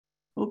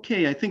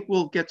Okay, I think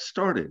we'll get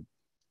started.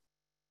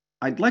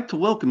 I'd like to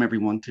welcome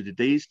everyone to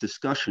today's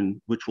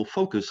discussion, which will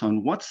focus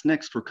on what's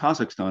next for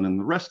Kazakhstan and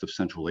the rest of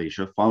Central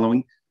Asia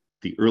following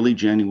the early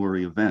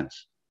January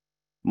events.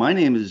 My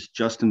name is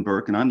Justin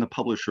Burke, and I'm the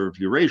publisher of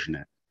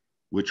Eurasianet,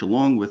 which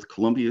along with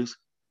Columbia's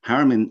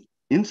Harriman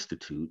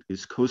Institute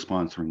is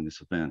co-sponsoring this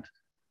event.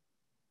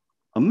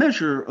 A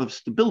measure of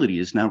stability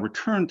is now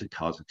returned to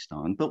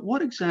Kazakhstan, but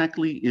what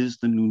exactly is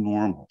the new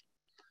normal?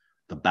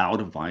 The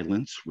bout of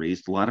violence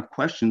raised a lot of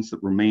questions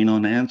that remain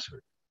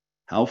unanswered.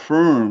 How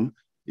firm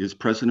is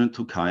President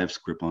Tokayev's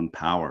grip on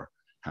power?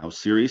 How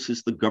serious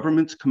is the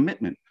government's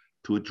commitment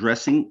to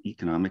addressing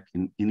economic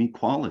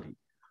inequality?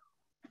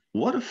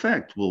 What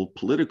effect will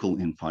political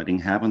infighting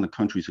have on the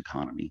country's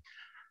economy?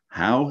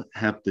 How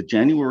have the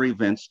January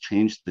events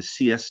changed the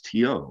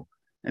CSTO?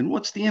 And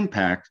what's the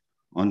impact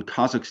on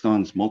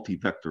Kazakhstan's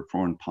multi-vector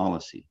foreign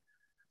policy?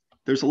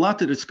 There's a lot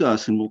to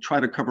discuss, and we'll try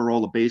to cover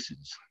all the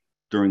bases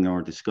during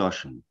our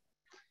discussion.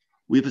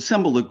 We've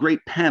assembled a great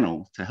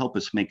panel to help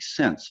us make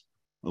sense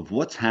of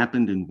what's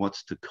happened and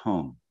what's to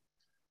come.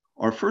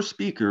 Our first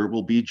speaker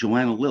will be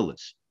Joanna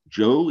Lillis.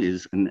 Jo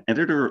is an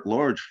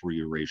editor-at-large for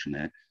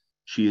Eurasianet.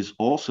 She is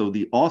also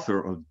the author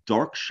of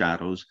Dark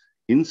Shadows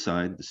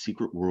Inside the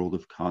Secret World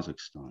of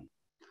Kazakhstan.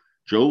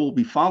 Jo will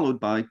be followed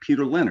by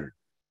Peter Leonard.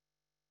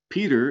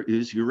 Peter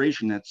is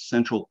Eurasianet's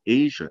Central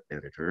Asia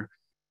editor.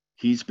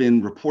 He's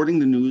been reporting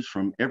the news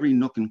from every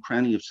nook and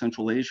cranny of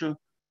Central Asia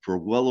for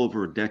well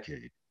over a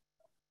decade.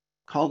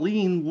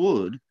 Colleen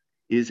Wood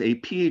is a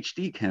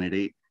Ph.D.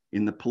 candidate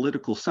in the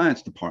political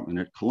science department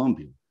at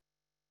Columbia.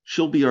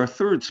 She'll be our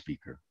third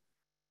speaker.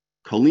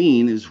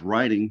 Colleen is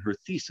writing her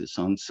thesis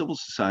on civil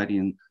society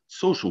and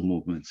social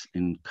movements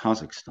in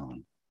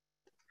Kazakhstan.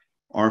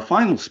 Our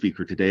final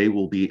speaker today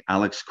will be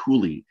Alex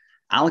Cooley.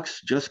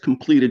 Alex just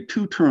completed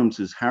 2 terms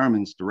as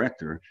Harriman's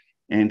director,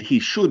 and he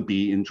should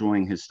be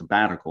enjoying his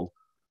sabbatical,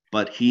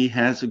 but he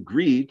has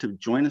agreed to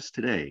join us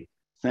today.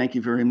 Thank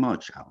you very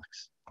much,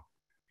 Alex.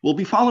 We'll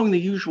be following the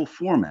usual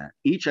format.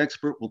 Each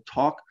expert will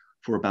talk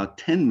for about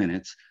 10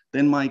 minutes.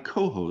 Then my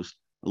co-host,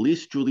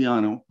 Elise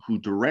Giuliano, who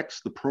directs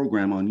the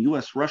program on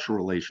US-Russia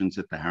relations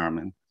at the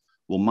Harriman,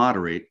 will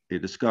moderate a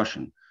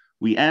discussion.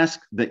 We ask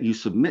that you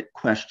submit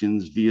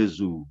questions via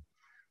Zoom.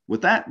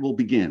 With that, we'll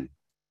begin.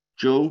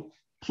 Jo,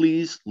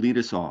 please lead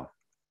us off.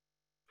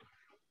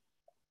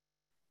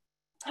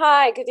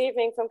 Hi, good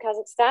evening from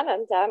Kazakhstan,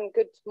 and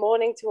good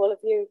morning to all of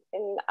you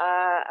in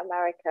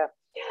America.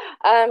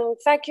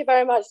 Thank you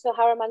very much to the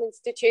Harriman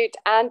Institute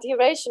and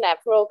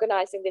Eurasianet for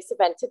organizing this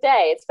event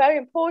today. It's very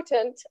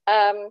important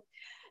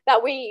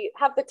that we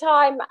have the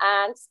time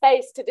and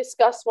space to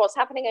discuss what's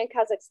happening in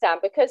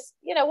Kazakhstan, because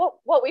you know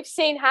what we've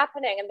seen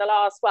happening in the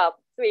last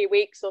 3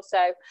 weeks or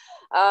so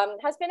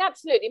has been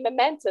absolutely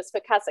momentous for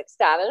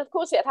Kazakhstan, and of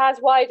course it has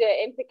wider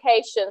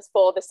implications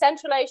for the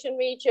Central Asian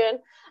region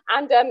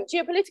and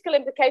geopolitical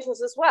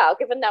implications as well,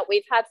 given that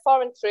we've had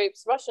foreign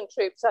troops, Russian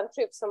troops and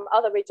troops from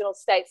other regional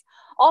states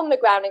on the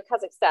ground in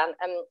Kazakhstan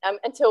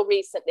until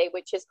recently,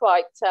 which is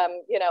quite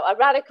a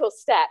radical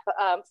step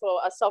for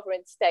a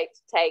sovereign state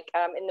to take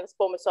in the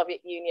former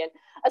Soviet Union,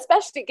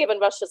 especially given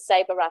Russia's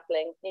saber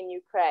rattling in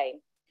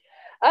Ukraine.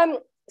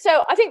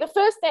 So I think the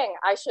first thing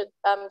I should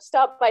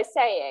start by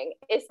saying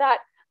is that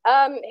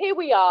here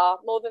we are,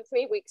 more than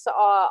 3 weeks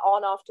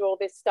on after all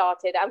this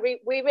started, and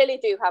we really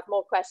do have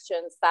more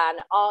questions than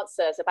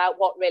answers about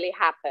what really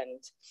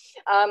happened.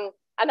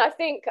 And I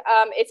think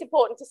it's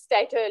important to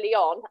state early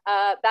on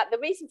that the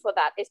reason for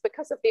that is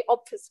because of the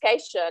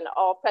obfuscation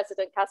of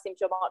President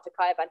Kassym-Jomart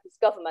Tokayev and his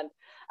government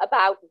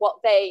about what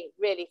they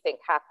really think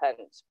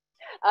happened.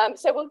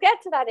 So we'll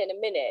get to that in a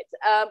minute,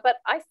 but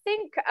I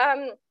think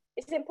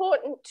it's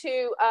important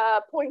to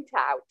point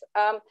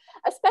out,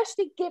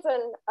 especially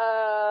given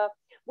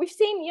we've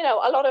seen,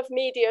 a lot of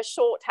media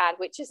shorthand,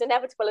 which is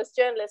inevitable as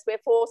journalists. We're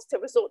forced to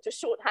resort to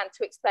shorthand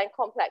to explain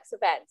complex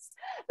events.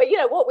 But,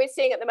 what we're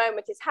seeing at the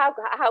moment is how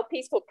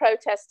peaceful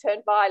protests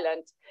turned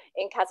violent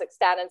in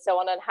Kazakhstan and so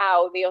on, and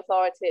how the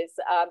authorities,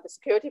 the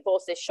security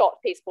forces shot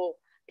peaceful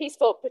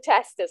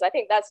protesters. I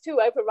think that's 2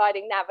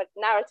 overriding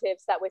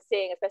narratives that we're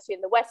seeing, especially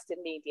in the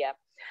Western media.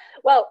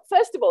 Well,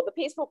 first of all, the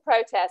peaceful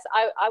protests,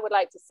 I would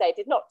like to say,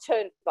 did not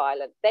turn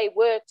violent. They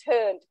were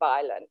turned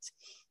violent.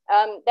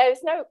 There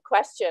is no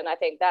question, I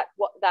think,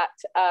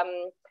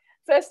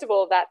 first of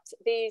all, that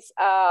these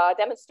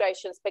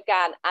demonstrations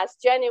began as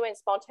genuine,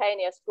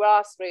 spontaneous,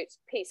 grassroots,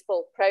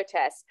 peaceful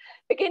protests,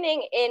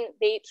 beginning in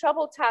the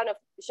troubled town of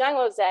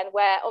Zhangozhen,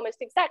 where almost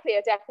exactly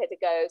a decade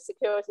ago,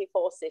 security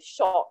forces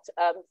shot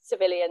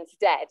civilians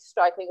dead,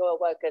 striking oil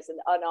workers and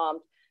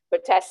unarmed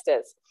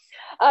protesters.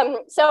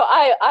 So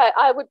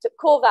I would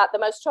call that the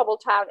most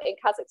troubled town in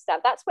Kazakhstan.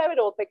 That's where it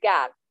all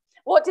began.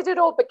 What did it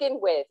all begin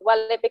with?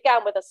 Well, it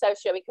began with a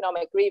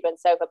socio-economic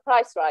grievance over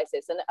price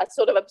rises and a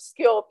sort of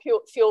obscure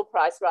fuel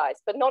price rise,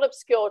 but not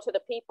obscure to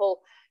the people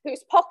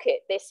whose pocket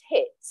this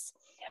hits.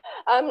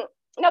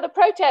 now the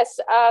protests,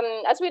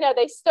 as we know,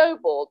 they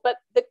snowballed, but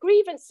the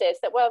grievances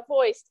that were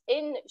voiced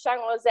in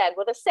Zhangguozen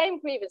were the same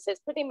grievances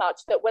pretty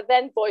much that were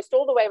then voiced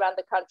all the way around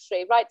the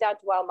country, right down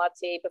to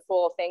Almaty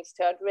before things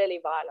turned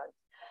really violent.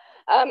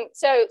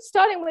 So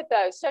starting with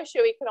those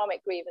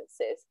socioeconomic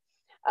grievances,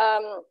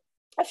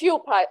 a fuel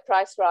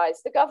price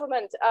rise. The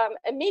government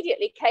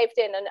immediately caved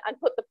in and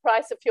put the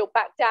price of fuel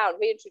back down,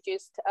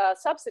 reintroduced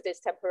subsidies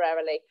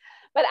temporarily.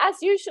 But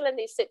as usual in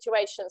these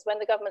situations, when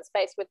the government's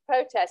faced with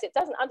protests, it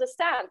doesn't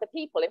understand the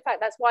people. In fact,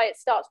 that's why it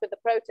starts with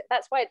the protest.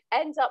 That's why it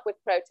ends up with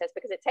protests,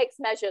 because it takes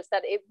measures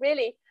that it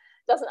really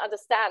doesn't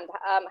understand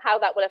how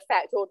that will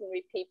affect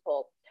ordinary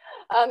people.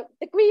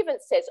 The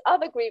grievances,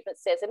 other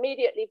grievances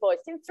immediately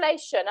voiced: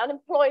 inflation,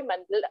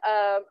 unemployment,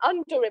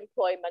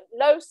 underemployment,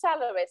 low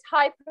salaries,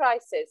 high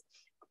prices,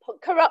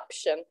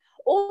 corruption.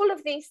 All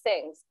of these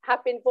things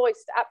have been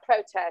voiced at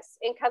protests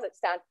in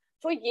Kazakhstan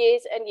for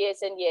years and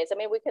years and years. I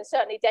mean, we can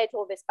certainly date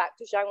all this back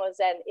to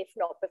Zhangguozen, if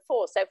not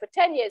before. So for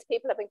 10 years,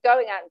 people have been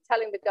going out and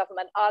telling the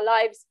government, our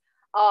lives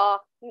are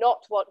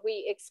not what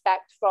we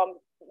expect from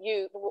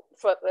you,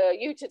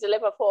 you to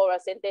deliver for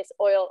us in this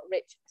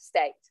oil-rich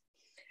state.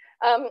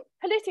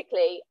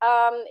 Politically,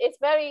 it's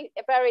very,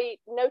 very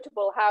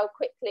notable how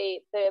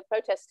quickly the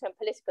protests turned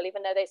political,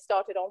 even though they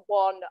started on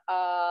one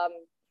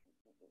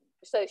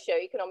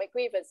socio-economic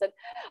grievance. And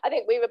I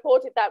think we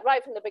reported that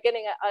right from the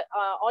beginning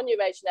on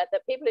Eurasianet,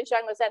 that people in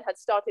Zhangguozen had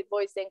started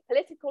voicing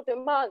political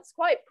demands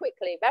quite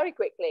quickly, very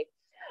quickly.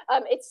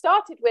 It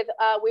started with,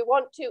 we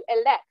want to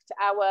elect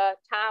our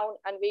town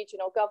and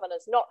regional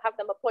governors, not have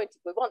them appointed.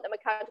 We want them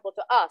accountable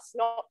to us,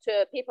 not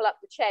to people up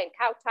the chain,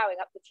 kowtowing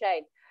up the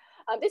chain.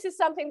 This is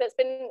something that's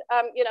been,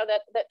 you know,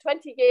 that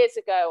 20 years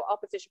ago,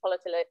 opposition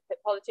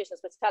politicians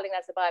were telling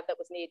Nazarbayev that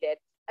was needed.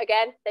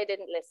 Again, they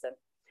didn't listen.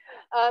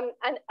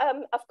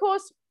 Of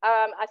course,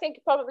 I think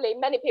probably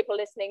many people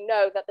listening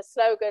know that the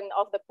slogan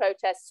of the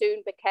protest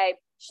soon became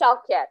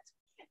Shalkyet.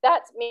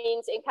 That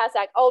means in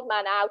Kazakh, old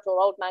man out or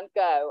old man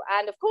go.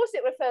 And of course,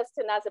 it refers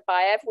to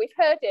Nazarbayev. We've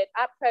heard it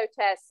at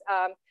protests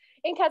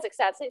in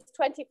Kazakhstan since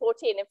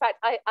 2014. In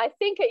fact, I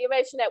think at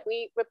Eurasianet,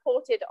 we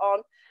reported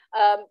on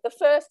the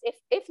first,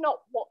 if not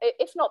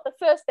the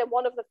first, then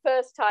one of the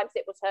first times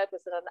it was heard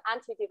was an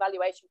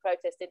anti-devaluation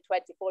protest in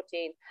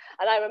 2014.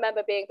 And I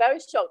remember being very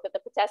shocked that the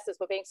protesters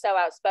were being so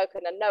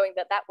outspoken and knowing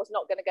that that was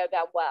not going to go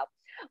down well.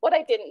 What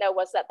I didn't know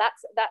was that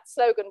that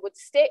slogan would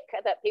stick,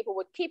 that people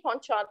would keep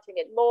on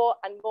chanting it more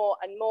and more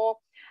and more,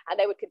 and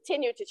they would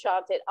continue to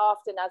chant it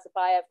after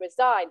Nazarbayev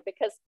resigned,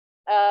 because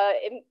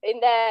in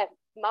their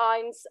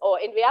minds, or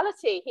in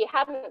reality, he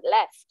hadn't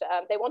left.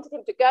 They wanted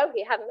him to go.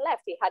 He hadn't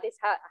left. He had his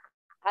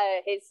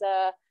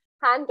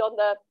hand on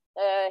the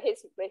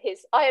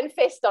his iron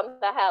fist on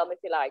the helm, if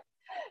you like.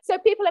 So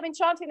people have been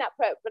chanting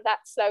that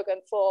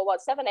slogan for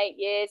what, 7-8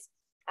 years,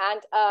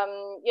 and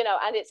you know,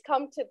 and it's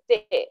come to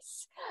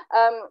this.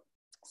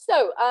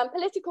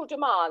 Political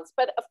demands,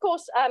 but of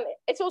course,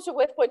 it's also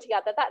worth pointing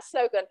out that that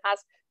slogan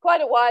has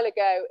quite a while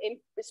ago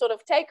sort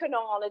of taken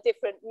on a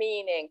different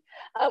meaning.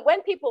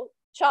 When people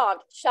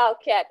chant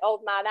Shalkyet,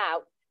 old man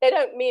out, they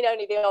don't mean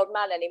only the old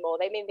man anymore.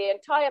 They mean the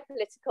entire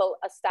political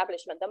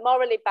establishment, the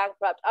morally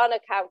bankrupt,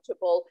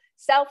 unaccountable,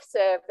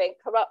 self-serving,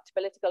 corrupt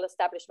political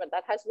establishment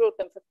that has ruled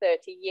them for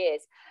 30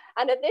 years.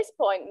 And at this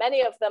point,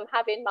 many of them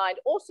have in mind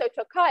also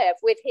Tokayev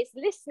with his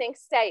listening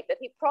state that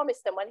he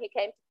promised them when he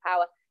came to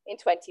power in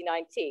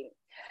 2019.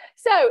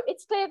 So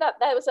it's clear that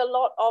there was a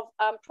lot of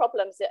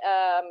problems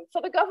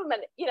for the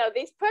government. You know,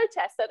 these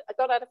protests that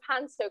got out of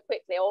hand so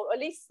quickly, or at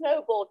least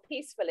snowballed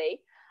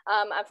peacefully,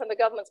 and from the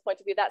government's point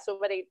of view, that's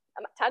already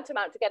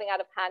tantamount to getting out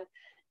of hand.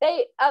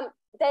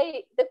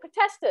 The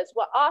protesters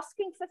were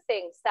asking for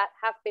things that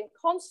have been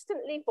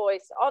constantly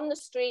voiced on the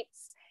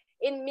streets,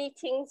 in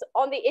meetings,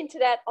 on the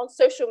internet, on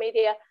social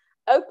media,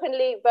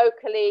 openly,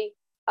 vocally.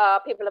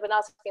 People have been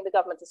asking the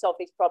government to solve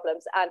these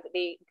problems, and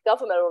the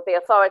government or the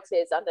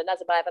authorities under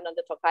Nazarbayev and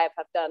under Tokayev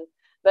have done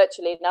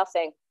virtually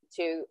nothing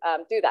to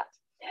do that.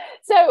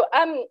 So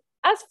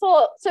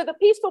the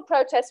peaceful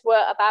protests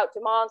were about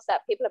demands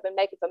that people have been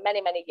making for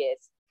many, many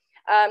years.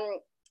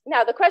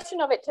 Now, the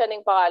question of it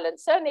turning violent,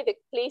 certainly the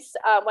police,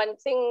 when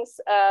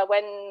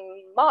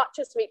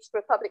marchers reached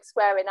Republic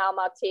Square in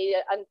Almaty,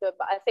 and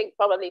I think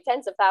probably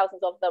tens of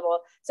thousands of them, or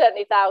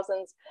certainly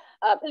thousands,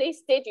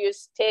 police did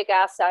use tear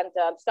gas and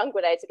stun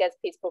grenades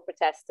against peaceful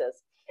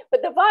protesters.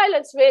 But the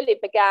violence really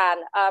began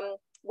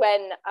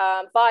when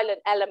violent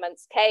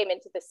elements came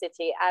into the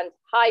city and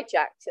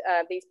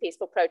hijacked these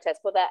peaceful protests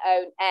for their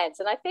own ends.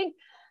 And I think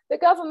the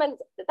government,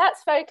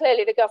 that's very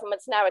clearly the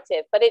government's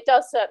narrative, but it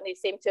does certainly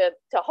seem to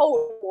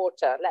hold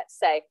water, let's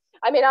say.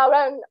 I mean, our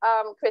own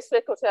Chris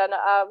Rickleton,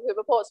 who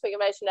reports for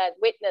Eurasianet,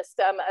 witnessed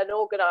an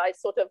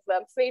organized sort of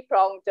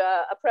three-pronged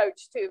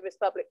approach to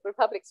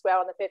Republic Square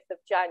on the 5th of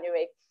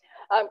January,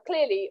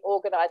 clearly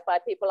organized by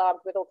people armed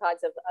with all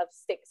kinds of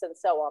sticks and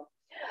so on.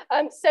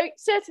 So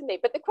certainly,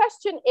 but the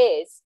question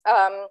is,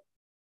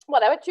 well,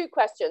 there were two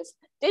questions.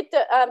 Did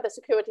the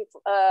security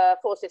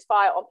forces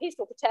fire on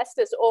peaceful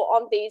protesters or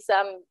on these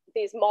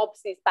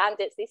mobs, these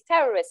bandits, these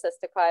terrorists, as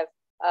Tokayev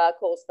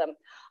calls them.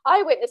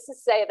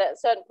 Eyewitnesses say that at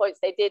certain points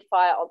they did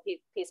fire on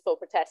peaceful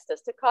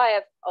protesters.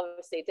 Tokayev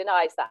obviously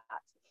denies that.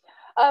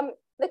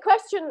 The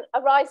question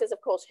arises, of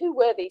course, who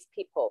were these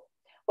people?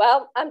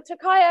 Well,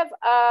 Tokayev,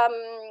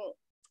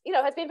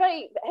 has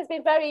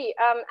been very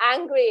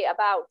angry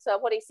about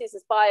what he sees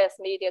as biased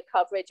media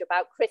coverage,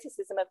 about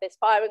criticism of this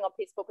firing on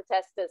peaceful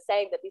protesters,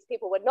 saying that these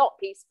people were not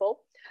peaceful.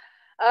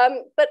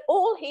 But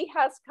all he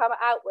has come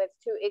out with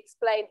to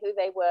explain who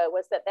they were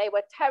was that they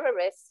were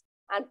terrorists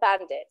and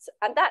bandits.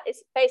 And that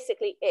is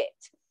basically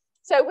it.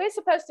 So we're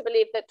supposed to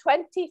believe that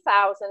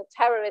 20,000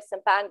 terrorists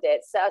and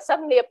bandits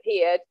suddenly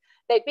appeared.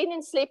 They'd been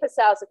in sleeper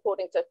cells,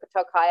 according to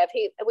Tokayev.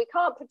 We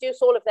can't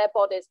produce all of their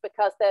bodies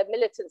because the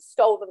militants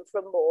stole them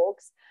from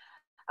morgues.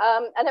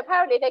 And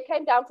apparently they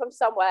came down from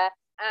somewhere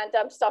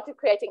and started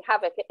creating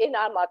havoc in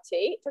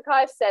Almaty.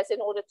 Tokayev says in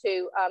order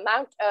to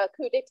mount a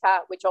coup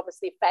d'etat, which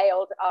obviously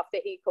failed after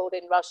he called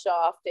in Russia,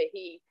 after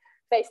he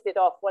faced it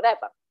off,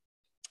 whatever.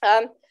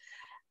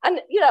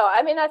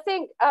 I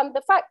think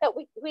the fact that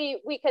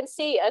we can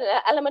see an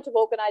element of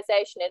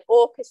organization in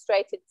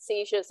orchestrated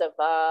seizures of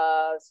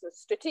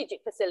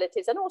strategic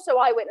facilities, and also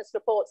eyewitness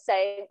reports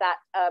saying that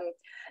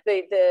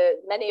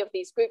many of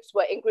these groups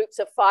were in groups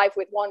of 5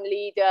 with one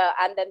leader,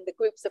 and then the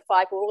groups of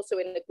 5 were also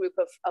in a group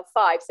of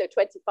 5, so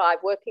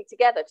 25 working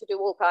together to do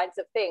all kinds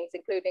of things,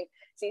 including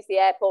seize the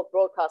airport,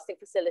 broadcasting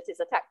facilities,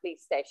 attack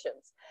police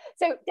stations.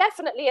 So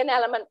definitely an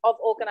element of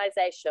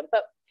organization.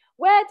 But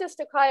where does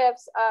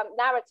Tokayev's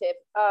narrative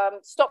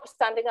stop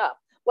standing up?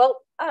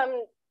 Well,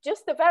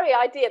 just the very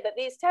idea that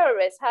these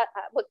terrorists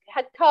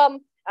had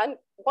come and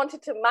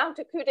wanted to mount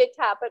a coup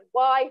d'etat, but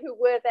why, who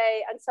were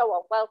they, and so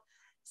on. Well,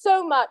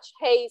 so much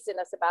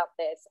haziness about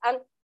this. And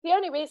the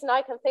only reason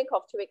I can think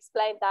of to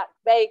explain that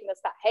vagueness,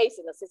 that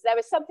haziness, is there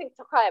is something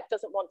Tokayev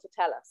doesn't want to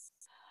tell us.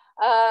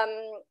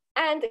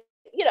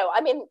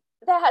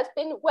 There has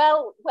been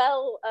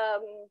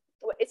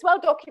it's well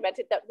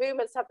documented that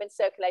rumors have been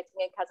circulating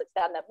in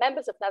Kazakhstan that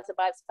members of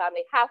Nazarbayev's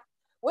family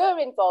were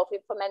involved in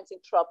fomenting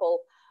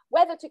trouble,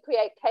 whether to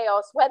create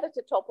chaos, whether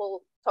to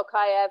topple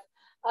Tokayev.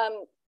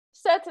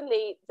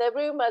 Certainly, the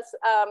rumors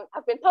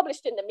have been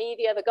published in the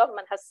media. The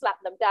government has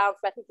slapped them down,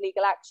 threatened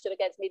legal action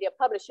against media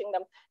publishing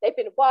them. They've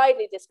been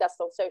widely discussed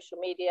on social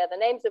media. The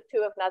names of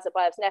 2 of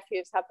Nazarbayev's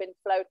nephews have been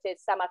floated.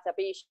 Samat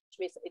Abish,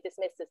 recently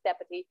dismissed as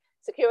deputy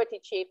security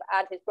chief,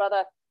 and his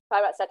brother,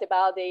 Kairat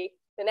Satibaldi.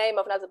 The name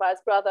of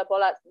Nazarbayev's brother,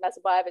 Bolat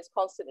Nazarbayev, is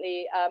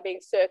constantly being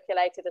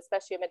circulated,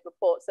 especially amid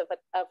reports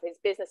of his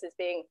businesses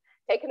being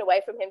taken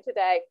away from him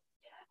today.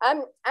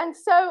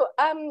 So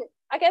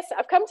I guess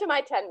I've come to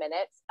my 10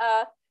 minutes.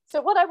 So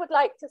what I would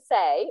like to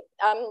say,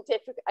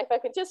 if I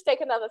can just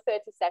take another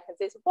 30 seconds,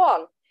 is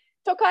 1,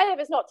 Tokayev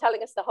is not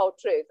telling us the whole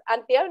truth.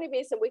 And the only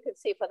reason we could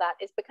see for that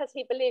is because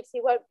he believes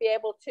he won't be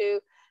able to,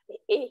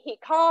 he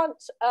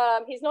can't,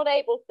 he's not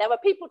able, there are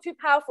people too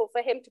powerful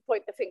for him to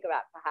point the finger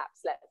at,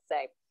 perhaps, let's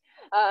say.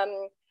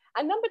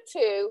 And number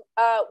 2,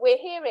 we're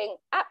hearing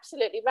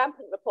absolutely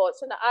rampant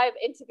reports, and I've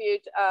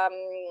interviewed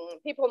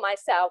people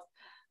myself,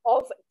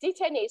 of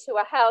detainees who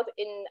are held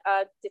in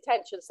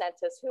detention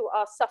centers who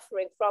are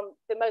suffering from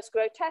the most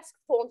grotesque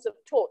forms of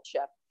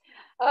torture.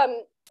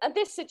 And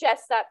this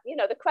suggests that,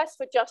 the quest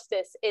for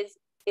justice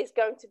is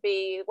going to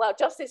be, well,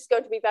 justice is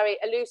going to be very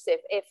elusive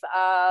if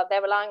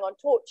they're relying on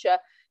torture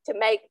to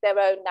make their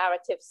own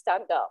narrative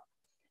stand up.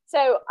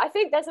 So I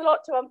think there's a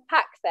lot to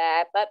unpack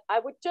there, but I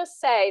would just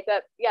say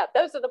that, yeah,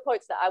 those are the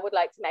points that I would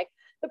like to make.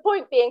 The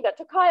point being that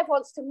Tokayev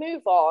wants to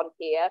move on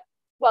here.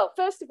 Well,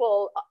 first of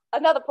all,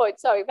 another point,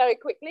 sorry, very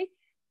quickly,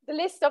 the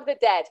list of the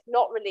dead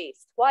not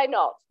released. Why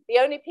not? The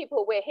only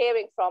people we're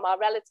hearing from are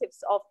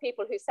relatives of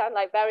people who sound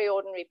like very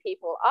ordinary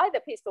people,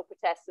 either peaceful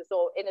protesters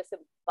or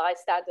innocent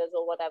bystanders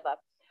or whatever.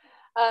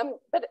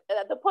 But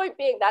the point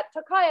being that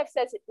Tokayev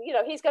says,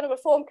 he's going to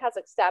reform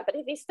Kazakhstan, but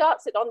if he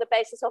starts it on the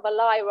basis of a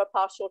lie or a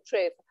partial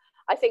truth,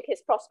 I think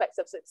his prospects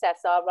of success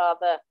are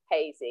rather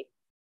hazy.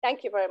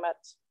 Thank you very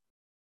much.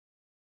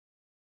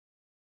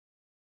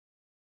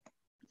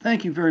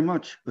 Thank you very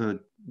much,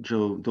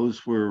 Joe.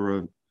 Those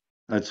were,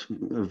 that's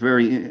a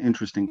very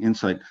interesting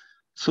insight.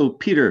 So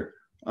Peter,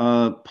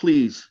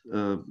 please,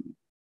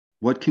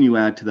 what can you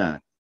add to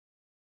that?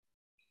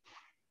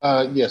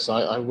 Yes,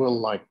 I will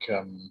like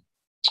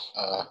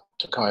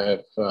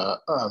Tokayev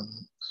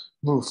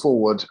move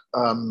forward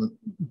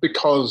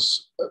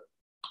because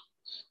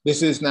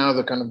this is now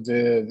the kind of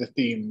the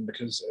theme,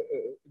 because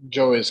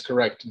Joe is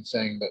correct in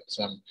saying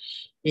that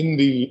in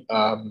the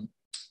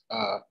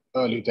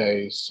early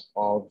days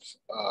of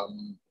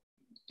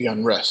the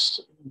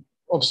unrest,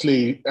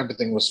 obviously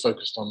everything was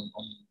focused on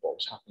what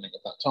was happening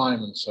at that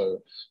time, and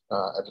so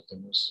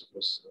everything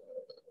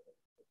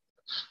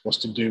was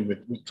to do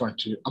with trying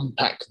to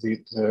unpack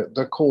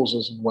the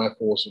causes and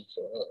wherefores of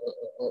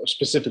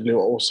specifically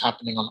what was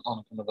happening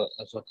on kind of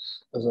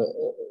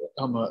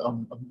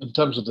in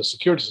terms of the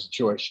security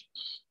situation.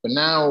 But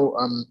now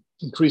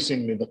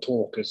increasingly the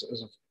talk is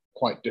of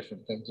quite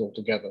different things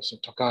altogether. So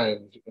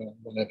Tokayev,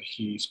 whenever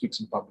he speaks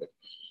in public,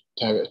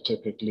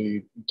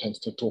 typically tends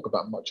to talk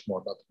about much more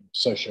about the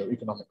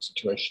socio-economic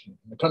situation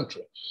in the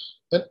country.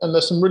 And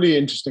there's some really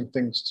interesting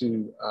things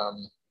to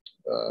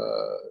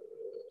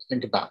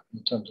think about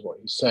in terms of what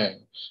he's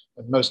saying.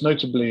 And most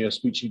notably, a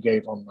speech he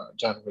gave on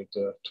January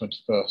the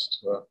 21st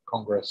to a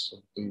Congress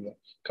of the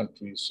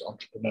country's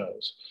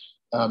entrepreneurs.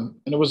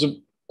 And it was a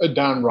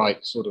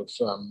downright sort of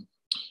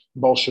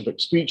Bolshevik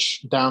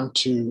speech, down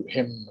to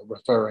him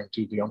referring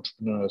to the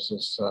entrepreneurs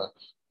as,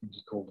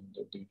 he called them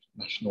the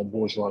national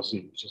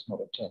bourgeoisie, which is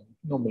not a term you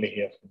normally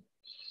hear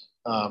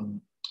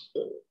from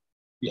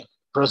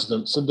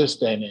presidents in this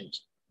day and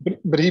age.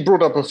 But he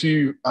brought up a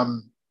few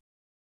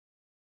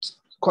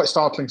quite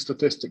startling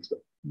statistics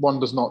that one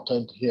does not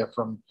tend to hear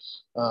from,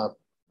 from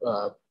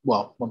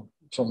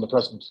the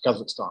president of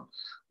Kazakhstan.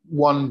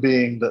 One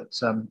being that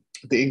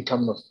the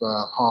income of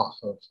half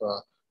of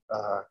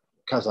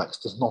Kazakhs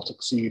does not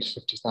exceed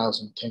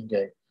 50,000 tenge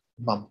a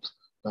month.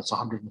 That's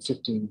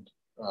 $115.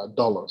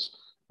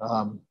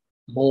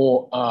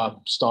 More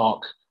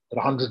stark, that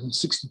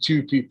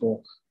 162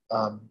 people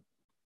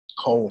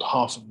hold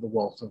half of the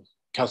wealth of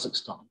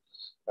Kazakhstan.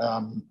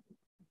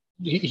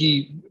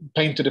 He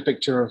painted a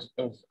picture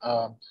of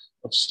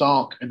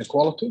stark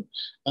inequality,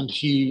 and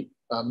he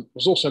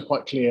was also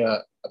quite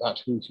clear about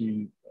who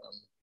he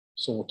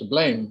saw to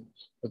blame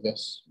for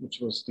this,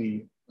 which was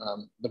the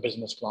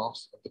business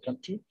class of the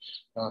country,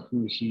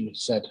 who he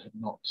said had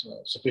not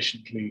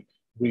sufficiently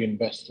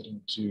reinvested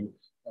into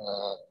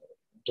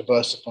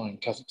diversifying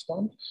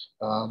Kazakhstan.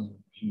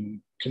 He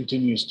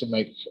continues to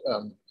make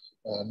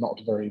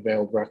not very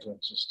veiled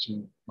references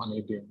to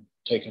money being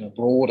taken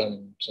abroad,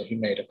 and so he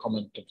made a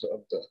comment of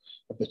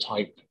the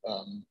type,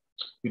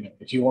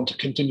 if you want to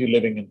continue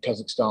living in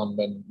Kazakhstan,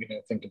 then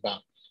think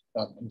about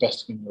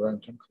investing in your own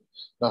country,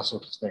 that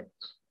sort of thing.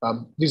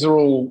 These are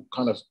all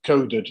kind of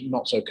coded,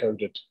 not so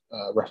coded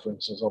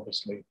references,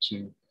 obviously,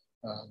 to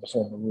the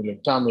former ruling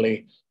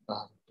family,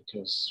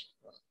 because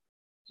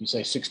you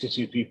say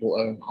 62 people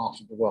own half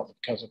of the wealth of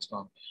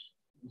Kazakhstan.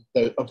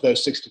 Of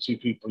those 62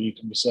 people, you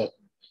can be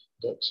certain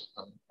that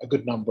a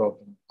good number of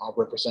them are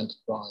represented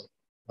by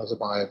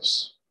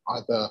Nazarbayev's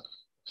either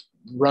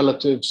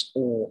relatives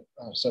or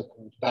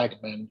so-called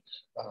bagmen,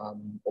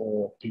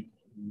 or people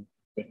who've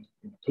been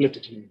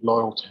politically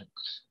loyal to him.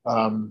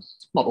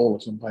 Not all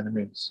of them by any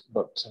means,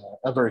 but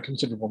a very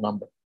considerable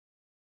number.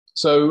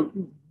 So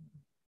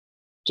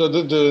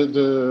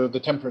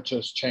the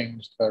temperatures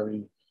changed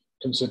very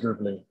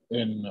considerably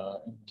in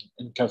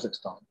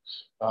Kazakhstan.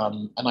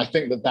 And I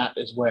think that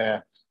is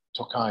where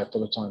Tokayev, for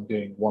the time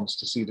being, wants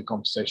to see the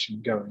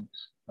conversation going.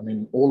 I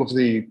mean, all of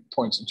the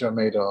points that Joe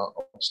made are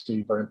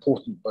obviously very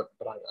important, but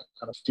I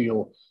kind of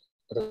feel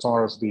that as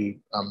far as the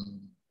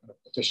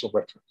official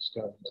rhetoric is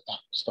going, that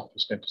stuff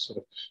is going to sort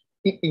of,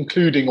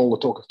 including all the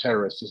talk of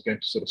terrorists, is going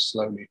to sort of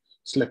slowly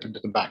slip into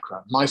the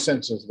background. My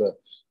sense is that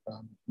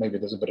maybe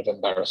there's a bit of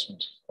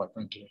embarrassment, quite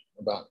frankly,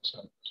 about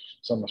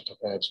some of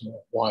Tokayev's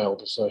more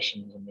wild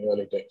assertions in the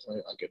early days.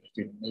 I get the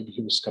feeling maybe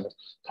he was kind of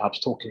perhaps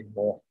talking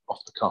more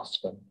off the cuff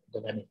than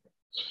anything.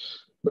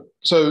 But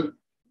so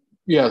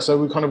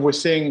we're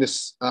seeing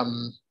this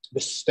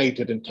this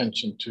stated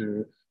intention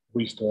to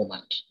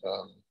reformat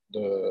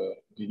the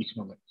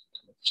economic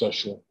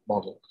social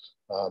model,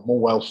 more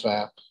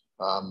welfare,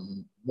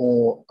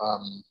 more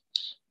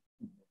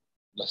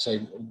let's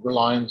say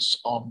reliance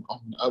on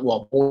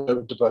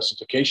more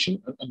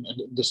diversification, and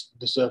this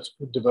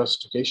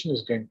diversification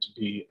is going to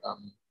be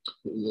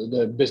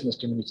the business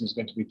community is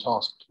going to be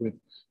tasked with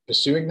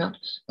pursuing that.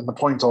 And the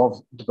point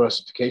of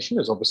diversification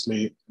is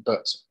obviously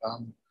that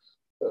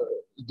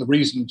the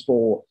reason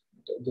for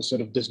the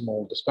sort of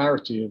dismal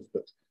disparity is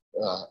that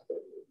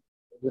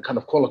the kind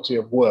of quality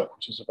of work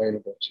which is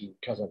available to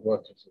Kazakh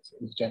workers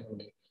is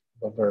generally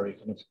a very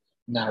kind of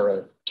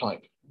narrow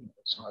type.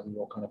 It's either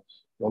your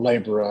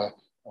labourer,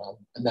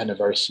 and then a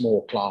very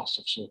small class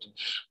of sort of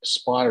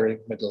aspiring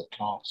middle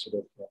class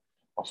sort of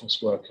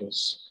office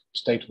workers,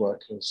 state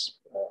workers,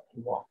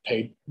 who are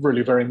paid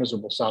really very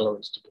miserable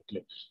salaries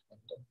typically, and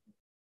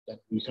then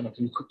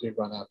you quickly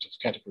run out of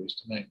categories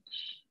to name.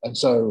 And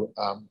so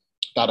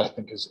that I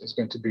think is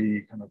going to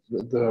be kind of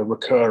the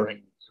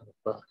recurring kind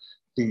of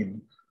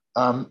theme.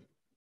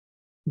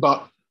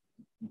 But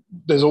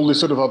there's all these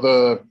sort of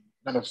other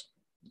kind of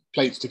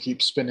plates to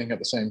keep spinning at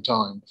the same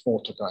time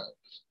for Tokayev.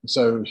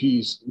 So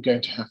he's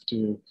going to have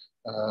to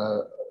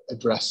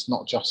address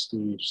not just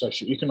the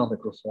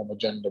socio-economic reform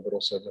agenda, but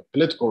also the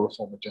political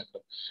reform agenda.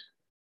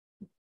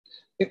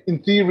 In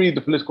theory,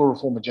 the political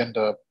reform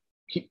agenda,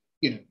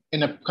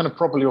 in a kind of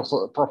properly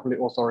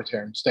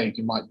authoritarian state,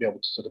 you might be able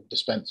to sort of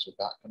dispense with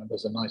that kind of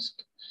as a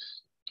nicety,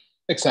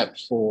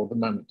 except for the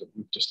moment that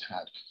we've just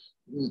had.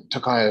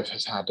 Tokayev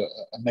has had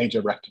a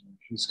major reckoning.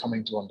 He's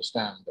coming to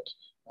understand that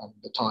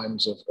the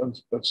times of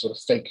sort of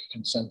fake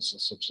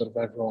consensus, of sort of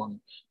everyone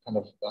kind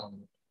of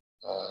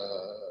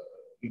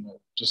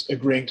just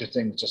agreeing to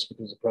things just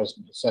because the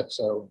president has said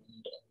so,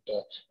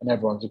 and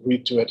everyone's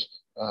agreed to it,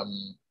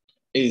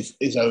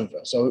 is over.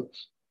 So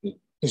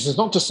this is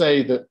not to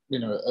say that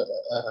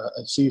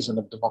a season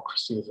of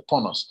democracy is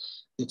upon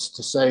us. it's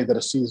to say that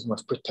a season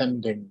of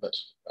pretending that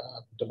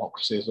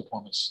democracy is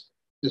upon us,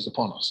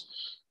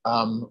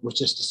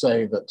 which is to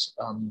say that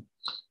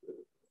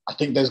I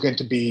think there's going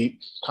to be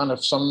kind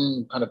of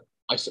some kind of,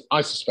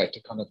 I suspect,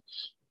 a kind of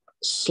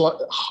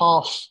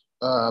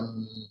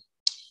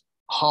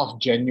half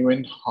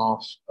genuine,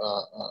 half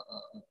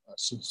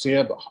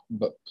sincere,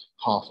 but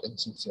half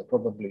insincere,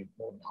 probably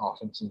more than half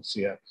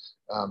insincere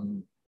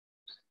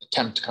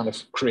attempt to kind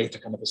of create a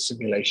kind of a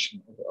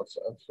simulation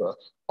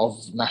of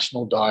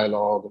national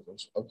dialogue,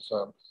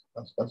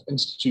 of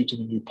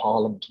instituting a new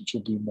parliament which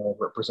will be more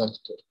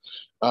representative.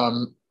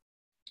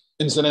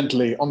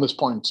 Incidentally, on this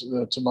point,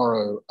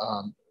 tomorrow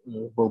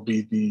will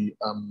be the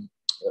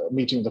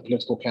meeting of the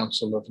political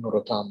council of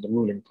Nuratan, the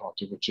ruling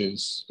party, which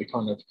is the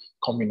kind of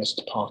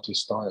communist party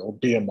style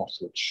behemoth,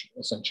 which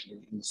essentially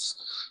is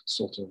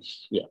sort of,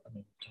 yeah, I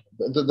mean,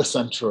 the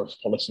center of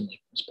policymaking,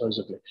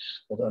 supposedly,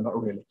 although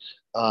not really,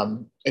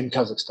 in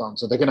Kazakhstan.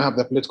 So they're going to have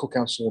their political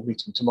council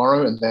meeting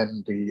tomorrow, and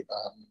then the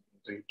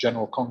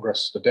General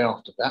Congress the day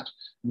after that.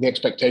 And the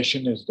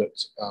expectation is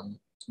that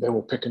they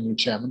will pick a new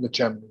chairman. The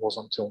chairman was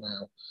until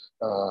now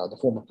the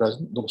former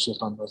president,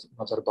 Nursultan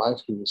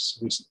Nazarbayev, who has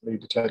recently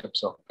declared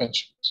himself a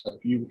pensioner. So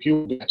he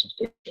will be out of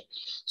the picture.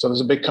 So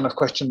there's a big kind of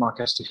question mark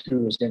as to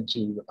who is going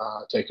to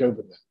take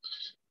over there.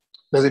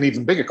 There's an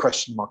even bigger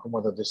question mark on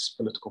whether this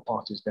political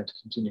party is going to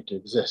continue to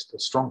exist.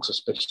 There's strong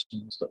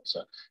suspicions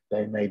that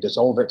they may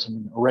dissolve it. I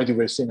mean, already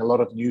we're seeing a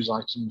lot of news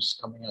items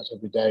coming out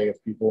every day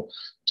of people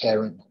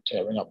not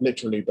tearing up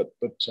literally, but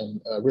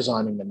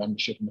resigning their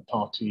membership in the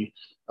party.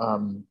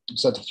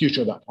 So the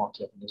future of that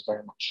party, I think, is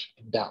very much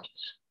in doubt.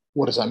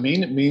 What does that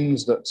mean? It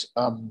means that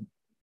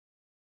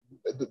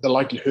the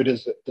likelihood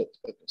is that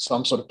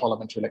some sort of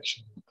parliamentary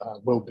election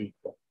will be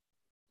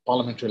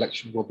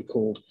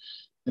called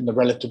in the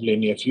relatively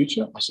near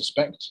future, I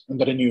suspect, and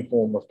that a new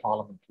form of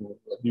parliament, a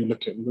new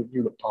look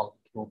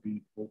parliament will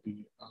be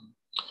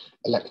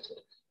elected.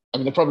 I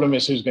mean, the problem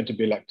is who's going to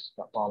be elected to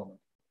that parliament.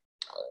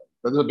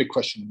 There's a big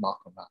question mark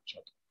on that,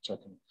 which I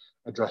can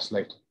address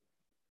later.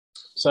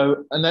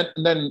 So, and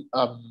then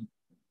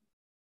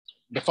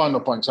the final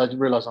point, so I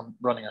realize I'm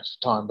running out of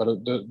time, but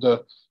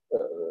the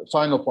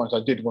final point I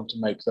did want to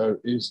make, though,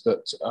 is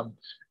that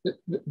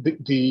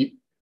the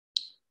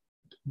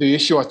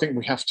issue I think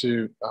we have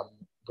to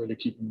really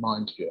keep in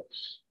mind here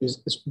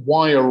is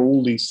why are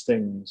all these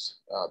things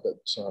that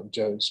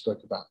Joe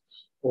spoke about,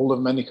 all the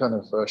many kind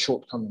of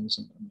shortcomings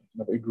and kind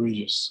of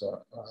egregious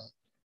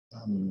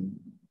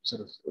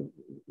sort of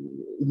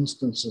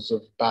instances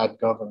of bad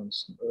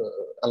governance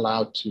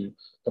allowed to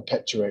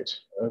perpetuate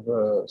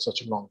over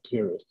such a long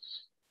period.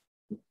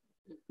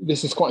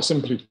 This is quite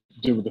simply to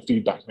do with the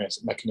feedback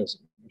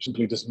mechanism, which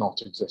simply does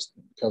not exist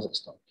in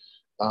Kazakhstan.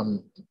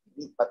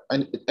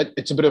 And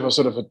it's a bit of a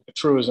sort of a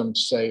truism to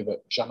say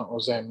that Jana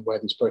Ozen, where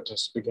these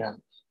protests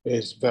began,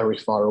 is very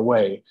far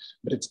away,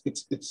 but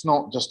it's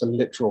not just a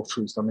literal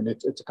truth. I mean,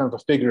 it's a kind of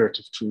a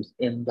figurative truth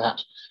in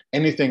that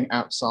anything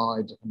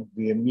outside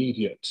the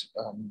immediate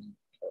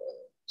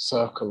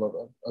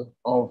circle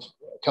of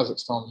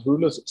Kazakhstan's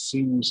rulers, it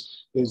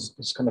seems,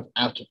 is kind of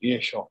out of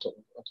earshot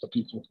of the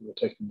people who are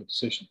taking the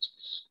decisions.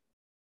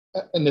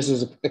 And this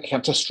is a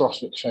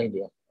catastrophic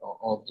failure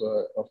of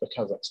the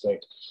Kazakh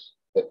state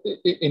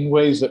in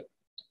ways that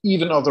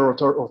even other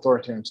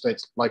authoritarian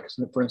states, like,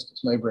 for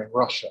instance, neighboring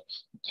Russia,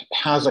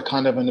 has a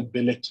kind of an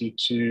ability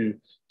to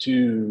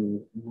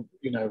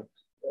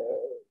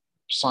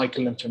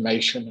cycle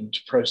information and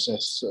to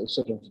process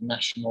sort of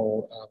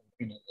national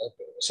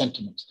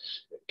sentiments.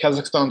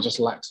 Kazakhstan just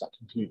lacks that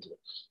completely,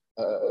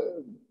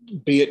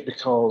 be it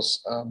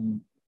because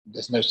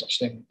there's no such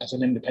thing as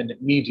an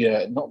independent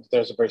media. Not that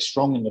there's a very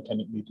strong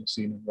independent media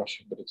scene in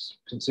Russia, but it's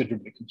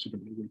considerably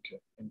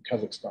weaker in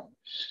Kazakhstan.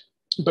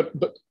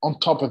 But on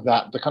top of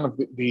that, the kind of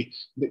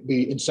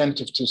the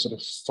incentive to sort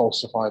of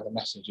falsify the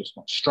message is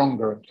much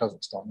stronger in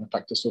Kazakhstan. In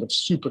fact, it's sort of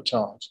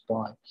supercharged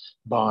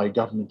by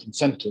government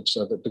incentives,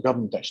 so that the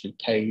government actually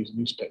pays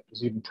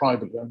newspapers, even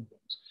privately owned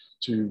ones,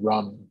 to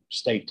run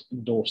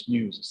state-endorsed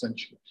news,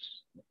 essentially.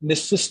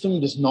 This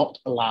system does not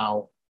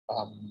allow,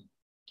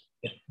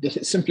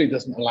 it simply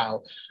doesn't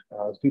allow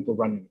people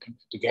running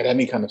to get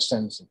any kind of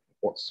sense of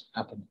what's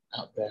happening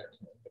out there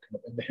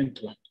in the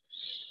hinterland.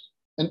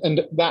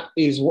 And that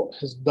is what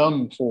has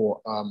done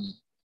for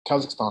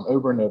Kazakhstan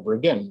over and over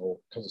again, or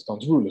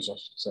Kazakhstan's rulers, I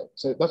should say.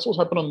 So that's what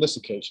happened on this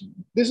occasion.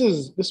 This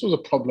was a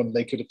problem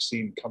they could have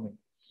seen coming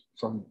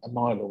from a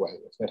mile away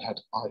if they'd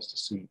had eyes to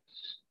see.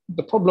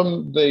 The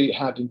problem they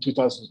had in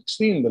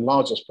 2016, the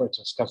largest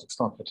protest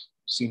Kazakhstan had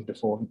seen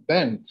before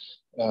then,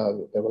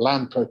 there were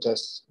land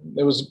protests.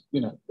 There was,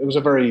 it was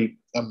a very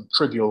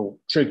trivial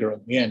trigger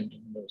in the end.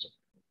 There was a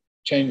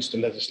change to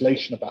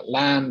legislation about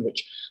land,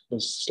 which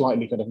was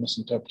slightly kind of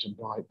misinterpreted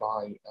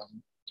by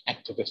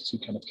activists who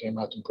kind of came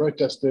out and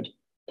protested,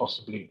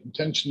 possibly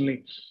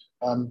intentionally.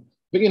 But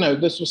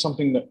this was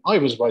something that I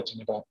was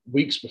writing about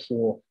weeks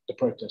before the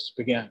protests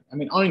began. I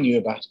mean, I knew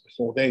about it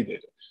before they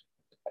did,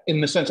 in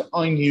the sense that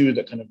I knew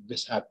that kind of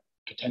this had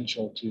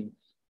potential to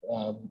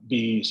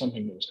be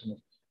something that was kind of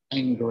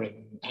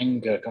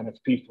anger kind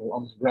of people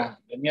on the ground.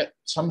 And yet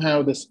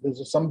somehow there's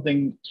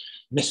something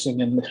missing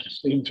in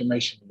the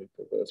information loop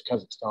of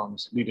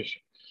Kazakhstan's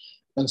leadership.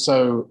 And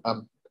so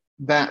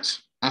that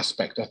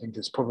aspect, I think,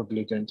 is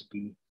probably going to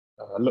be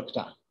looked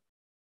at.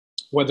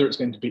 Whether it's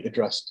going to be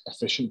addressed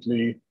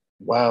efficiently,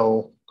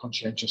 well,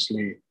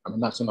 conscientiously, I mean,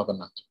 that's another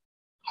matter.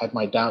 I had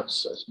my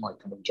doubts. It's my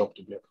kind of job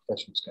to be a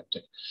professional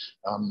skeptic.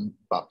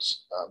 But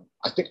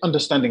I think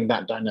understanding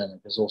that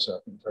dynamic is also, I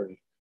think,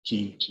 very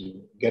key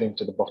to getting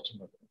to the bottom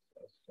of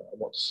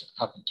what's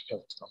happened to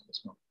Kazakhstan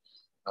this month.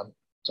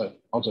 So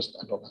I'll just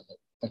end on that note.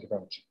 Thank you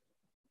very much.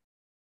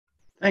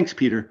 Thanks,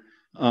 Peter.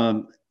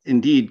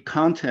 Indeed,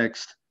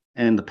 context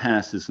and the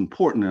past is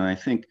important. And I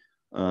think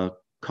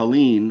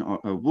Colleen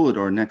Wood,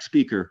 our next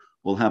speaker,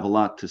 will have a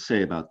lot to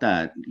say about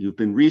that. You've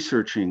been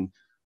researching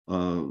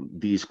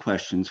these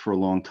questions for a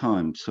long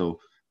time. So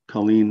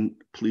Colleen,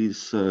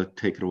 please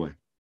take it away.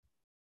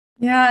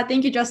 Yeah,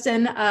 thank you,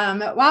 Justin.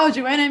 Wow,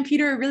 Joanna and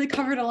Peter really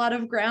covered a lot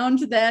of ground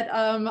that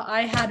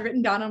I had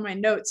written down on my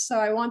notes. So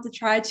I want to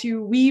try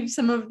to weave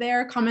some of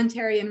their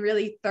commentary and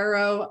really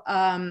thorough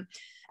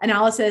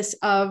analysis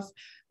of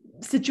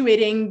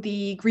situating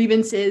the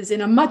grievances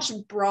in a much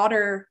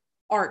broader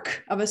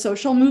arc of a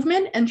social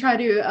movement and try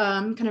to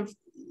kind of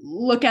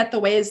look at the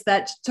ways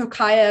that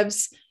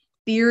Tokayev's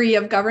theory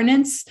of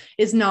governance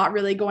is not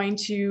really going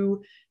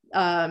to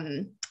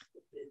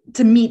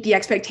meet the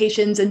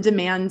expectations and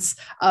demands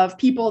of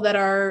people that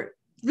are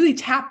really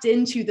tapped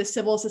into the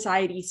civil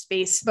society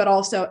space, but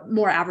also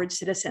more average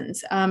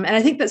citizens. And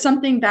I think that's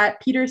something that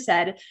Peter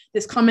said,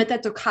 this comment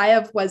that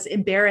Tokayev was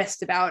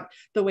embarrassed about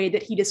the way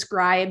that he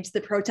described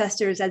the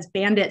protesters as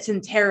bandits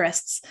and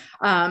terrorists,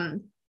 I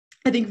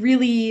think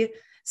really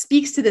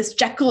speaks to this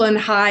Jekyll and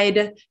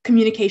Hyde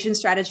communication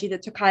strategy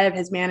that Tokayev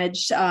has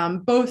managed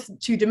both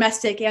to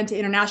domestic and to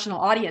international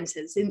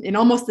audiences. In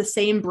almost the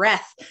same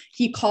breath,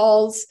 he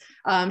calls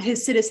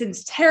his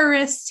citizens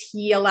terrorists.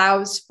 He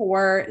allows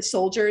for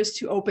soldiers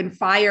to open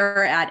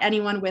fire at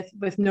anyone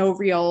with no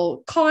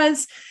real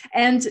cause,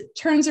 and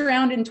turns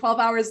around and 12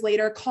 hours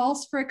later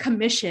calls for a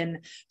commission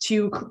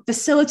to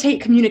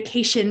facilitate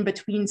communication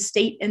between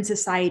state and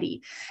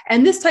society.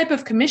 And this type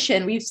of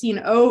commission we've seen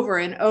over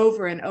and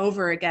over and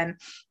over again,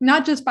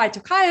 not just by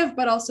Tokayev,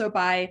 but also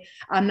by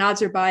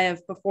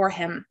Nazarbayev before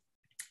him.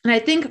 And I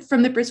think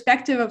from the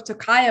perspective of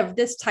Tokayev,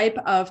 this type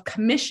of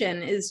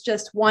commission is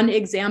just one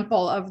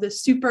example of the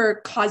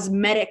super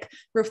cosmetic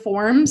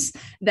reforms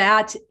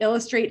that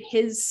illustrate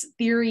his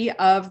theory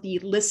of the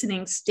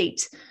listening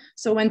state.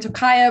 So when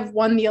Tokayev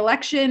won the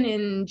election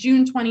in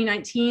June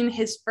 2019,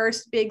 his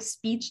first big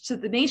speech to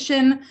the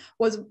nation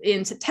was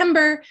in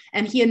September,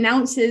 and he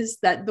announces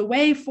that the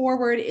way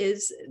forward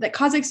is that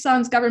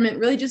Kazakhstan's government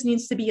really just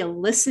needs to be a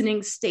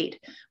listening state.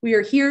 We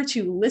are here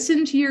to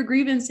listen to your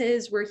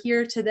grievances. We're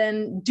here to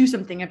then do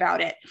something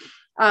about it.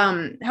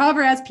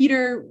 However, as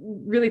Peter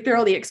really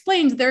thoroughly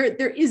explained, there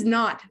is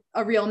not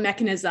a real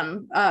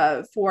mechanism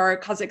for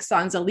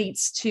Kazakhstan's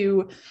elites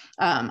to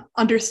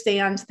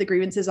understand the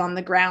grievances on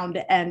the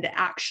ground and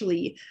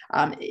actually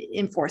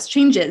enforce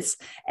changes.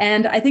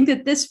 And I think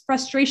that this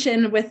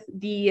frustration with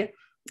the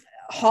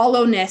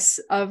hollowness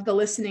of the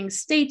listening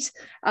state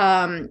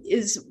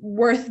is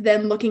worth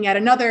then looking at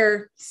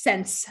another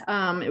sense,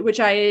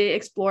 which I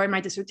explore in my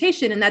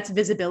dissertation, and that's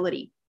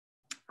visibility.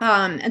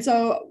 And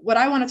so what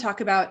I want to talk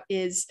about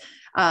is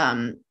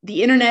the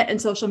internet and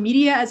social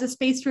media as a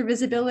space for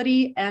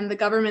visibility and the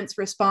government's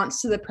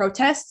response to the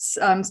protests,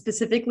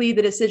 specifically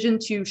the decision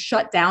to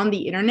shut down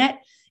the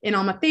internet in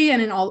Almaty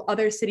and in all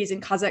other cities in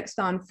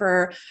Kazakhstan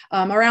for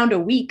around a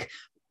week,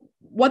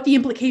 what the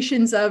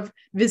implications of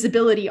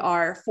visibility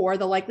are for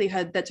the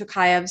likelihood that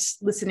Tokayev's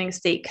listening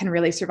state can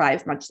really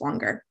survive much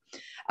longer.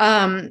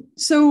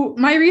 So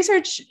my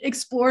research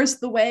explores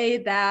the way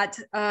that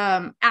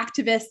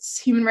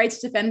activists, human rights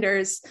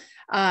defenders,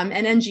 and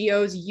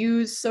NGOs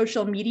use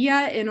social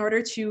media in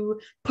order to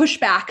push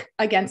back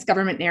against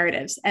government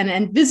narratives.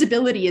 And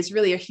visibility is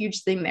really a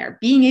huge thing there.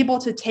 Being able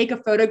to take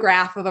a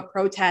photograph of a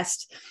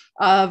protest,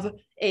 of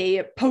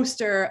a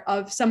poster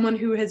of someone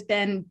who has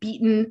been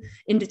beaten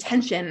in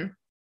detention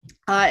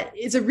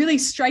is a really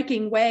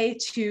striking way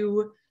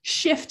to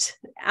shift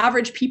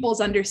average people's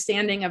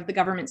understanding of the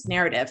government's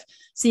narrative.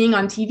 Seeing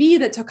on TV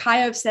that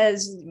Tokayev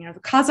says, you know, the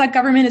Kazakh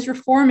government is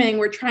reforming,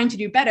 we're trying to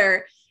do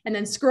better, and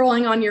then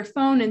scrolling on your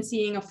phone and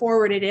seeing a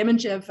forwarded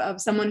image of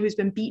someone who's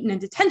been beaten in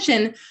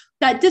detention,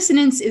 that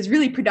dissonance is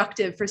really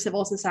productive for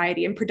civil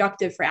society and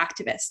productive for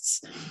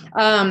activists.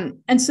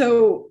 And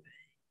so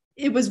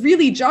it was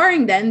really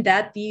jarring then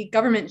that the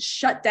government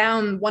shut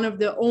down one of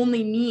the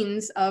only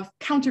means of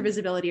counter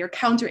visibility or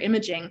counter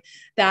imaging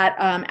that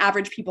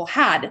average people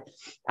had.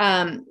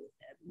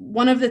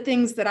 One of the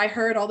things that I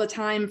heard all the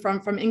time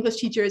from English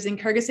teachers in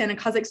Kyrgyzstan and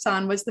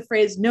Kazakhstan was the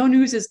phrase, no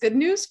news is good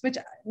news, which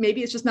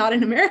maybe it's just not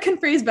an American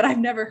phrase, but I've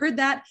never heard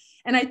that.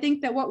 And I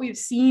think that what we've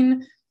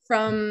seen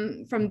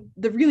from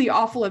the really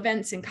awful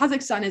events in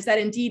Kazakhstan is that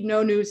indeed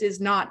no news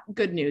is not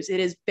good news. It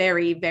is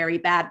very, very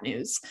bad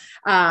news.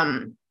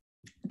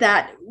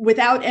 That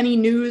without any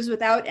news,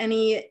 without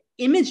any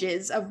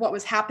images of what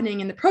was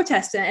happening in the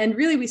protests. And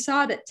really, we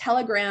saw that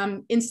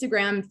Telegram,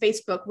 Instagram,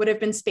 Facebook would have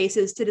been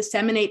spaces to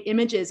disseminate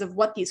images of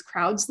what these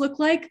crowds look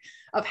like,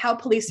 of how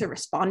police are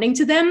responding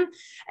to them,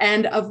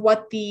 and of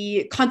what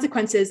the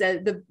consequences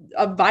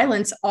of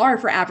violence are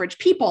for average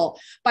people.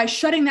 By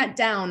shutting that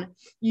down,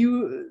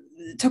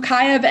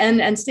 Tokayev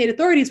and state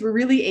authorities were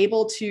really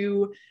able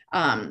to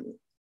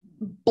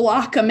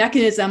block a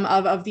mechanism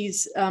of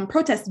these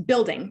protests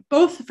building,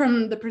 both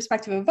from the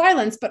perspective of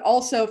violence, but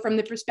also from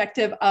the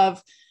perspective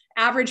of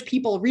average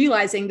people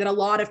realizing that a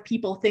lot of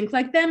people think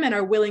like them and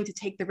are willing to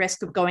take the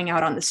risk of going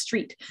out on the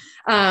street.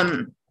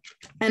 And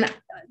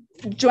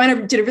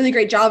Joanna did a really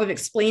great job of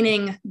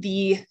explaining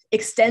the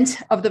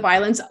extent of the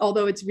violence,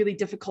 although it's really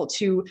difficult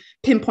to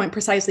pinpoint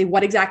precisely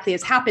what exactly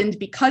has happened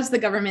because the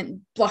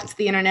government blocked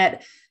the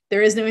internet.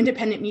 There is no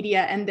independent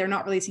media and they're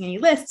not releasing any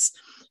lists.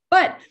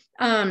 But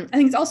I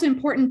think it's also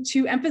important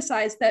to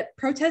emphasize that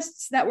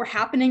protests that were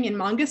happening in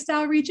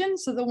Mangostal region,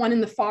 so the one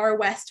in the far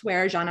west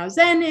where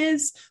Zhanaozen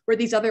is, where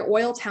these other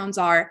oil towns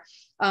are,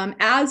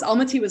 as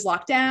Almaty was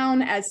locked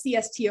down, as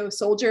CSTO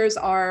soldiers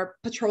are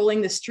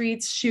patrolling the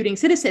streets, shooting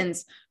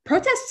citizens,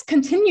 protests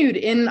continued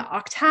in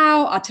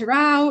Aktau,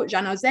 Atarau,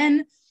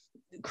 Zhanaozen.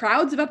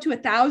 Crowds of up to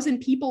 1,000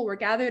 people were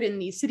gathered in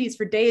these cities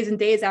for days and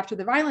days after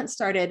the violence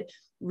started,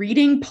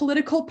 reading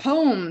political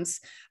poems,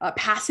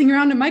 passing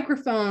around a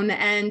microphone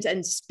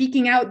and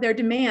speaking out their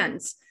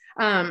demands.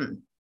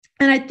 And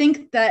I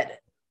think that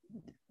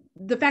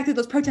the fact that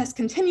those protests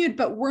continued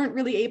but weren't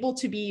really able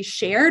to be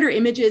shared, or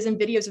images and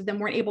videos of them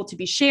weren't able to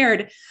be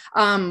shared,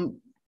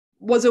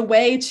 was a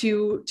way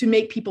to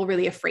make people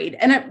really afraid.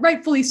 And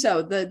rightfully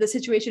so. The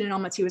situation in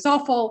Almaty was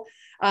awful.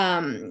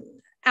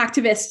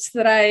 Activists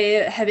that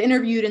I have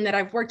interviewed and that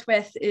I've worked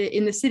with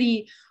in the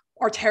city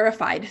are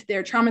terrified.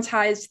 They're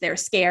traumatized. They're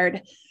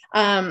scared.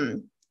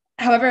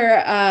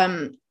 However,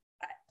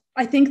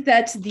 I think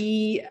that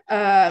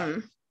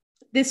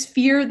this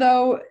fear,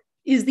 though,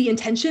 is the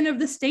intention of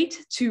the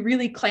state to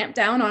really clamp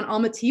down on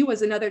Almaty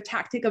was another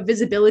tactic of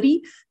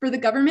visibility for the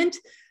government.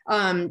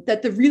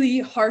 That the really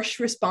harsh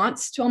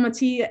response to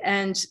Almaty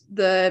and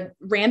the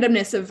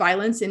randomness of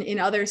violence in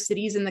other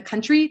cities in the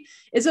country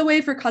is a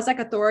way for Kazakh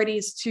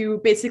authorities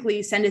to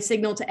basically send a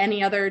signal to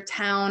any other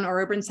town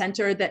or urban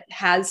center that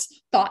has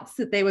thoughts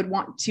that they would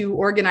want to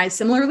organize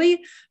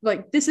similarly.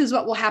 Like, this is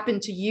what will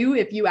happen to you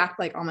if you act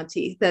like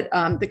Almaty, that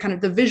the kind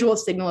of the visual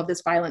signal of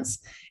this violence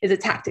is a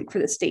tactic for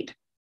the state.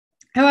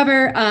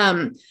 However,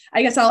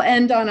 I guess I'll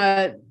end on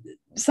a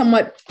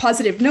somewhat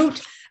positive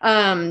note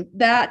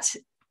that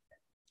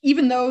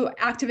even though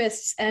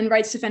activists and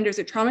rights defenders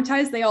are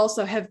traumatized, they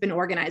also have been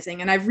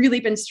organizing. And I've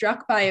really been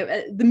struck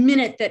by the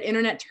minute that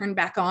internet turned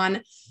back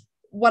on,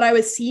 what I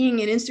was seeing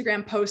in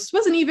Instagram posts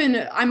wasn't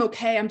even, I'm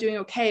okay, I'm doing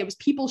okay. It was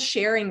people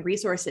sharing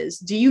resources.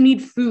 Do you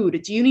need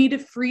food? Do you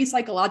need free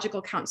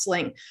psychological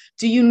counseling?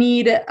 Do you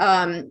need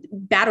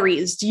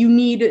batteries? Do you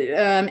need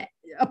a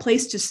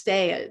place to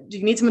stay? Do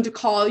you need someone to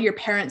call your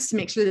parents to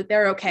make sure that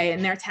they're okay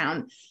in their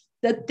town?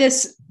 That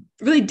this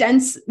really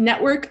dense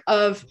network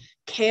of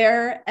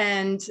care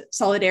and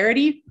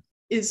solidarity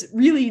is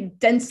really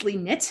densely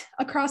knit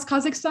across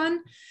Kazakhstan.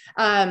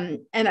 And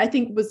I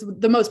think was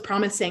the most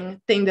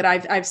promising thing that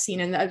I've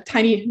seen, and a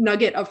tiny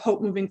nugget of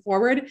hope moving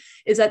forward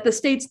is that the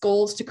state's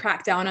goals to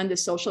crack down on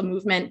this social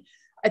movement,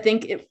 I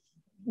think it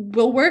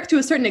will work to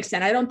a certain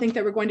extent. I don't think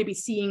that we're going to be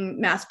seeing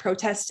mass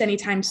protests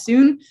anytime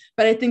soon,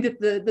 but I think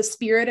that the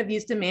spirit of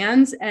these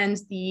demands and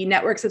the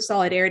networks of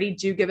solidarity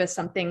do give us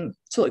something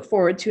to look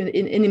forward to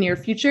in the near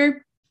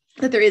future,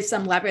 that there is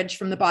some leverage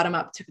from the bottom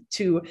up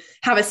to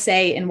have a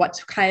say in what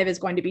Tokayev is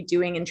going to be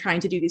doing and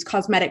trying to do these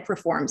cosmetic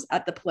reforms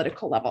at the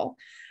political level.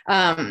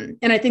 And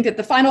I think that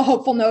the final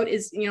hopeful note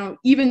is,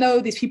 even though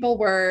these people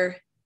were,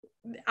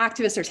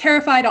 activists are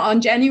terrified,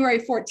 on January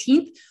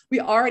 14th, we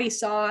already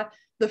saw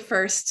the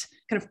first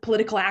kind of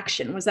political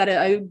action. Was that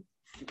a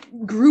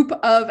group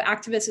of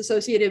activists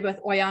associated with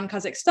Oyan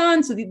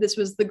Kazakhstan? So this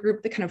was the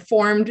group that kind of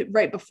formed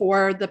right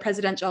before the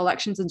presidential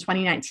elections in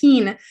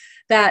 2019,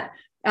 that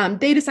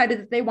they decided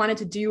that they wanted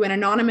to do an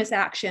anonymous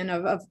action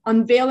of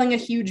unveiling a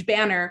huge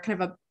banner,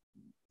 kind of a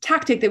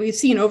tactic that we've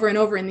seen over and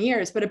over in the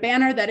years, but a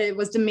banner that it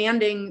was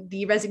demanding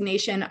the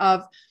resignation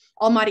of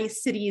Almaty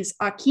city's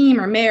Akim,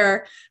 or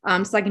mayor,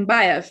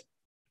 Saginbayev.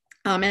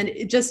 And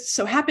it just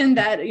so happened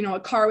that, a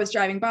car was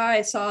driving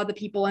by, saw the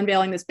people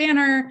unveiling this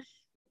banner,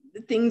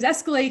 things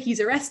escalate, he's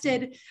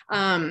arrested.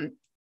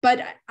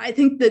 But I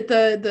think that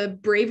the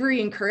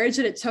bravery and courage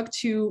that it took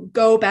to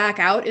go back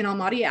out in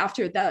Almaty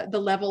after the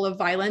level of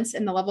violence,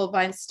 and the level of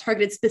violence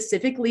targeted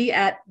specifically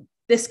at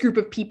this group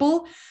of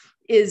people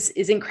is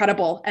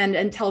incredible,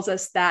 and tells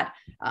us that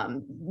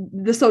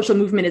the social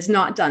movement is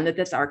not done, that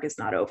this arc is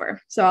not over.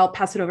 So I'll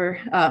pass it over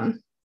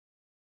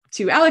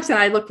to Alex, and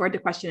I look forward to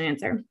question and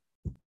answer.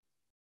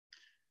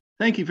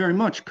 Thank you very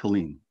much,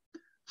 Colleen.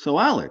 So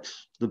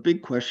Alex, the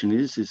big question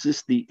is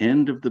this the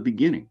end of the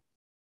beginning?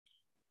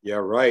 Yeah,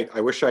 right.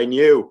 I wish I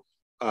knew.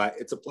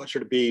 It's a pleasure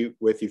to be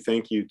with you.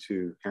 Thank you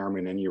to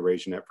Harriman and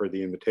Eurasianet for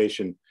the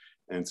invitation.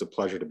 And it's a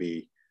pleasure to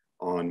be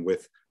on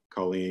with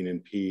Colleen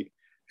and Pete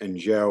and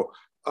Joe.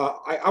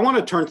 I want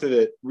to turn to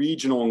the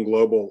regional and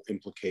global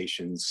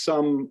implications,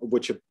 some of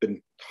which have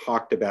been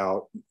talked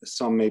about,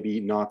 some maybe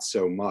not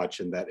so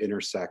much, and that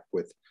intersect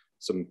with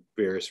some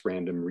various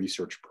random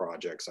research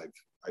projects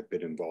I've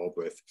been involved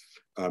with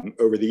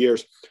over the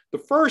years. The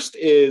first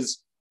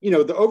is,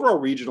 the overall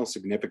regional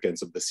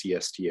significance of the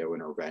CSTO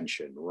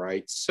intervention,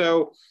 right?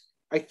 So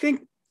I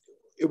think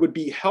it would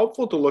be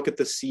helpful to look at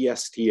the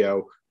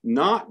CSTO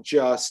not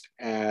just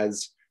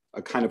as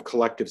a kind of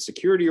collective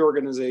security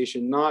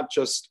organization, not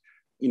just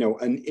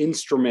an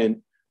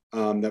instrument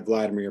that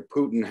Vladimir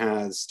Putin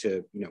has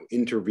to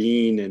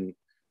intervene in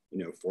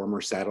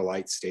former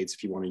satellite states,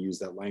 if you want to use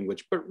that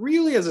language, but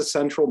really as a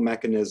central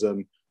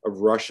mechanism of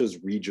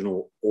Russia's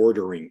regional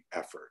ordering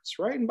efforts,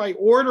 right? And by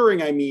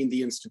ordering, I mean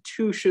the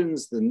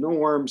institutions, the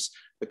norms,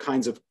 the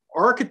kinds of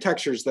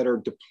architectures that are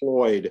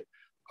deployed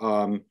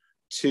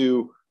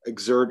to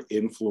exert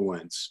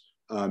influence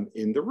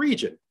in the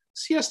region.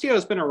 CSTO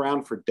has been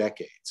around for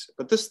decades,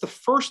 but this is the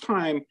first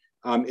time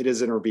it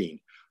has intervened.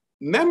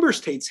 Member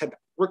states have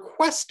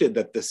requested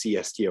that the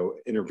CSTO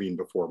intervene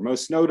before,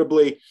 most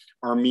notably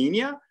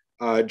Armenia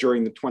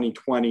during the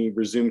 2020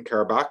 resumed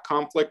Karabakh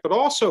conflict, but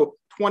also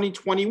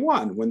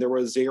 2021 when there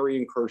were Azeri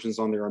incursions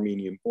on the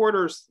Armenian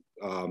borders,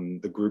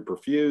 the group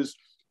refused.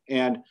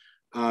 And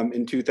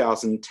in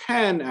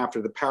 2010,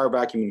 after the power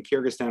vacuum in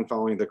Kyrgyzstan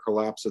following the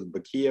collapse of the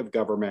Bakiyev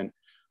government,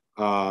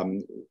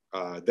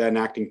 then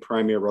acting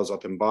Premier Rosa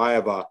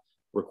Otunbayeva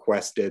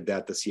requested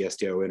that the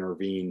CSTO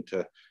intervene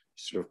to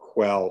sort of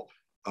quell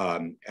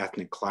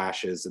ethnic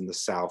clashes in the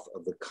south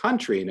of the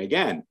country. And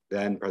again,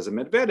 then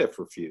President Medvedev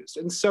refused.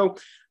 And so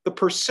the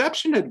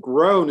perception had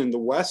grown in the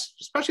West,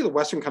 especially the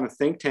Western kind of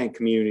think tank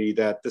community,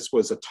 that this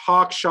was a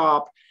talk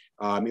shop.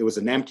 It was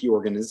an empty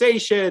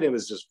organization. It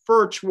was just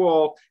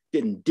virtual,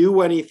 didn't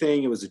do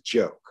anything. It was a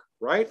joke,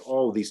 right?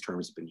 All of these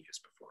terms have been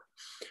used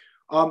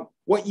before.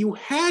 What you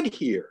had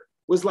here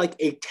was like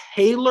a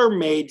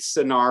tailor-made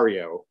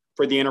scenario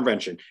for the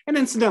intervention. And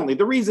incidentally,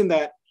 the reason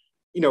that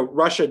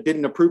Russia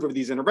didn't approve of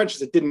these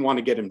interventions, it didn't want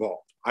to get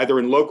involved, either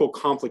in local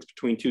conflicts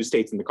between two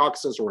states in the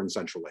Caucasus or in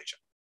Central Asia,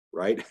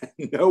 right?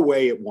 No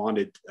way it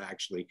wanted to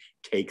actually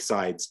take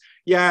sides.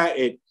 Yeah,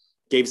 it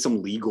gave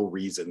some legal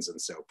reasons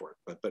and so forth,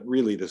 but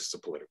really this is a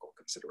political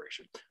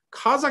consideration.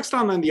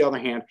 Kazakhstan, on the other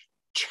hand,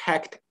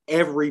 checked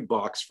every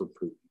box for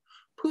Putin.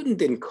 Putin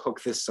didn't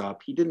cook this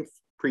up. He didn't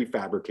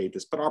prefabricate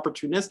this, but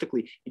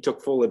opportunistically, he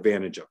took full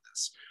advantage of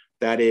this.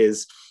 That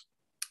is,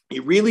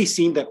 it really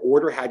seemed that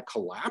order had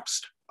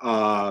collapsed,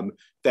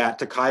 that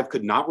Tokayev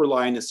could not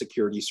rely on his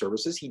security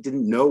services. He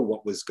didn't know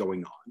what was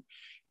going on.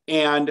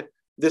 And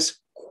this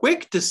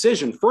quick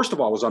decision, first of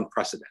all, was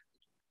unprecedented,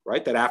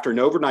 right? That after an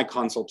overnight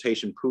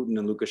consultation, Putin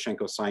and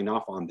Lukashenko sign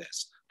off on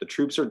this. The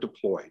troops are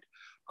deployed.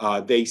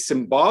 They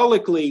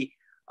symbolically,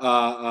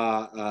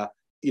 go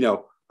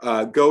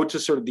to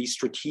sort of these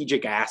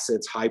strategic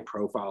assets, high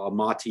profile,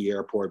 Almaty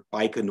Airport,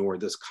 Baikonur,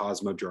 this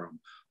Cosmodrome,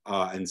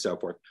 and so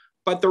forth.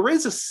 But there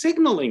is a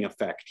signaling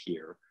effect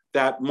here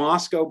that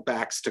Moscow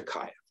backs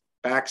Tokayev,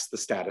 backs the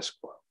status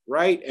quo,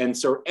 right? And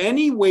so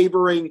any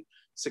wavering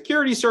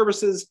security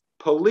services,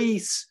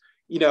 police,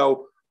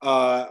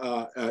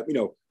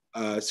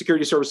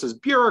 security services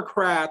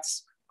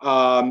bureaucrats,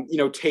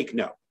 take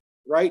note,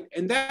 right?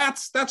 And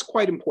that's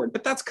quite important,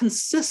 but that's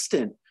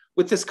consistent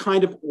with this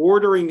kind of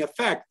ordering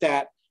effect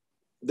that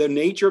the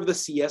nature of the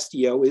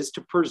CSTO is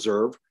to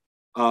preserve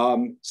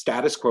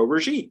status quo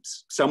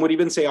regimes. Some would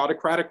even say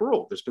autocratic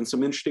rule. There's been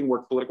some interesting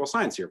work, political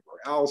science here, for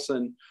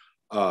Allison,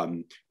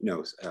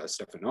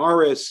 Stefan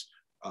Aris,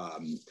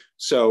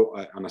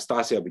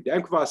 Anastasia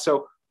Budenkova.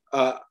 So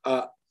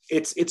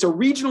it's a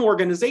regional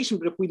organization,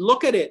 but if we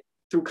look at it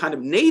through kind of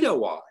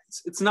NATO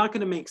eyes, it's not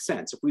going to make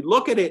sense. If we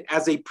look at it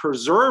as a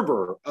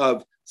preserver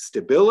of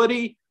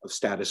stability, of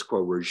status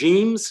quo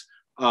regimes,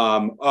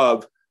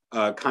 of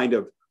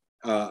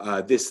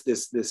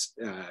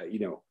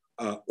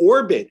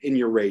orbit in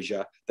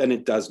Eurasia, then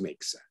it does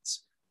make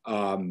sense.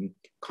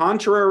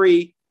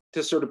 Contrary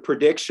to sort of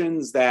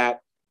predictions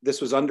that this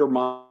was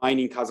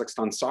undermining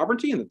Kazakhstan's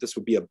sovereignty and that this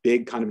would be a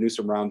big kind of noose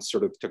around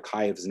sort of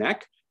Tokayev's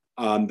neck,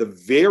 the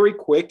very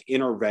quick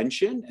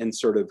intervention and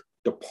sort of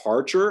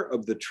departure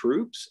of the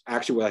troops,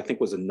 actually what I think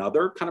was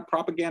another kind of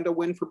propaganda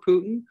win for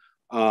Putin,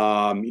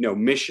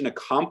 mission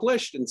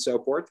accomplished and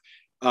so forth.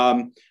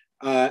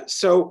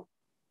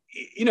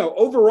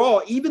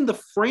 Overall, even the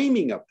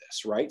framing of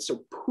this, right?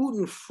 So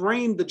Putin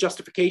framed the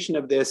justification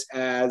of this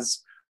as,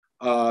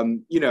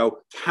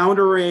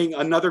 countering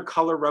another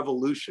color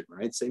revolution,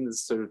 right? Saying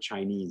this sort of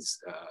Chinese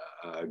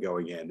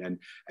going in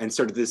and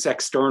sort of this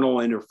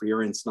external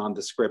interference,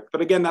 nondescript.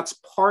 But again, that's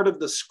part of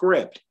the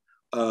script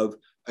of,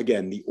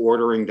 again, the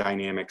ordering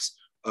dynamics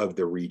of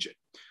the region.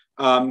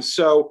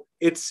 So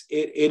it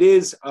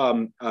is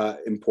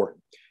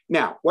important.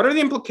 Now, what are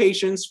the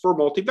implications for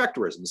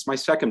multivectorism? This is my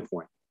second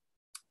point.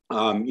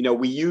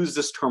 We use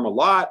this term a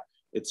lot.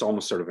 It's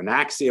almost sort of an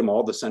axiom.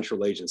 All the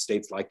Central Asian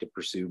states like to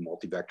pursue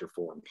multi-vector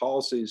foreign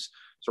policies.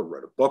 So I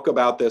wrote a book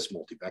about this,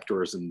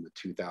 multivectorism in the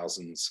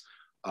 2000s.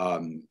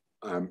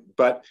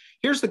 But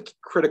here's the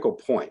critical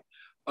point.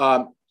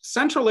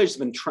 Central Asia has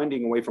been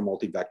trending away from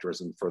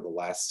multi-vectorism for the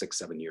last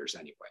 6-7 years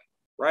anyway,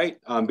 right?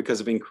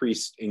 Because of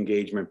increased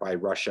engagement by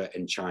Russia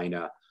and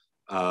China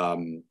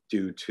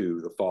due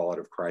to the fallout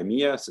of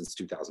Crimea since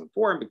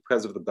 2004, and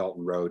because of the Belt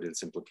and Road and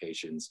its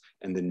implications,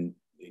 and then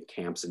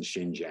camps in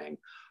Xinjiang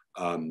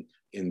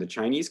in the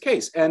Chinese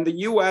case. And the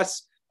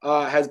US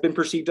has been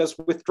perceived as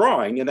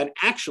withdrawing and then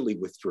actually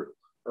withdrew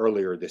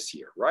earlier this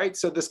year, right?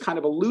 So this kind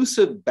of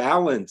elusive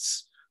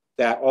balance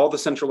that all the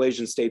Central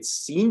Asian states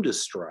seem to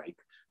strike,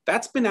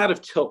 that's been out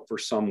of tilt for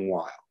some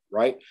while,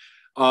 right?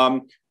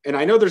 And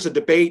I know there's a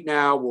debate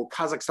now, will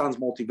Kazakhstan's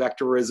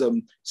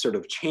multi-vectorism sort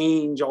of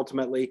change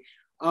ultimately?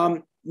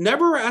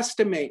 Never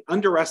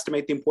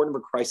underestimate the importance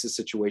of a crisis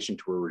situation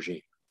to a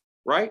regime,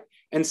 right?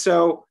 And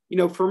so,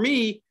 for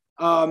me,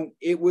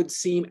 it would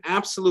seem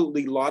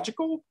absolutely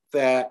logical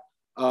that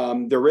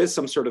there is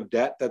some sort of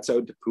debt that's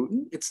owed to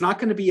Putin. It's not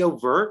going to be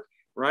overt,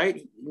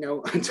 right?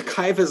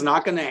 Tokayev is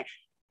not going to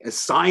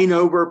sign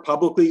over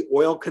publicly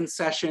oil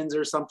concessions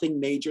or something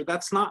major.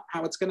 That's not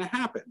how it's going to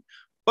happen.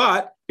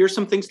 But here's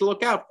some things to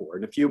look out for.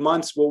 In a few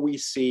months, will we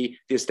see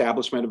the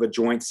establishment of a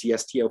joint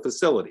CSTO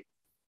facility,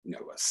 a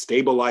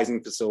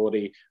stabilizing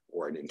facility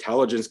or an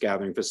intelligence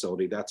gathering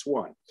facility? That's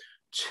one.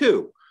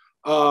 Two,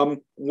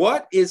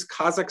 what is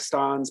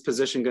Kazakhstan's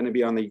position going to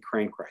be on the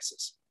Ukraine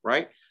crisis,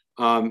 right?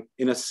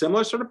 In a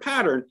similar sort of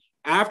pattern,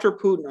 after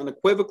Putin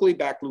unequivocally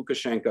backed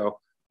Lukashenko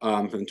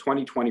from the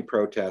 2020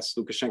 protests,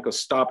 Lukashenko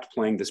stopped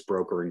playing this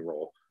brokering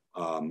role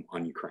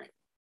on Ukraine,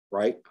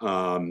 right?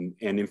 And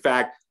in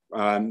fact,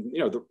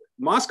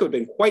 Moscow had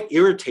been quite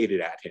irritated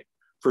at him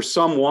for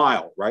some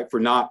while, right, for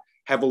not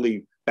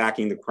heavily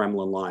backing the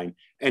Kremlin line.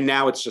 And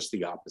now it's just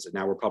the opposite.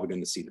 Now we're probably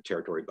going to see the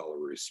territory of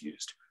Belarus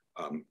used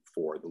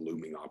for the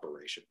looming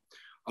operation.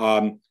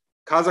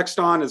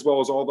 Kazakhstan, as well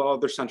as all the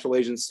other Central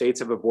Asian states,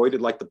 have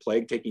avoided like the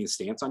plague taking a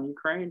stance on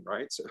Ukraine,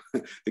 right? So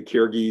the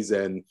Kyrgyz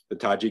and the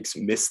Tajiks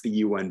missed the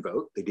UN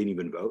vote. They didn't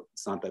even vote.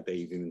 It's not that they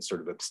even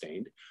sort of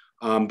abstained.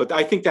 But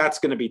I think that's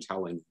going to be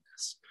telling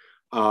this.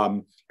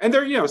 And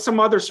there, some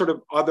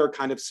other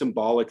kind of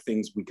symbolic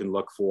things we can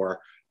look for,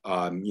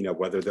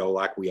 whether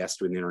they'll acquiesce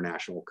to an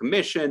international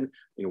commission,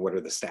 what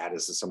are the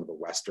status of some of the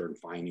Western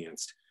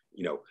financed,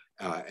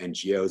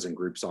 NGOs and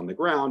groups on the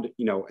ground,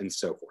 and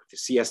so forth. The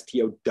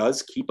CSTO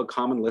does keep a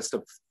common list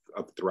of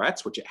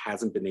threats, which it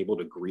hasn't been able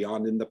to agree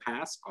on in the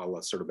past, a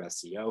la sort of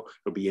SCO.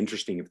 It'll be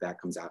interesting if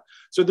that comes out.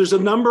 So there's a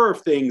number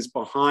of things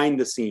behind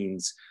the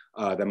scenes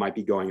that might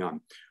be going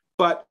on.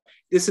 But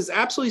this is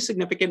absolutely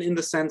significant in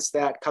the sense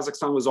that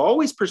Kazakhstan was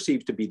always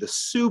perceived to be the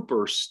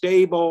super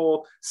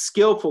stable,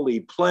 skillfully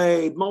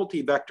played,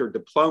 multi-vector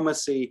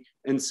diplomacy.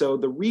 And so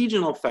the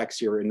regional effects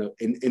here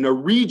in a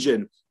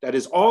region that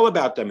is all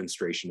about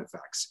demonstration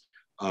effects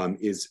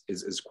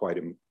is quite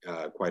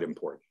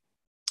important.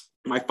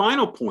 My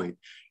final point,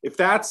 if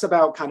that's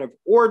about kind of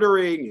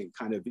ordering and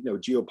kind of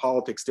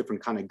geopolitics,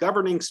 different kind of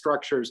governing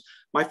structures,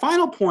 my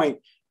final point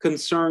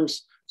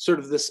concerns sort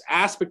of this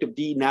aspect of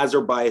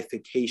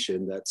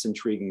de-Nazarbayification that's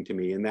intriguing to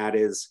me, and that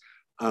is,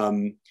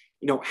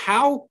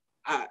 how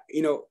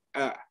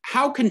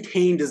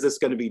contained is this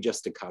going to be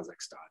just to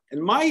Kazakhstan?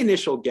 And my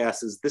initial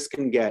guess is this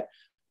can get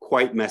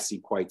quite messy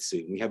quite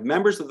soon. We have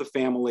members of the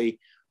family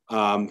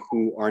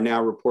who are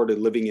now reported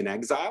living in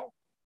exile,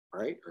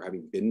 right, or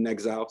having been in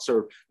exile.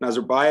 So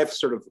Nazarbayev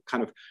sort of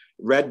kind of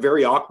read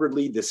very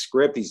awkwardly this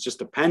script. He's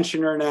just a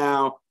pensioner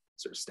now,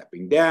 sort of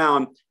stepping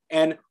down,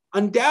 and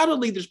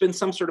undoubtedly, there's been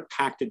some sort of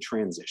pacted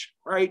transition,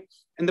 right?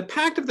 And the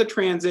pact of the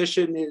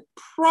transition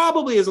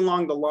probably is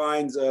along the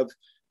lines of,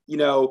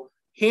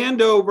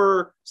 hand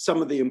over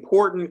some of the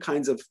important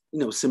kinds of,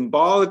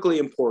 symbolically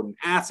important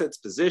assets,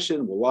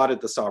 position, we'll audit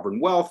the sovereign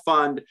wealth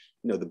fund,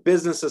 the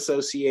business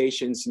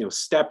associations,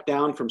 step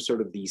down from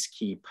sort of these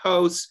key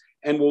posts,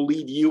 and we'll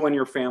leave you and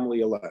your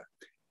family alone.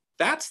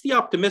 That's the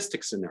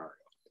optimistic scenario.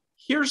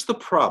 Here's the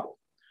problem.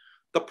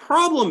 The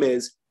problem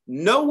is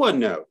no one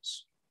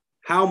knows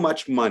how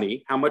much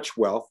money, how much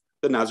wealth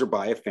the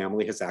Nazarbayev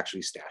family has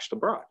actually stashed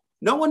abroad.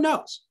 No one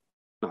knows.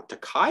 Not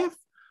Tokayev,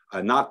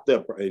 not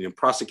the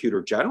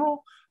prosecutor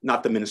general,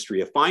 not the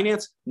Ministry of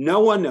Finance.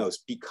 No one knows,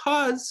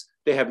 because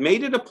they have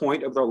made it a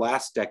point of their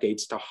last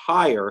decades to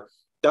hire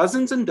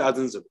dozens and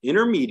dozens of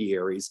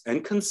intermediaries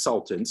and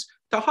consultants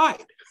to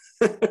hide,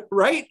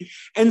 right?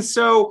 And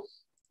so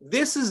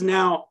this is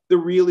now the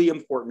really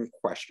important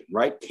question,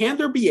 right? Can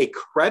there be a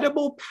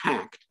credible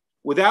pact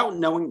without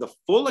knowing the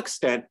full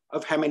extent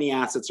of how many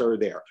assets are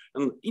there?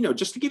 And,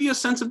 just to give you a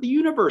sense of the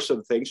universe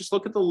of things, just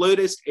look at the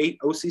latest 8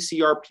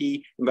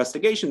 OCCRP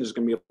investigation. There's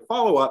going to be a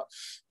follow-up.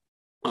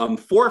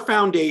 4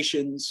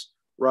 foundations,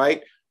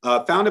 right,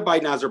 founded by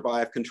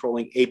Nazarbayev,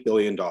 controlling $8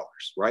 billion,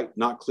 right?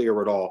 Not clear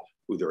at all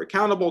who they're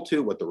accountable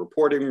to, what the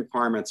reporting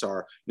requirements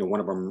are. One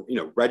of them,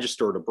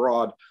 registered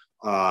abroad,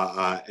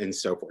 and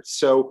so forth.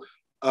 So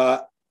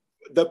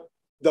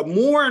the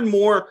more and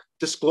more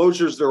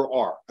disclosures there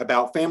are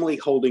about family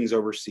holdings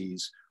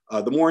overseas,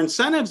 the more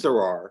incentives there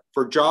are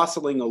for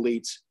jostling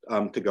elites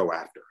to go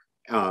after.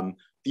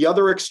 The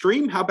other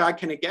extreme, how bad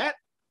can it get?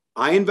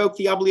 I invoke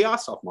the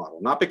Ablyasov model,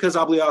 not because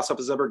Ablyasov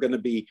is ever going to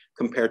be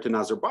compared to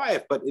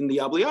Nazarbayev, but in the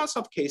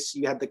Ablyasov case,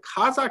 you had the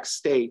Kazakh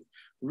state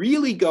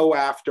really go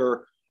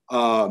after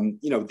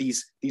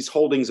these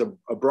holdings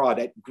abroad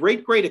at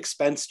great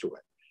expense to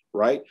it,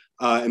 right?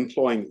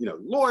 Employing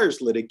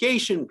lawyers,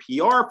 litigation,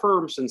 PR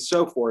firms, and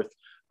so forth.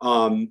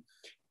 And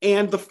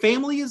the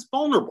family is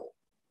vulnerable,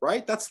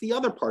 right? That's the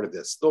other part of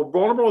this. They're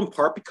vulnerable in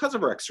part because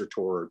of our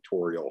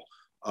extraterritorial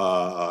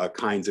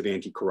kinds of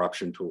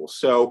anti-corruption tools.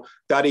 So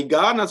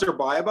Dariga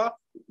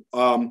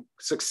Nazarbayeva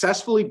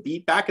successfully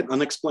beat back an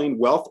unexplained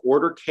wealth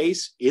order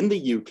case in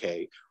the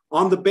UK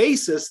on the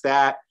basis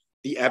that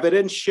the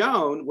evidence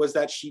shown was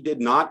that she did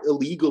not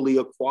illegally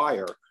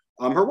acquire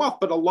her wealth.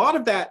 But a lot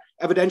of that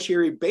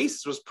evidentiary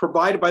basis was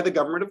provided by the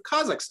government of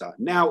Kazakhstan.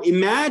 Now,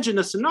 imagine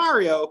a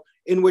scenario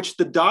in which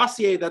the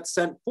dossier that's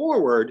sent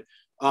forward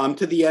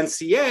to the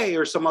NCA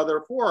or some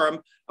other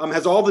forum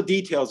has all the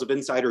details of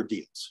insider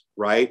deals,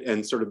 right?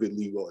 And sort of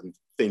illegal and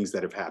things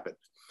that have happened.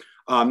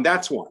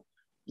 That's one.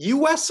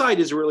 US side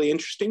is really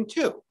interesting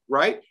too,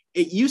 right?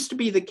 It used to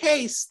be the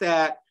case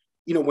that,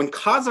 when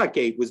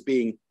Kazakhgate was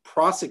being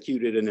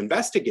prosecuted and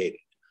investigated,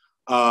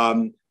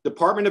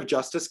 Department of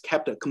Justice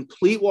kept a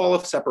complete wall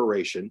of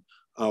separation,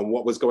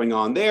 what was going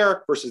on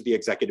there versus the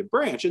executive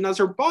branch. And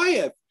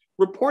Nazarbayev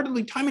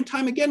reportedly time and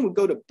time again would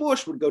go to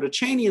Bush, would go to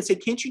Cheney and say,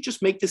 can't you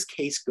just make this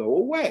case go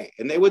away?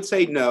 And they would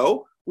say,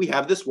 no, we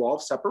have this wall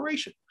of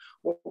separation.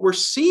 What we're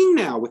seeing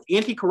now with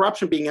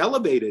anti-corruption being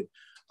elevated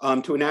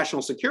to a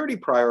national security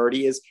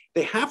priority is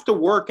they have to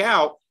work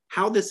out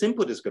how this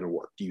input is going to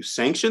work. Do you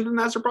sanction the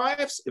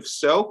Nazarbayevs? If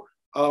so,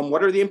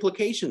 what are the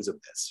implications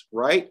of this,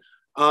 right?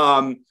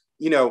 What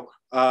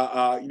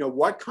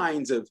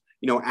kinds of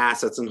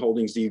assets and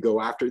holdings do you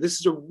go after? This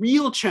is a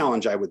real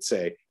challenge, I would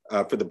say,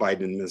 for the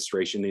Biden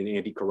administration and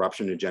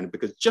anti-corruption agenda,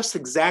 because just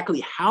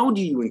exactly how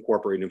do you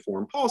incorporate in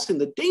foreign policy?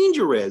 And the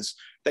danger is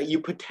that you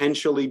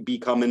potentially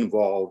become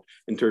involved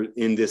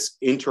in this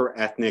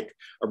inter-ethnic,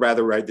 or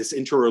rather, this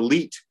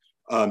inter-elite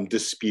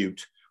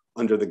dispute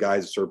under the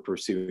guise of sort of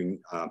pursuing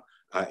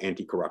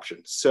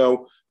anti-corruption.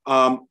 So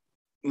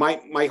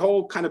my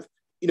whole kind of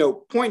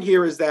point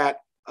here is that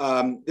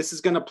this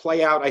is going to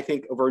play out, I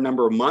think, over a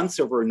number of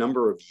months, over a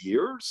number of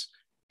years,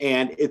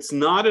 and it's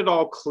not at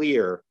all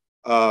clear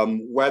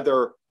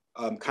whether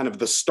kind of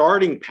the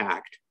starting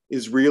pact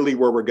is really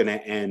where we're going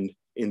to end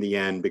in the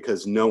end,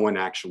 because no one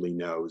actually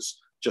knows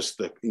just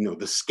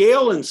the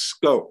scale and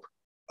scope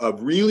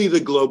of really the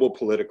global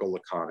political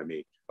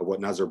economy of what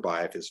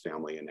Nazarbayev, his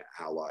family, and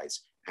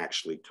allies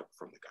actually took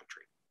from the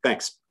country.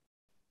 Thanks.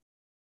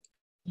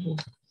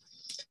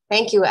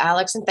 Thank you,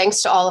 Alex, and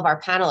thanks to all of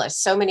our panelists.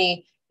 So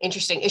many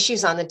interesting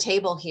issues on the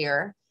table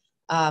here.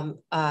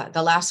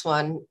 The last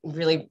one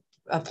really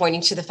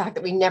pointing to the fact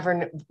that we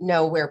never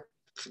know where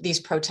these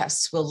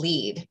protests will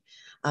lead.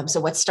 So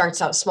what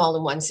starts out small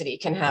in one city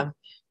can have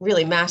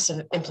really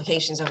massive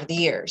implications over the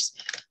years.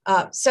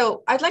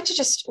 So I'd like to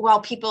just,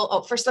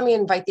 first let me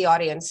invite the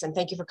audience, and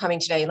thank you for coming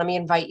today. Let me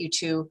invite you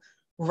to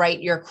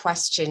write your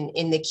question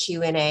in the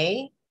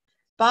Q&A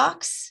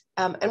box.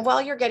 And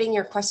while you're getting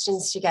your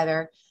questions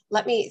together,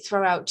 let me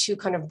throw out two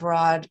kind of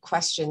broad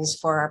questions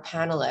for our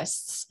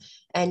panelists,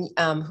 and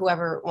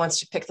whoever wants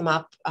to pick them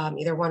up,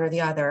 either one or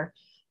the other.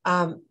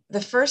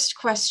 The first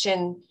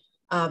question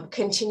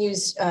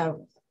continues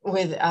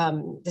with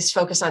this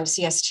focus on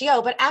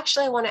CSTO, but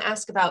actually I want to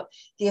ask about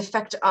the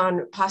effect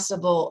on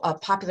possible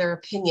popular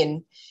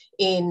opinion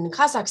in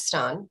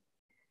Kazakhstan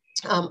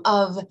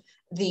of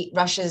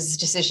Russia's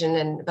decision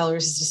and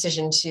Belarus's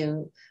decision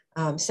to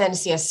send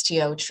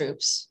CSTO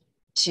troops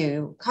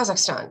to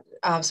Kazakhstan.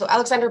 So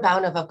Alexander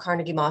Baunov of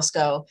Carnegie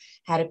Moscow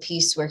had a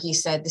piece where he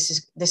said this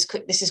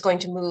is going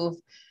to move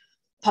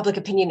public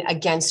opinion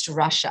against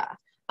Russia.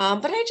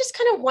 But I just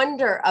kind of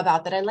wonder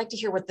about that. I'd like to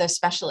hear what the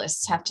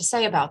specialists have to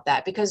say about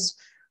that, because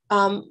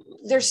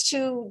there's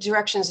two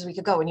directions we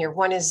could go in here.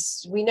 One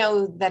is, we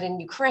know that in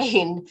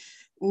Ukraine,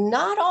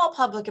 not all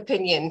public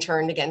opinion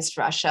turned against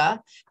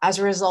Russia as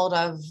a result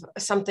of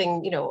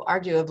something,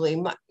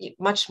 arguably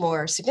much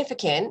more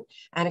significant,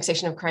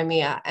 annexation of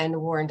Crimea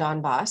and war in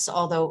Donbass,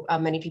 although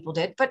many people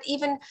did. But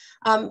even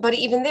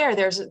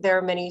there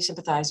are many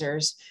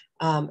sympathizers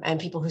and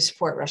people who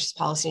support Russia's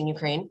policy in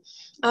Ukraine.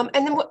 And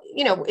then,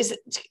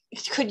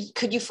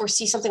 could you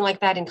foresee something like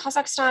that in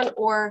Kazakhstan,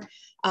 or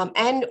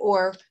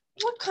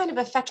what kind of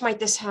effect might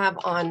this have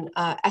on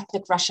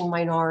ethnic Russian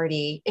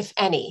minority, if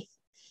any,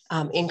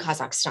 in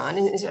Kazakhstan?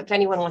 And if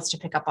anyone wants to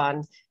pick up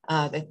on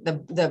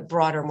the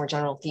broader, more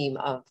general theme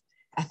of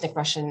ethnic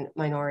Russian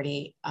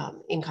minority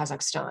in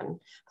Kazakhstan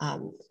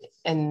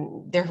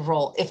and their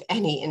role, if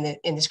any,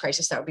 in this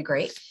crisis, that would be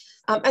great.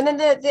 And then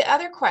the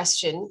other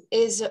question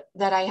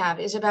that I have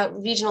is about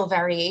regional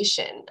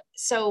variation.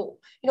 So,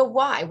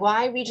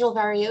 why regional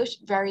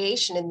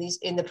variation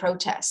in the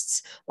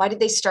protests? Why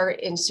did they start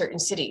in certain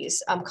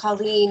cities?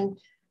 Colleen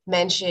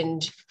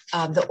mentioned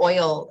the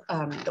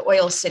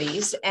oil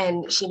cities,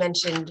 and she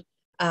mentioned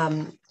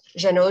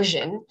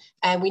Zhenozhin,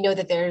 and we know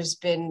that there's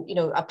been,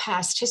 a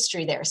past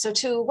history there. So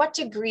to what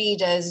degree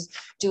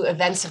do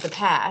events of the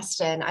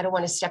past, and I don't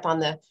want to step on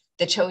the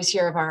toes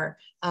here of our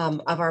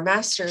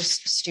master's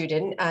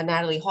student,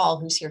 Natalie Hall,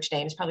 who's here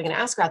today and is probably going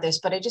to ask about this,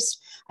 but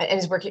and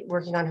is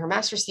working on her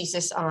master's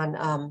thesis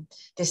on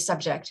this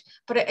subject.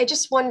 But I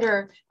just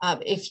wonder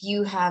if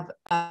you have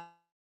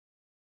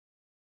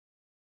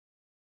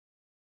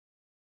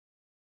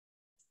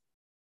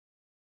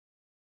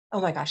oh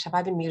my gosh, have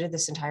I been muted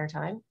this entire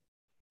time?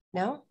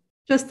 No?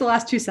 Just the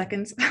last 2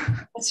 seconds.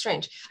 That's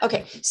strange.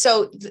 Okay,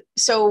 so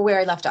where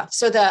I left off.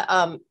 So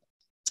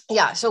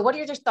so what are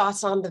your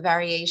thoughts on the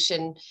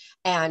variation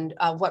and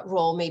what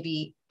role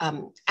maybe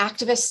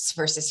activists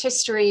versus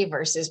history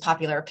versus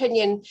popular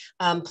opinion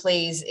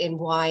plays in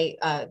why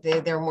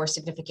there are more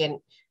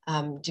significant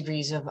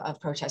degrees of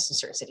protests in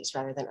certain cities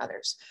rather than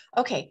others?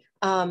 Okay,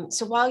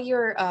 so while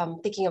you're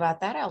thinking about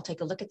that, I'll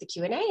take a look at the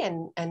Q&A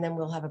and then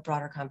we'll have a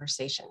broader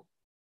conversation.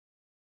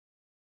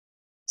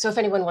 So if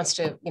anyone wants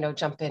to,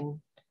 jump in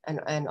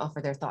and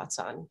offer their thoughts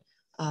on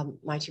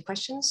my 2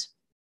 questions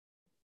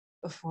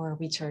before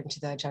we turn to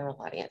the general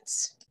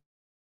audience.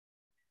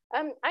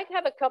 I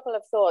have a couple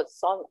of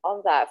thoughts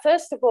on that.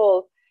 First of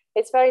all,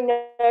 it's very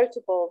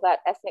notable that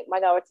ethnic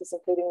minorities,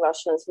 including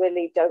Russians,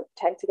 really don't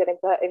tend to get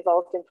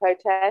involved in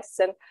protests.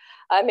 And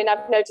I mean,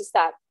 I've noticed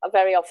that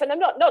very often. And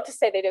not to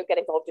say they don't get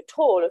involved at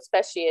all,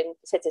 especially in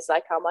cities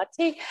like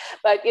Almaty,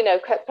 but,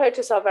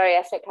 protests are very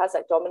ethnic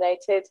Kazakh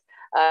dominated.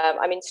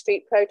 I mean,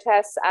 street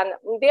protests. And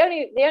the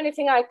only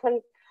thing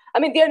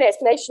the only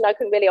explanation I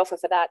can really offer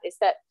for that is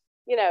that,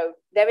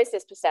 there is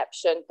this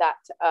perception that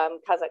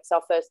Kazakhs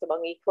are first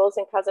among equals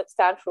in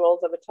Kazakhstan for all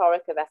the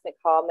rhetoric of ethnic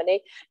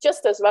harmony,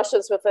 just as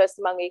Russians were first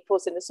among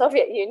equals in the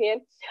Soviet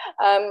Union.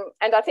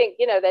 And I think,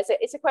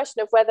 it's a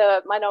question of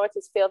whether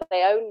minorities feel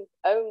they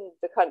own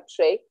the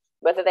country,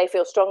 whether they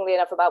feel strongly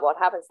enough about what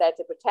happens there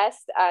to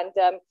protest, and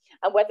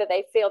whether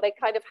they feel they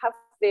kind of have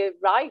the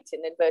right,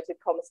 in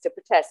inverted commas, to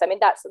protest. I mean,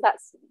 that's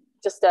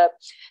just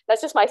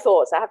my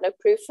thoughts. I have no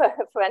proof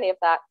for any of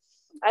that.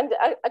 And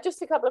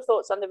just a couple of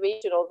thoughts on the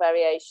regional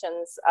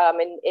variations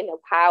in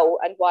how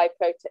and why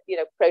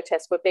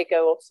protests were bigger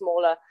or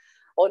smaller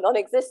or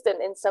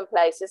non-existent in some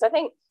places. I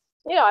think,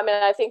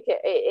 I think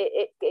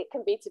it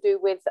can be to do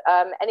with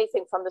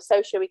anything from the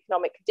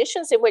socio-economic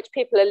conditions in which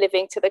people are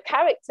living to the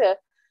character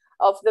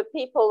of the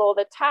people or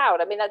the town.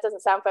 I mean, that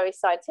doesn't sound very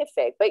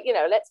scientific, but,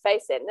 let's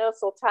face it, Nur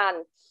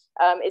Sultan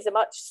is a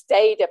much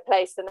staider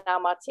place than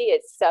Almaty.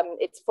 It's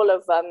full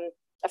of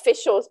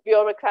officials,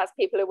 bureaucrats,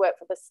 people who work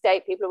for the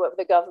state, people who work for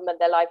the government.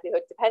 Their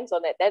livelihood depends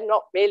on it. They're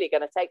not really going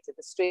to take to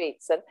the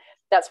streets. And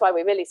that's why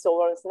we really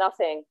saw almost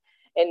nothing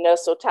in Nur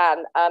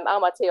Sultan.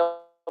 Almaty,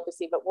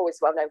 obviously, but always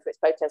well known for its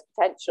protest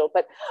potential.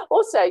 But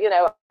also,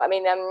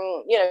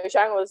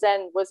 Zhang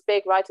Rosen was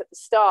big right at the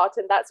start,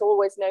 and that's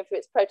always known for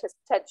its protest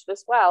potential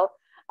as well.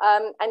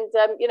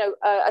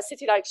 A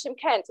city like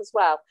Shymkent as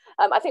well.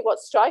 I think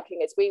what's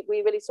striking is we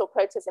really saw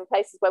protests in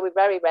places where we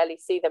very rarely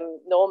see them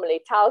normally.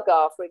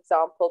 Talgar, for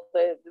example,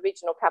 the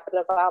regional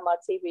capital of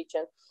Almaty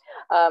region.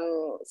 My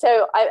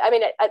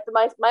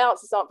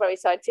answers aren't very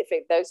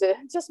scientific. Those are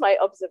just my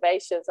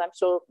observations. I'm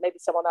sure maybe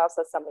someone else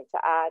has something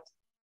to add.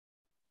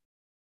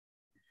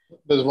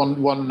 There's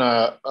one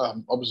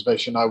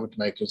observation I would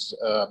make is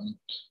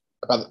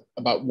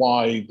about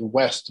why the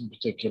West in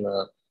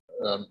particular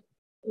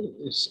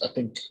is, I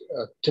think,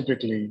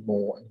 typically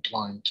more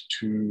inclined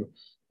to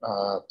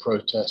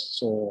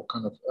protests or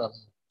kind of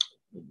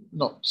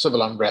not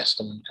civil unrest,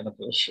 kind of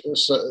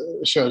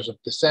shows of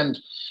dissent.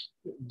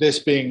 This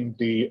being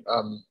the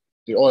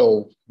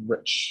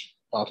oil-rich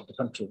part of the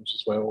country, which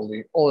is where all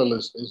the oil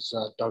is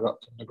dug up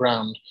from the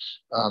ground.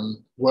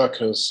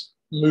 Workers'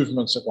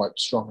 movements are quite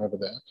strong over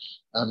there,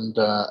 and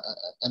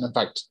in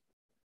fact,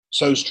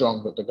 so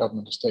strong that the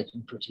government has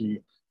taken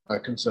pretty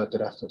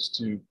concerted efforts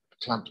to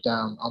clamp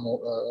down on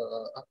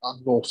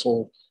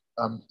unlawful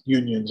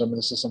unions. I mean,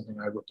 this is something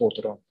I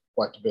reported on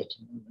quite a bit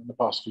in the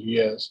past few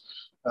years.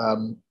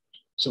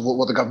 So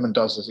what the government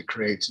does is it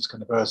creates this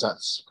kind of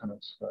ersatz, kind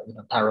of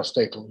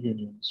parastatal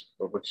unions,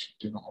 but which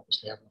do not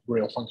obviously have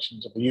real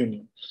functions of a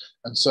union.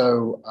 And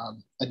so,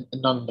 and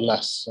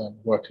nonetheless,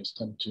 workers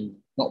tend to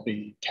not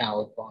be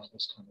cowed by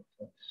this kind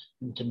of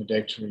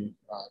intimidatory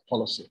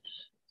policy.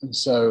 And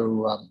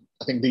so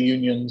I think the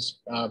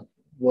unions,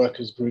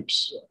 workers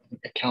groups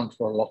account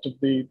for a lot of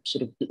the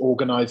sort of the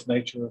organized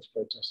nature of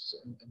protests,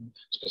 and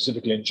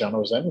specifically in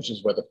Zhenozhen, which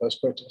is where the first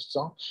protests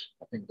are.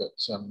 I think that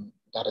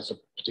that is a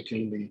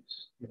particularly,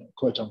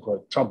 quote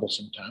unquote,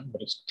 troublesome town,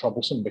 but it's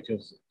troublesome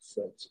because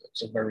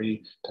it's a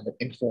very kind of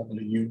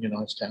informally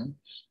unionized town,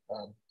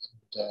 and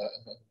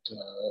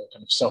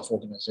kind of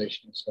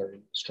self-organization is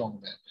very strong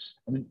there.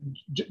 I mean,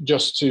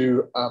 just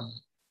to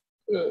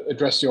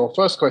address your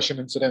first question,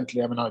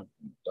 incidentally, I mean, I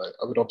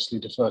would obviously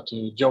defer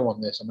to Joe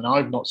on this. I mean,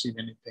 I've not seen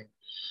anything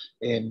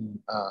in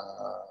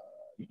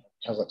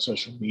Kazakh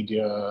social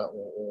media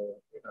or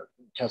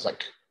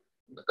Kazakh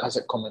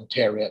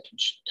commentariat,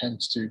 which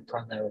tends to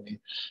primarily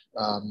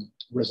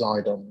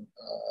reside on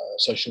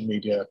social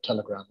media,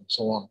 Telegram, and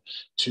so on,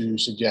 to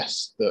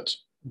suggest that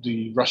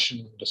the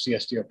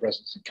CSTO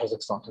presence in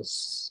Kazakhstan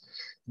has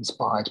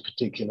inspired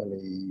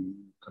particularly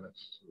kind of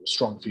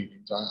strong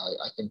feelings.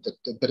 I think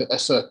that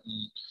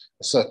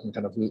a certain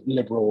kind of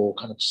liberal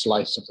kind of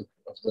slice of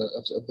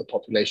the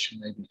population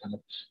maybe kind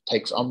of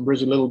takes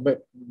umbrage a little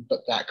bit,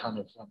 but that kind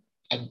of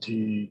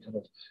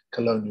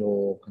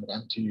colonial kind of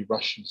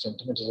anti-Russian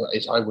sentiment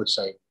is, I would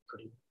say,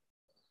 pretty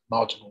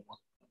marginal one.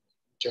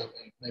 Joe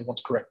may want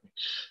to correct me,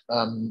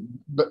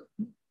 but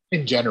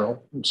in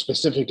general,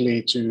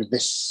 specifically to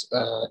this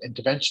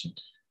intervention,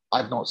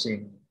 I've not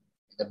seen,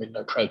 there have been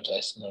no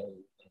protests, no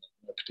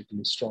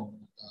particularly strong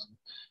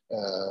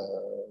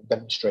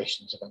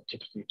demonstrations of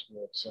antipathy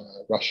towards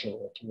Russia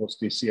or towards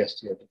the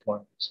CSTO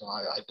deployment. So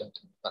I don't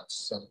think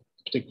that's a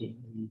particularly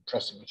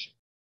pressing issue.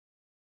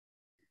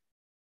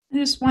 I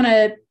just want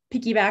to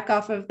piggyback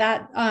off of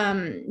that,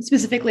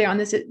 specifically on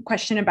this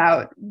question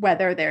about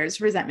whether there's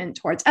resentment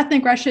towards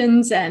ethnic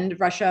Russians and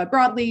Russia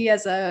broadly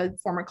as a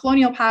former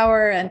colonial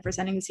power and for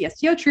sending the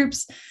CSTO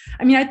troops.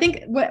 I mean, I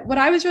think what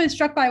I was really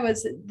struck by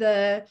was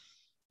the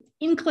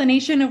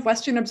inclination of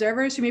Western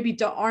observers who maybe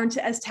aren't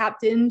as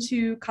tapped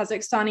into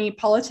Kazakhstani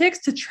politics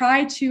to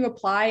try to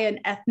apply an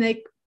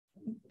ethnic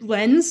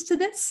lens to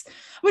this,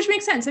 which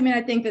makes sense. I mean,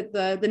 I think that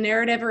the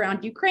narrative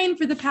around Ukraine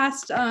for the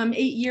past 8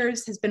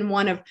 years has been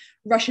one of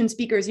Russian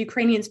speakers,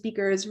 Ukrainian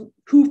speakers,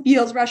 who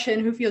feels Russian,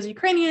 who feels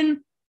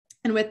Ukrainian.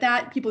 And with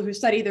that, people who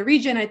study the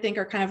region, I think,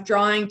 are kind of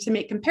drawing to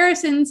make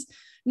comparisons,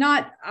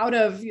 not out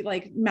of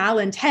like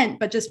malintent,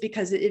 but just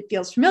because it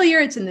feels familiar.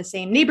 It's in the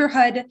same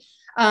neighborhood.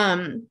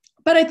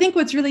 But I think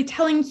what's really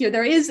telling here,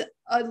 there is,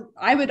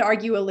 I would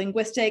argue, a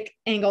linguistic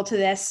angle to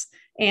this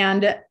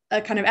and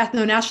a kind of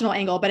ethno-national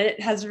angle, but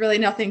it has really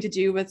nothing to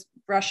do with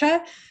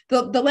Russia.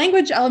 The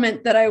language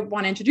element that I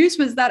want to introduce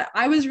was that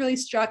I was really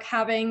struck,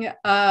 having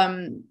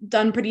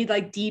done pretty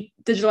like deep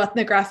digital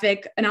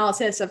ethnographic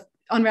analysis of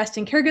unrest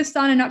in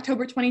Kyrgyzstan in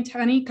October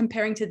 2020,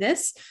 comparing to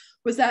this,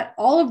 was that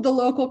all of the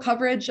local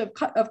coverage of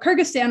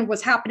Kyrgyzstan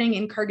was happening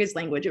in Kyrgyz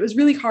language. It was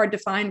really hard to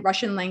find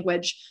Russian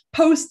language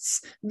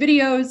posts,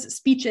 videos,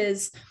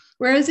 speeches.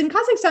 Whereas in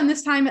Kazakhstan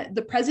this time,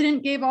 the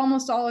president gave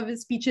almost all of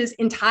his speeches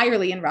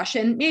entirely in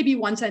Russian, maybe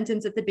one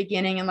sentence at the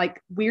beginning and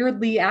like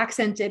weirdly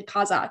accented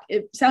Kazakh.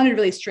 It sounded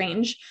really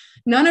strange.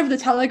 None of the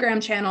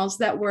Telegram channels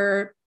that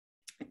were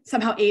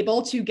somehow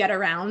able to get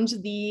around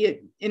the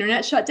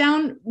internet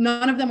shutdown,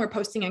 none of them were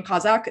posting in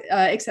Kazakh,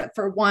 except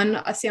for one,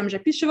 Asyam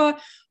Zapisheva,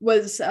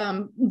 was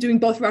doing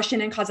both Russian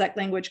and Kazakh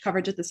language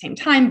coverage at the same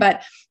time.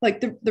 But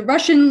like the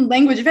Russian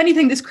language, if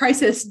anything, this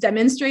crisis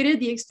demonstrated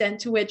the extent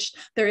to which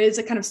there is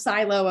a kind of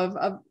silo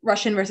of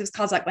Russian versus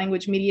Kazakh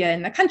language media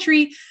in the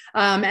country,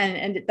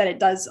 and that it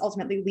does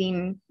ultimately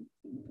lean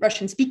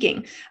Russian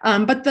speaking.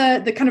 But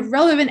the kind of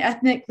relevant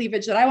ethnic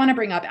cleavage that I want to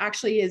bring up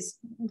actually is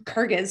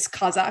Kyrgyz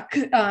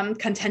Kazakh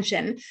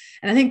contention.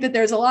 And I think that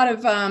there's a lot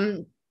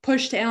of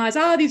push to analyze,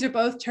 these are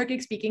both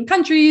Turkic speaking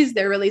countries.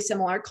 They're really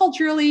similar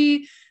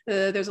culturally.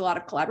 There's a lot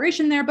of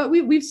collaboration there, but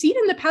we've seen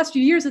in the past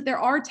few years that there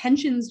are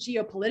tensions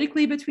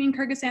geopolitically between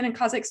Kyrgyzstan and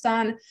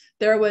Kazakhstan.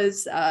 There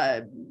was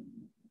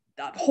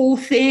that whole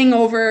thing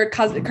over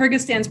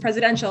Kyrgyzstan's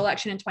presidential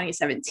election in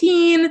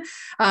 2017.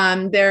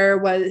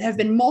 There have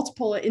been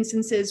multiple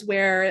instances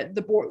where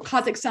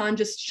Kazakhstan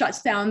just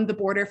shuts down the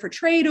border for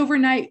trade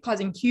overnight,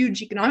 causing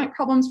huge economic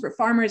problems for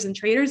farmers and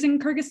traders in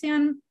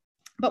Kyrgyzstan.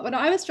 But what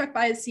I was struck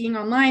by is seeing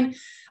online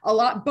a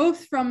lot,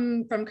 both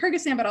from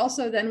Kyrgyzstan, but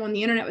also then when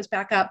the internet was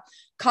back up,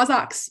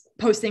 Kazakhs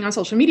posting on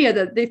social media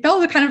that they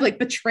felt a kind of like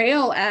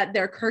betrayal at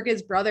their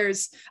Kyrgyz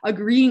brothers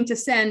agreeing to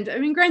send, I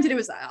mean, granted, it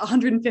was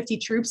 150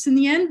 troops in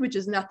the end, which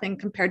is nothing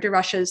compared to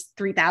Russia's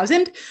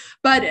 3,000,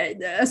 but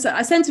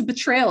a sense of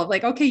betrayal of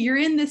like, okay, you're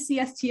in this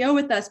CSTO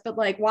with us, but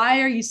like,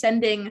 why are you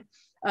sending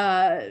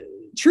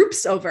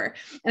troops over?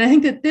 And I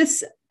think that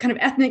this kind of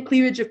ethnic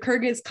cleavage of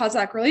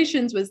Kyrgyz-Kazakh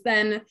relations was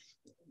then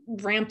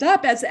ramped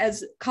up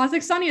as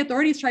Kazakhstani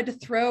authorities tried to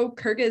throw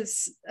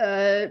Kyrgyz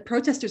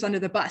protesters under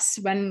the bus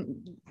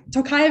when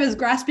Tokayev is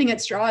grasping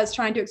at straws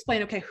trying to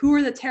explain, okay, who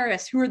are the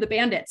terrorists? Who are the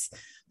bandits?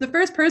 The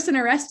first person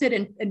arrested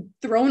and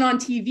thrown on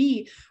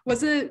TV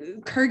was a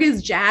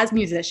Kyrgyz jazz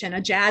musician,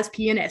 a jazz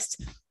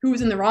pianist who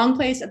was in the wrong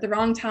place at the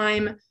wrong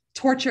time,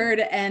 tortured,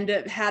 and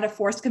had a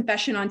forced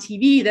confession on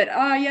TV that,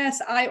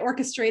 yes, I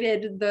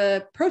orchestrated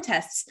the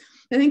protests.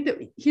 I think that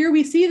here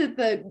we see that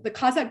the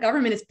Kazakh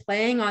government is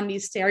playing on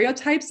these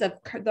stereotypes of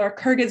our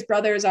Kyrgyz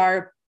brothers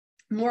are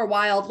more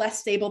wild, less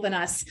stable than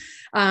us.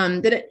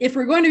 That if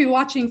we're going to be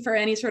watching for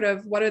any sort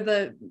of what are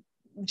the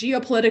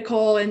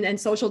geopolitical and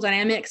social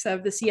dynamics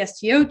of the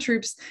CSTO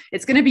troops,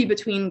 it's going to be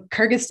between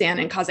Kyrgyzstan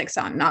and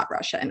Kazakhstan, not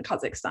Russia and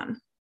Kazakhstan.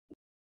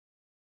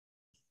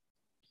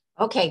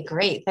 Okay,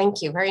 great.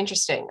 Thank you. Very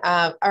interesting.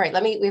 All right,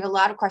 we have a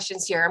lot of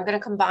questions here. I'm going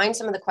to combine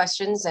some of the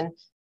questions and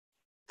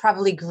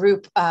probably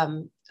group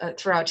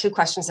throw out 2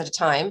 questions at a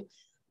time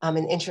in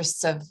the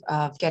interests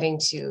of getting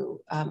to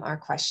our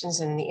questions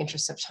and in the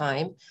interest of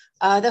time.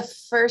 The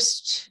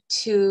first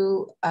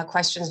 2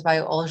 questions by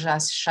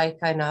Oljas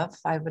Shaikanov,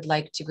 I would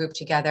like to group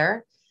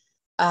together.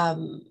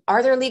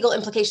 Are there legal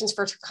implications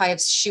for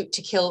Tokayev's shoot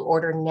to kill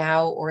order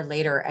now or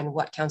later, and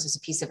what counts as a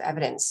piece of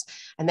evidence?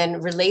 And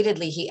then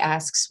relatedly, he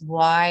asks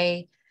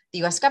why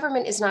the US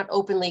government is not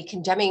openly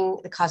condemning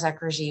the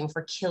Kazakh regime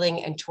for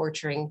killing and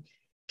torturing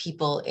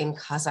people in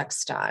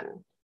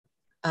Kazakhstan.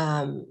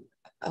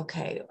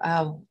 Okay,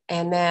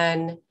 and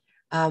then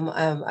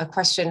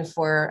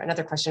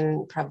another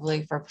question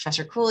probably for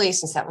Professor Cooley,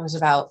 since that one was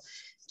about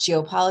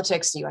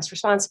geopolitics, the US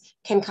response.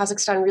 Can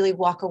Kazakhstan really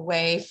walk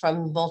away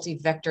from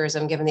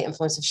multi-vectorism given the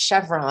influence of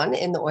Chevron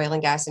in the oil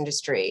and gas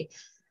industry?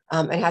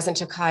 And hasn't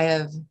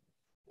Tokayev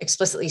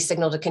explicitly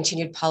signaled a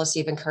continued policy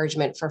of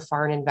encouragement for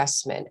foreign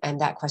investment? And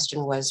that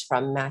question was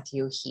from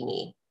Matthew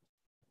Heaney.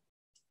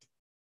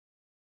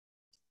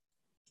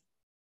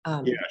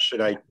 Yeah,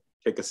 should I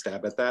take a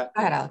stab at that? Go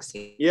ahead, Alex.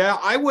 Yeah,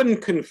 I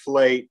wouldn't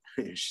conflate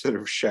sort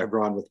of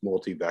Chevron with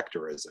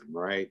multi-vectorism,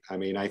 right? I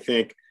mean, I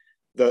think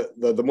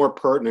the more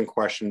pertinent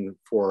question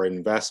for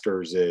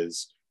investors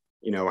is,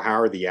 you know,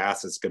 how are the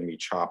assets going to be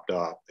chopped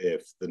up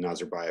if the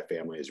Nazarbayev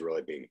family is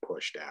really being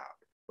pushed out,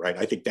 right?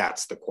 I think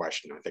that's the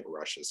question. I think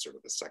Russia is sort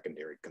of the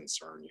secondary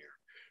concern here.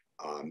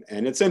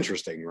 And it's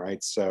interesting,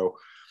 right? So,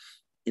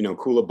 you know,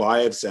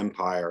 Kulibayev's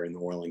empire in the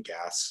oil and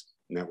gas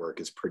network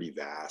is pretty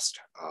vast.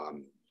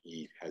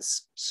 He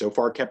has so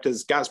far kept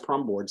his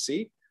Gazprom board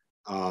seat,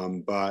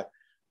 but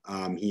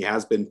he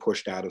has been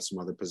pushed out of some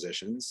other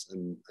positions.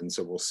 And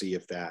so we'll see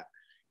if that,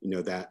 you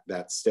know,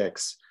 that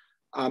sticks.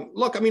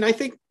 Look, I mean, I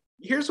think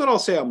here's what I'll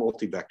say on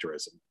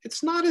multi-vectorism.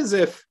 It's not as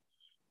if,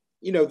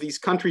 you know, these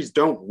countries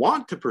don't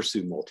want to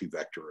pursue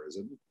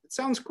multi-vectorism. It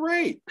sounds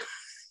great.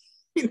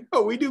 You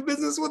know, we do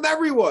business with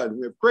everyone.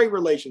 We have great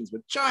relations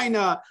with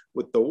China,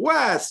 with the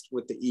West,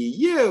 with the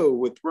EU,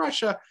 with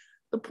Russia.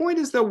 The point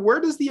is though, where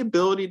does the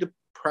ability to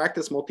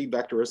practice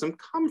multi-vectorism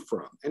come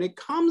from? And it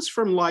comes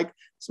from like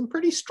some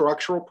pretty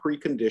structural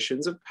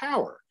preconditions of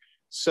power.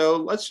 So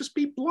let's just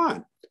be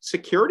blunt.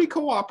 Security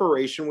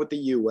cooperation with the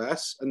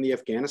US and the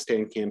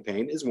Afghanistan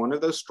campaign is one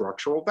of those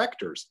structural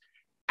vectors.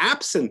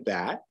 Absent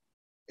that,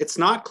 it's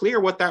not clear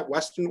what that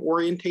Western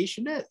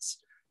orientation is.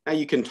 Now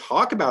you can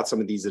talk about some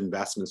of these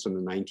investments from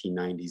the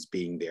 1990s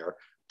being there.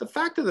 The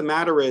fact of the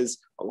matter is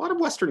a lot of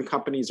Western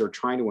companies are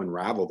trying to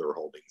unravel their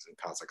holdings in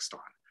Kazakhstan,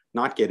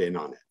 not get in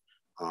on it.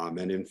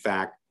 And in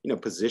fact, you know,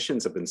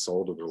 positions have been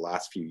sold over the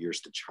last few years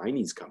to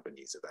Chinese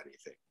companies, if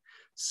anything.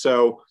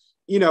 So,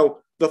 you know,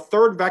 the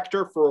third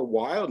vector for a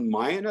while, in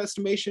my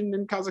estimation,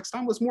 in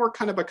Kazakhstan was more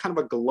kind of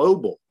a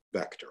global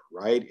vector,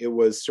 right? It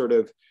was sort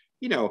of,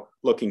 you know,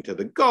 looking to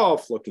the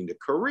Gulf, looking to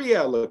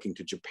Korea, looking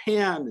to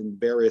Japan, and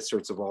various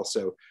sorts of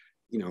also,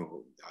 you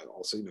know,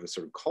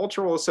 sort of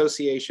cultural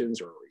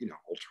associations or, you know,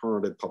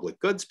 alternative public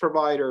goods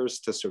providers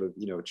to sort of,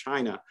 you know,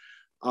 China.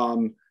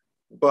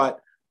 But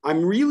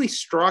I'm really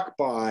struck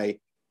by,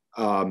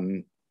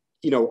 you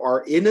know,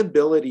 our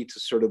inability to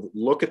sort of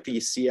look at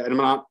the and I'm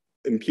not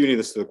impugning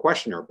this to the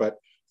questioner, but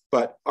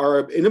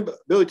our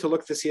inability to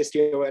look at the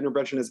CSTO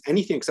intervention as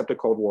anything except a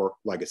Cold War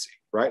legacy,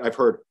 right? I've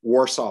heard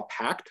Warsaw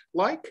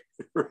Pact-like,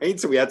 right?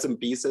 So we had some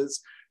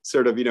pieces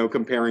sort of, you know,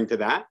 comparing to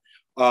that.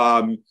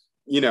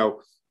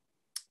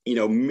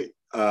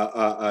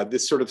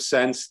 This sort of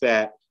sense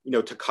that, you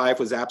know, Tokayev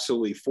was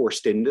absolutely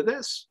forced into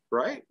this,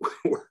 right?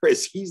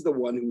 Whereas he's the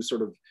one who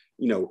sort of,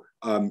 you know,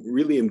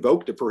 really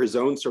invoked it for his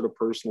own sort of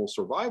personal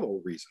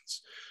survival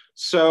reasons.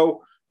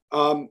 So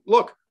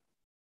look,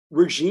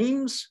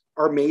 regimes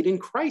are made in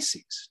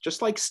crises,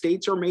 just like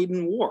states are made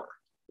in war,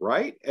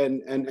 right?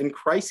 And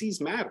crises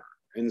matter.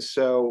 And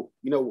so,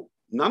 you know,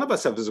 none of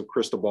us have a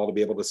crystal ball to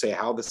be able to say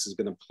how this is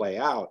going to play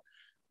out,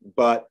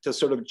 but to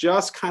sort of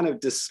just kind of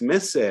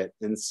dismiss it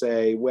and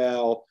say,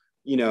 well,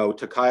 you know,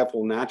 Tokayev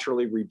will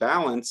naturally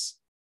rebalance.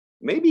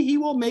 Maybe he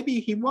will, maybe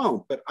he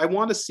won't. But I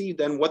want to see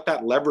then what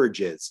that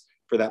leverage is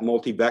for that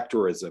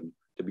multi-vectorism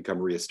to become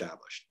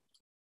reestablished.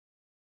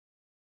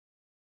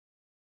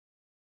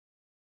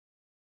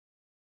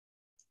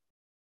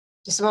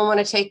 Does someone want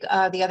to take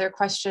the other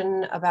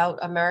question about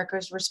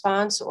America's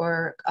response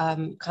or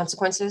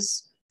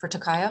consequences for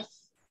Tokayev?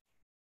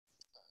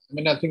 I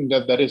mean, I think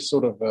that is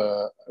sort of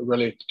a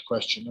related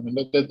question. I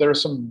mean, there are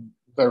some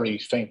very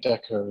faint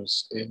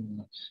echoes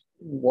in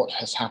what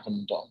has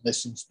happened on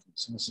this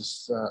instance. And this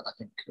is, I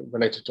think,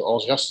 related to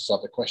Oljus's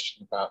other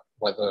question about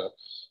whether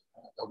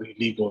there'll be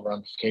legal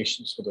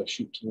ramifications for the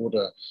shoot to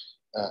order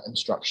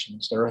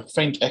instructions. There are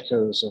faint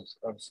echoes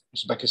of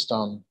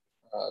Uzbekistan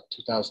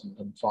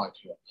 2005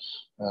 here.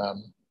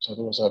 So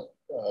there was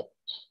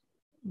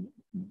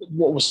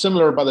what was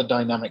similar about the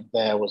dynamic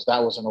there was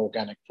that was an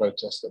organic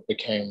protest that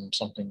became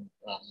something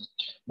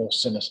more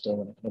sinister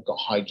when it kind of got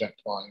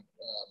hijacked by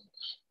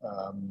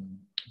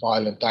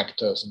violent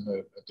actors, and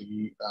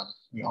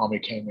the army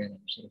came in and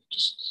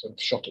sort of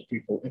shot at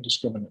people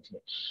indiscriminately.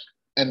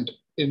 And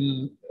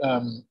in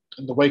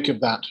the wake of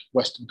that,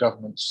 Western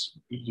governments,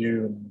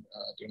 EU and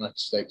the United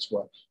States,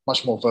 were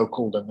much more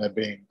vocal than they're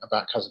being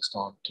about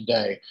Kazakhstan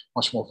today,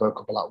 much more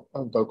vocal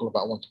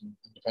about wanting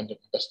independent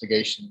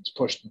investigations,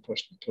 pushed and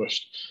pushed and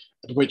pushed,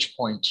 at which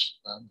point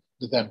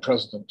the then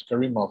President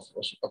Karimov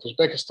of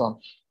Uzbekistan,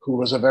 who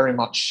was a very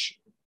much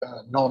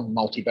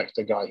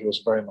non-multi-vector guy. He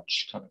was very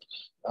much kind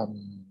of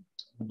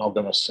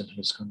monogamous in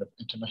his kind of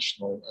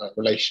international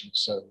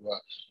relations. So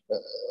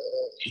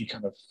he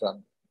kind of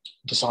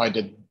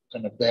decided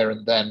kind of there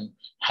and then,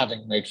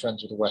 having made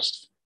friends with the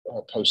West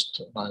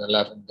post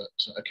 9/11, that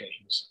okay,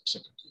 he was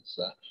sick of these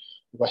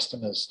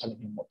Westerners telling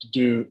him what to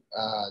do.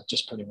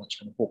 Just pretty much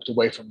kind of walked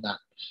away from that,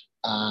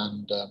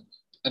 and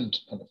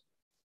kind of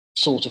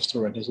sort of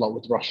threw in his lot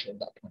with Russia at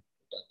that point.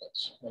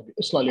 That's maybe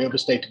slightly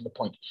overstating the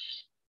point.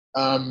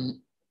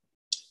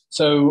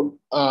 So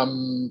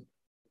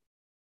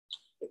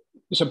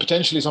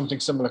potentially something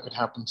similar could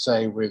happen,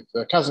 say, with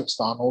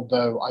Kazakhstan,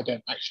 although I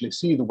don't actually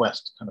see the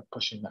West kind of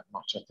pushing that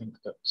much. I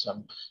think that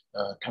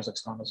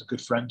Kazakhstan is a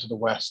good friend to the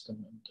West,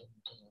 and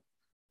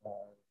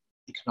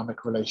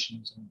economic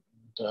relations and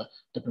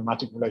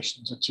diplomatic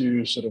relations are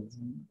too sort of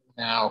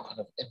now kind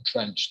of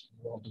entrenched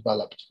and well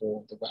developed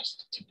for the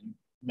West to be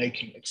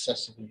making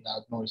excessively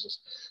loud noises.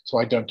 So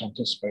I don't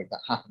anticipate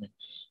that happening.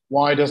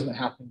 Why doesn't it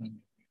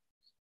happen?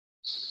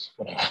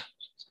 Whatever.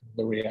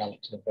 The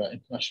reality of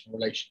international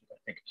relations, I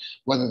think.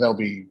 Whether there'll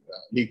be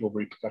legal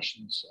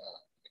repercussions,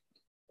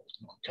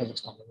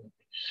 Kazakhstan will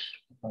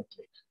be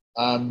likely.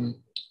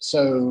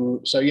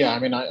 So yeah, I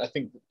mean, I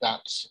think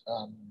that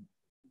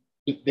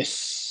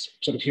this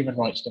sort of human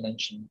rights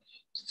dimension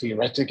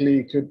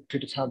theoretically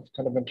could have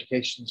kind of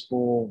implications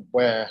for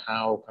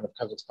how kind of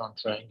Kazakhstan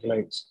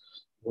triangulates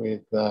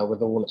with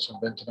all its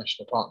sort of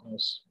international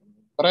partners,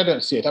 but I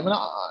don't see it. I mean,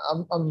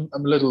 I'm a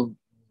little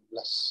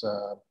less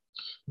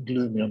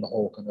gloomy on the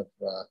whole kind of.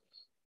 I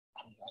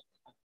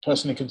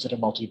personally consider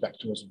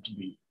multi-vectorism to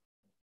be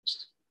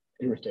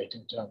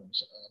irritating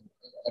terms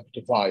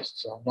devised,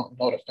 so I'm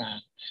not a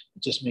fan.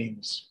 It just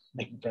means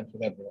making friends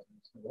with everyone.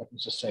 Let me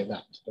just say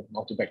that,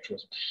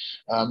 multi-vectorism.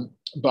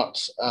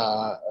 But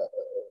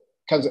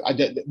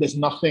there's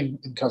nothing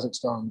in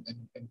Kazakhstan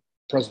in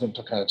President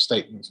Tokayev's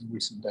statements in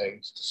recent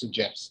days to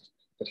suggest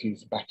that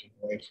he's backing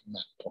away from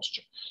that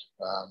posture.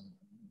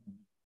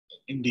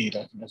 Indeed,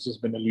 I think, as has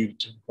been alluded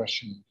to in the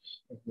question,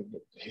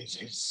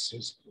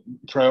 his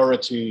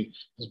priority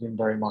has been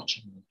very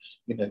much,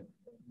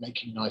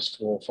 making nice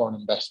for foreign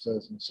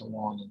investors and so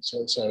on. And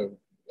so,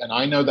 and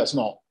I know that's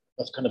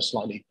kind of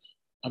slightly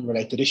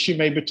unrelated issue,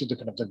 maybe, to the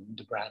kind of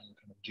the grand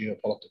kind of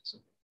geopolitics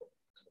of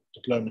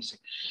diplomacy.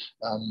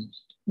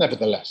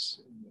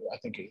 Nevertheless, I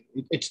think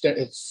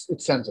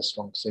it sends a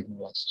strong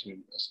signal as to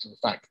the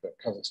fact that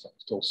Kazakhstan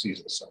still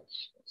sees itself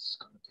as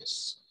kind of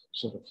this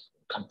sort of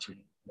country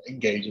that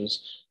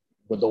engages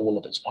with all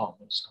of its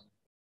partners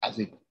as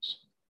equals.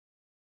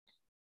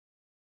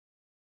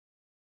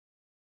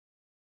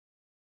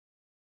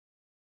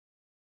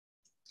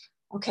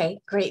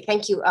 Okay, great,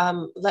 thank you.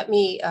 Let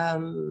me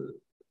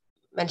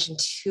mention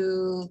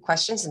two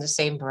questions in the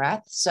same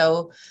breath.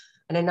 So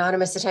an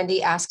anonymous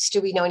attendee asks,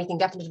 do we know anything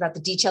definite about the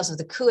details of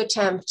the coup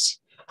attempt?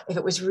 If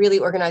it was really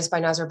organized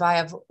by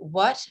Nazarbayev,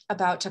 what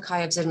about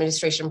Tokayev's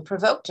administration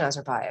provoked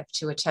Nazarbayev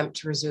to attempt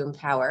to resume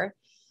power?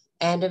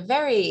 And a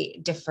very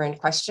different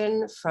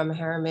question from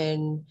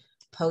Harriman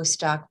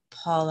postdoc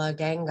Paula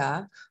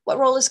Ganga. What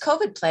role is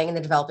COVID playing in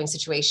the developing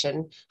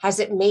situation? Has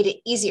it made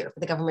it easier for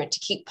the government to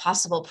keep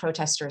possible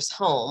protesters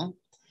home?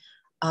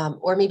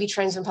 Or maybe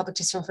trends when public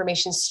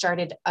disinformation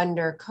started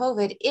under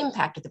COVID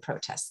impacted the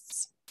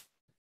protests?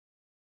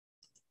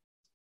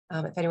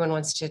 If anyone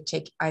wants to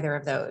take either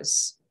of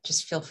those,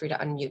 just feel free to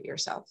unmute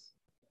yourself.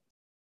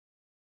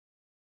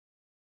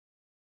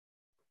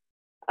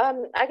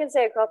 I can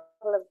say a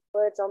couple of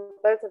words on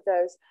both of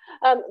those.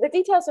 The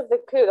details of the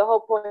coup, the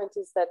whole point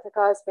is that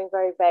Tokayev's been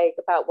very vague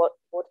about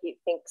what he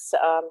thinks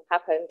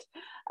happened.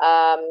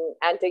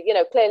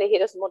 Clearly he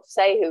doesn't want to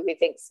say who he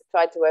thinks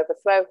tried to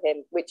overthrow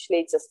him, which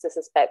leads us to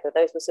suspect that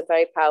those were some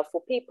very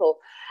powerful people.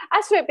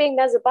 As for it being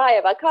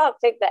Nazarbayev, I can't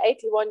think that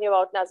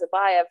 81-year-old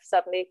Nazarbayev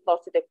suddenly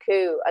plotted a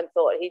coup and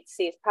thought he'd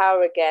seize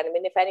power again. I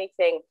mean, if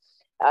anything,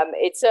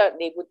 it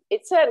certainly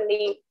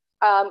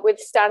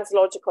withstands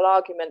logical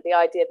argument, the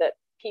idea that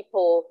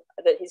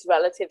his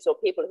relatives or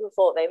people who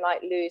thought they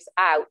might lose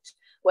out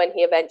when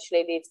he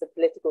eventually leaves the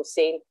political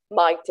scene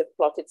might have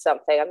plotted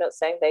something. I'm not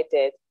saying they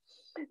did.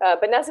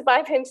 But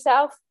Nazarbayev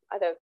himself, I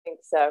don't think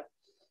so.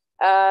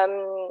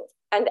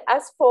 And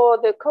as for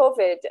the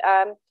COVID,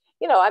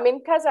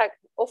 Kazakh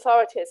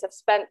authorities have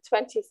spent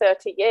 20,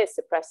 30 years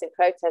suppressing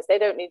protests. They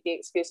don't need the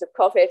excuse of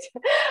COVID.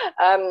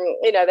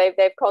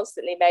 They've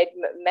constantly made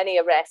many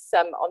arrests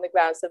on the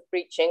grounds of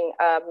breaching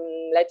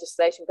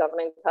legislation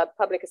governing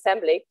public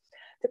assembly.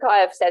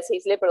 Tokayev says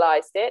he's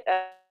liberalized it,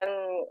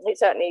 and he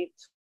certainly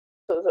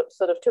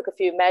sort of took a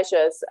few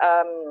measures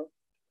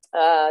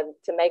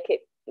to make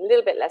it a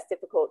little bit less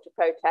difficult to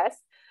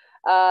protest.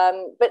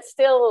 But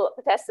still,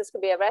 protesters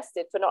can be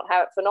arrested for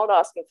not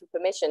asking for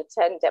permission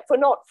for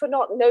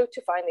not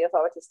notifying the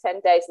authorities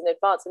 10 days in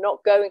advance and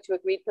not going to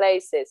agreed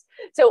places.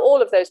 So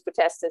all of those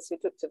protesters who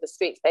took to the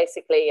streets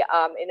basically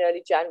in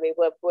early January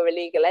were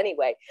illegal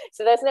anyway.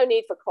 So there's no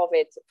need for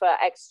COVID for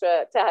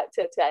extra to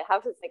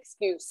have an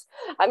excuse.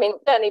 I mean,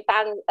 certainly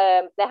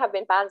there have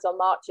been bans on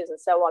marches and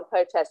so on,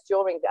 protests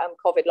during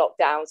COVID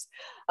lockdowns.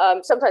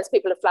 Sometimes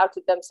people have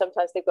flouted them,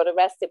 sometimes they've got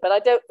arrested, but I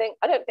think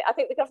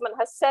the government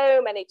has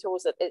so many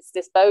tools at its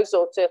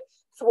disposal to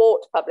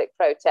thwart public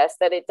protest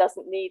that it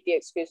doesn't need the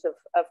excuse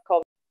of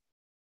COVID.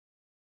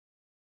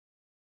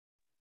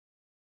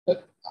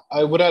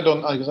 I would add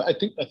on. I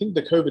think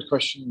the COVID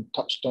question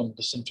touched on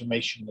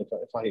disinformation,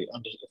 if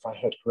I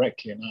heard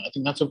correctly, and I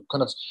think that's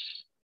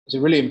it's a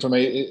really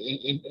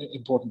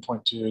important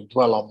point to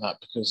dwell on that,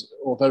 because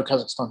although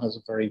Kazakhstan has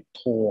a very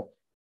poor,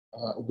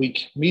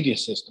 weak media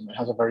system, it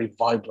has a very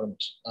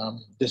vibrant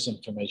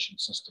disinformation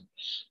system.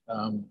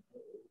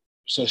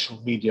 Social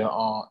media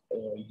are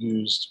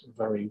used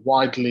very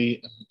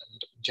widely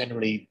and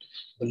generally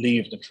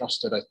believed and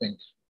trusted. I think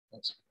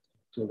that's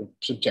sort of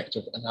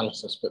subjective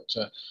analysis, but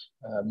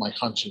my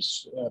hunch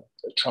is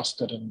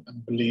trusted and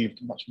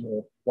believed much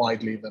more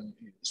widely than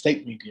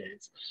state media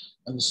is.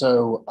 And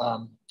so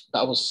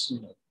that was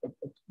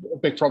a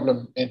big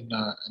problem in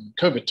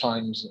COVID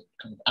times.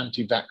 Kind of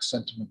anti-vax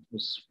sentiment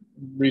was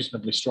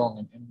reasonably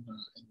strong in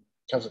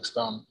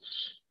Kazakhstan.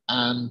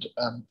 And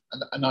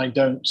I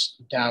don't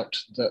doubt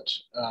that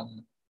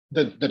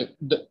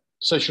that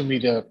social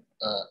media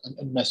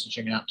and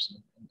messaging apps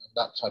and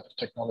that type of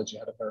technology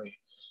had a very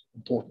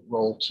important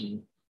role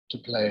to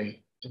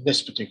play in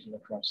this particular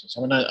crisis.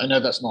 I mean, I know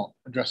that's not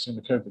addressing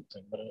the COVID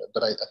thing,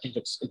 but I think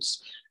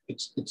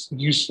it's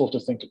useful to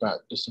think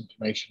about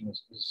disinformation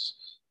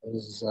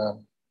as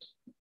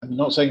I'm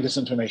not saying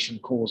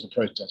disinformation caused a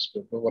protest,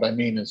 but what I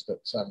mean is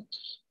that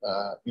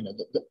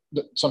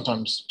that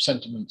sometimes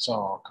sentiments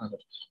are kind of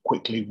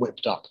quickly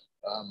whipped up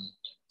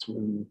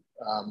through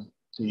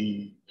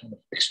the kind of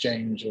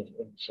exchange of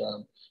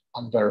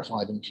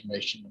unverified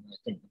information, and I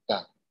think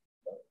that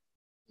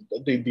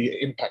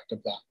the impact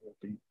of that will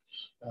be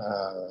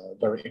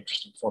very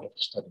interesting for the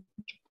study.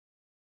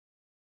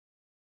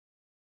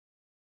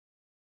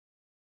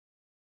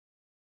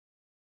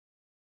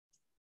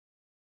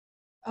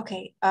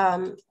 Okay,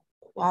 well,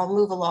 I'll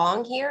move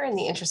along here in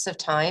the interest of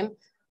time.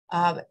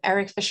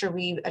 Eric Fisher,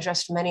 we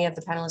addressed many of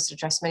the panelists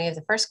addressed many of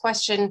the first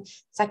question.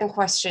 Second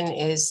question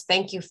is,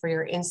 thank you for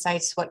your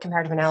insights. What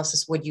comparative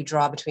analysis would you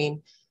draw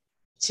between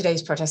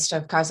today's protest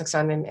of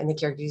Kazakhstan and the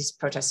Kyrgyz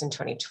protests in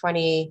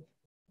 2020?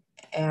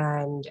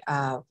 And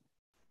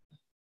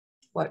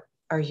what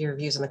are your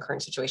views on the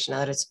current situation now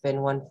that it's been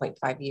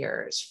 1.5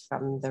 years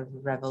from the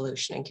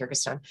revolution in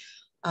Kyrgyzstan?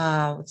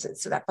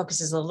 So that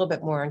focuses a little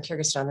bit more on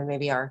Kyrgyzstan than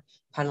maybe our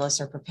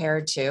panelists are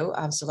prepared to.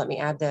 So let me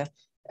add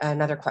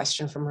another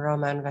question from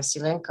Roman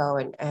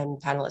Vasilenko,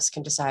 and panelists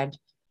can decide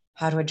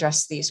how to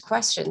address these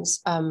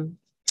questions.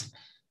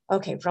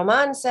 Okay,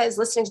 Roman says,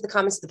 listening to the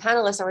comments of the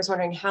panelists, I was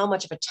wondering how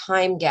much of a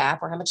time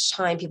gap or how much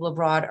time people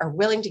abroad are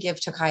willing to give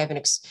Tokayev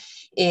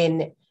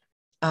in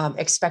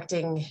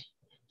expecting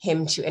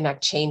him to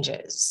enact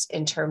changes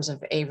in terms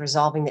of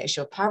resolving the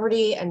issue of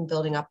poverty and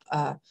building up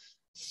a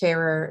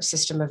fairer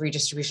system of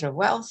redistribution of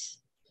wealth,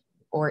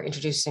 or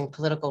introducing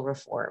political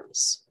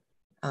reforms.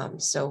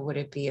 So would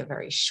it be a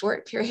very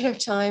short period of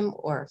time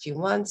or a few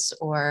months,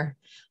 or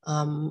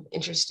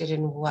interested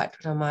in what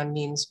Roman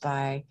means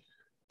by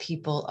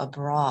people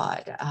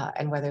abroad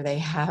and whether they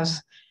have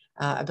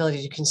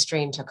ability to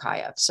constrain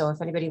Tokayev. So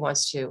if anybody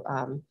wants to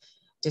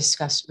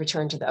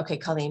return to okay,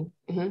 Colleen.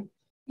 Mm-hmm.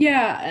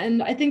 Yeah,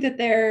 and I think that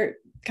they're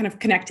kind of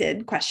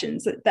connected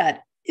questions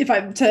that if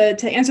I'm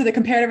to answer the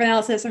comparative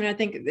analysis, I mean, I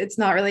think it's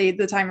not really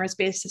the time or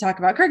space to talk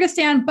about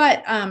Kyrgyzstan,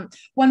 but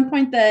one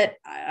point that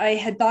I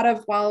had thought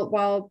of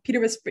while Peter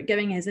was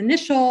giving his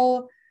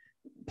initial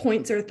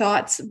points or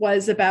thoughts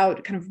was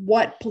about kind of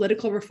what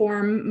political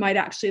reform might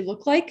actually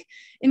look like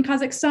in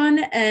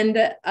Kazakhstan.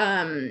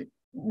 And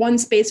one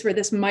space where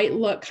this might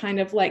look kind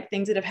of like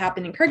things that have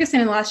happened in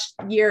Kyrgyzstan in the last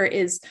year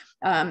is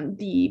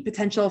the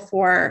potential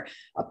for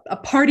a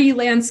party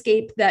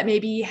landscape that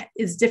maybe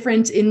is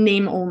different in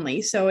name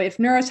only. So if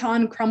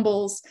Nuratan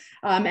crumbles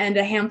and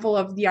a handful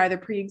of the either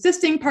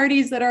pre-existing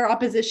parties that are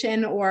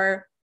opposition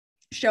or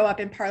show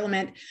up in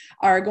parliament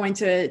are going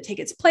to take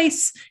its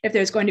place, if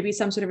there's going to be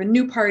some sort of a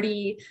new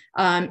party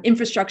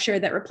infrastructure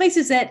that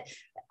replaces it,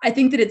 I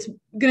think that it's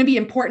going to be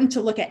important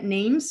to look at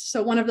names.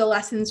 So one of the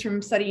lessons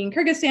from studying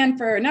Kyrgyzstan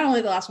for not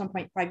only the last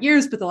 1.5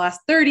 years, but the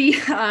last 30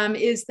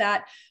 is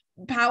that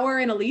power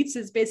in elites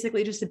is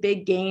basically just a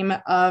big game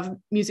of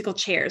musical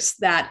chairs,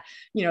 that,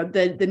 you know,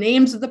 the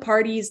names of the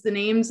parties, the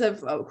names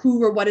of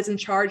who or what is in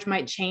charge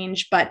might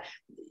change, but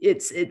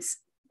it's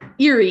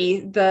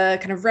eerie, the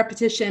kind of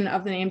repetition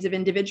of the names of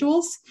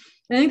individuals.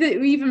 And I think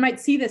that we even might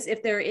see this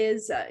if there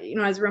is,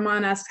 as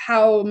Roman asked,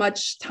 how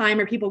much time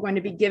are people going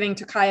to be giving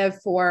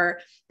Tokayev for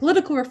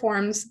political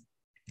reforms?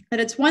 That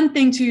it's one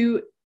thing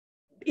to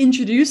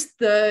introduce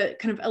the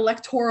kind of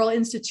electoral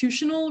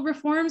institutional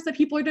reforms that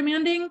people are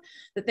demanding,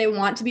 that they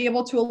want to be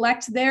able to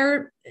elect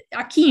their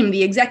Akim,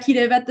 the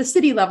executive at the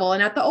city level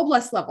and at the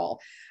oblast level.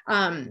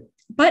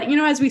 But,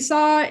 as we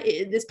saw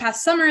this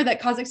past summer,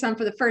 that Kazakhstan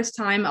for the first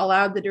time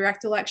allowed the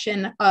direct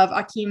election of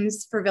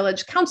Akims for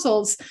village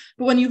councils.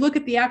 But when you look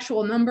at the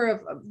actual number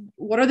of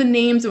what are the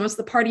names and what's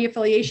the party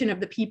affiliation of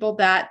the people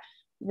that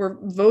were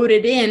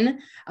voted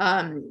in,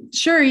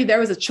 sure, there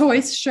was a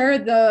choice. Sure,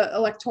 the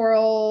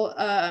electoral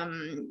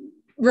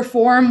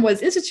reform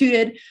was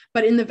instituted,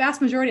 but in the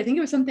vast majority, I think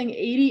it was something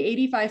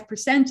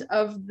 80-85%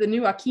 of the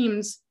new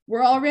Akims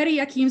were already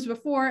Akims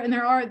before, and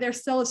they're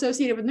still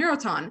associated with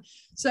Neuroton.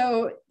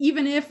 So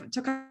even if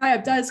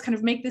Tokayev does kind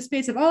of make this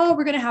space of, oh,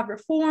 we're going to have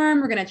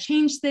reform, we're going to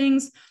change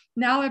things,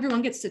 now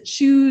everyone gets to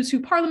choose who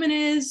parliament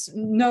is,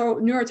 no,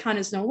 Neuroton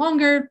is no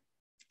longer.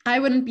 I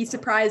wouldn't be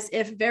surprised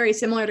if, very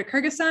similar to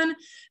Kyrgyzstan,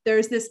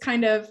 there's this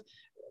kind of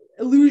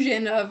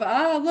illusion of,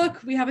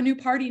 look, we have a new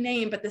party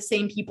name, but the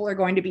same people are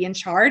going to be in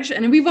charge.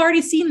 And we've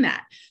already seen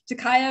that.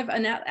 Tokayev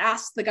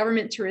asked the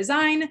government to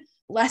resign.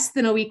 Less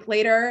than a week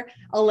later,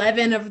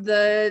 11 of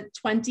the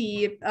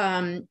 20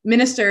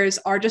 ministers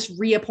are just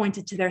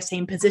reappointed to their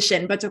same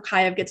position. But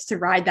Tokayev gets to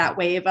ride that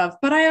wave of,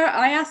 but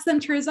I asked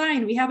them to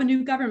resign. We have a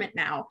new government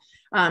now.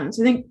 So I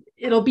think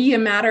it'll be a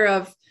matter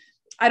of,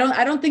 I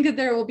don't think that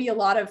there will be a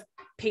lot of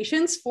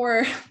patience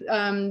for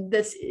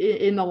this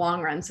in the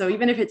long run. So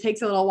even if it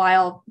takes a little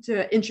while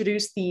to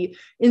introduce the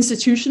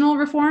institutional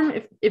reform,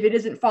 if it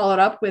isn't followed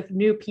up with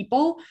new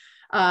people,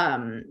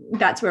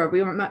 that's where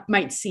we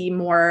might see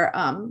more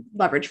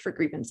leverage for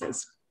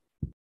grievances.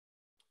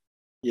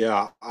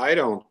 Yeah, I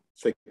don't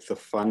think the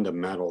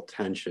fundamental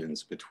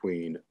tensions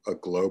between a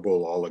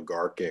global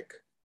oligarchic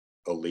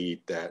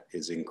elite that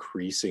is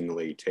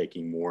increasingly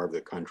taking more of the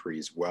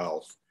country's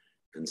wealth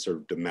and sort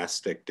of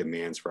domestic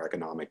demands for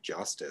economic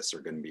justice are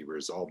going to be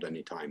resolved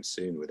anytime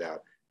soon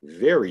without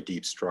very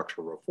deep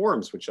structural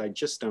reforms, which I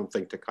just don't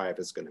think Tokayev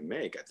is going to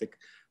make. I think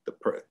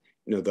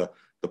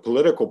the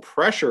political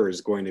pressure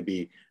is going to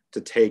be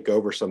to take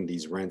over some of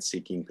these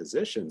rent-seeking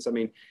positions. I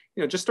mean,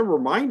 just a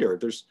reminder,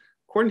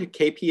 according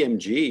to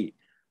KPMG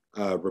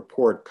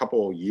report a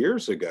couple of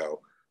years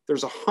ago,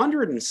 there's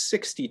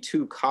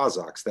 162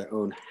 Kazakhs that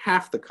own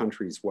half the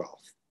country's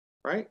wealth,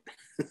 right?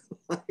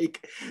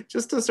 Like,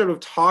 just to sort of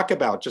talk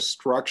about just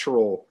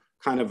structural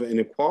kind of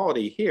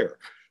inequality here.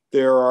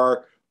 There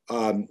are,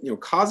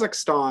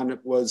 Kazakhstan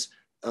was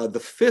the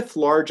 5th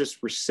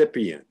largest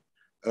recipient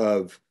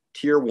of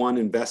Tier 1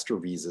 investor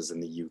visas in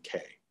the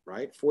UK,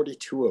 right?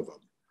 42 of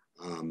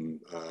them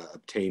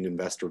obtained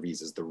investor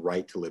visas, the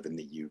right to live in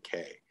the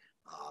UK.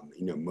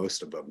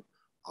 Most of them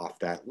off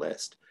that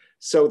list.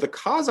 So the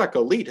Kazakh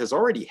elite has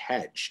already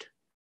hedged,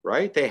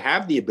 right? They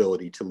have the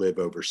ability to live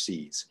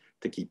overseas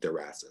to keep their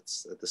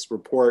assets. This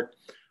report,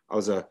 I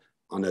was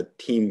on a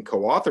team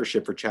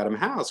co-authorship for Chatham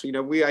House.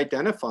 We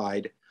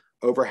identified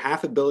over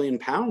 £500 million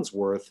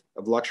worth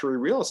of luxury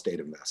real estate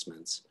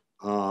investments,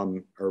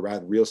 or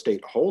rather real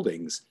estate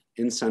holdings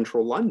in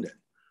central London,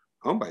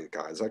 owned by the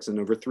Kazakhs, and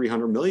over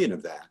 300 million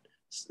of that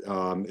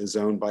is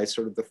owned by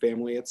sort of the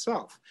family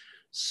itself.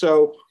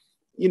 So,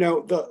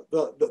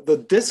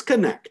 the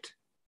disconnect,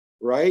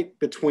 right,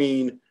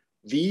 between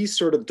these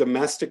sort of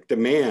domestic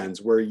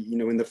demands where,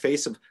 in the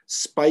face of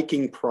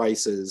spiking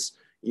prices,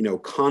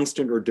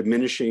 constant or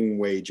diminishing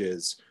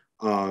wages,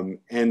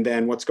 and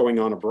then what's going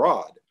on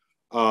abroad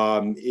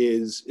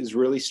is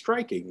really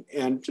striking.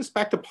 And just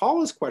back to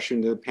Paula's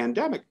question, the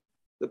pandemic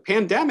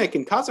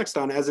in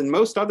Kazakhstan, as in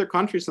most other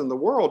countries in the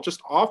world,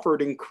 just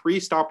offered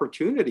increased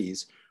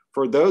opportunities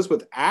for those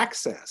with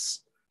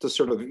access to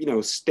sort of,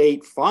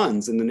 state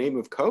funds in the name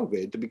of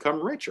COVID to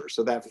become richer.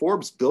 So that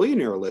Forbes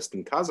billionaire list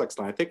in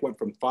Kazakhstan, I think, went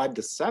from 5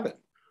 to 7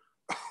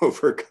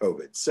 over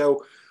COVID.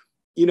 So,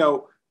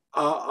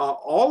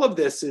 all of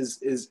this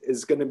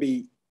is going to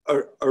be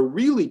a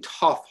really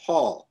tough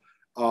haul.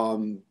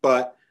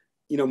 But,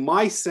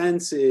 my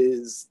sense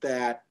is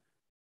that,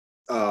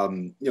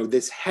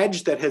 this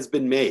hedge that has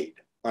been made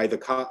by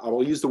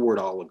I'll use the word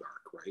oligarch,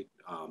 right?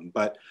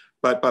 But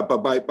by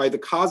the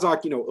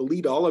Kazakh,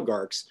 elite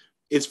oligarchs,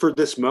 is for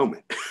this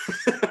moment,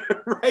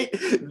 right?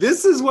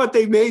 This is what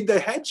they made the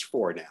hedge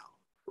for now,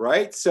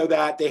 right? So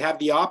that they have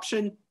the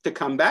option to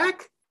come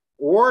back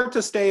or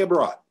to stay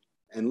abroad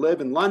and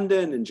live in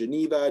London and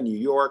Geneva, New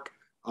York,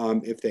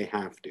 if they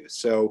have to.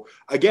 So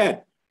again,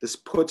 this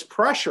puts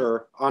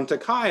pressure on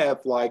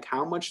Tokayev, like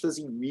how much does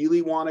he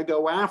really want to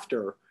go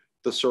after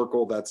the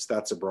circle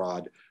that's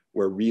abroad,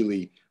 where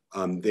really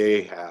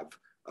they have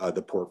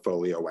the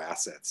portfolio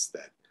assets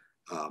that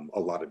a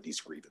lot of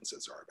these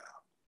grievances are about.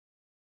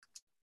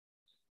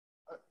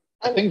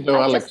 I think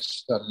though,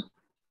 Alex.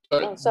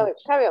 Sorry,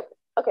 carry on.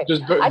 Okay.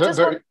 Just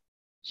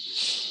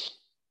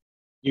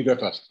You go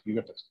first.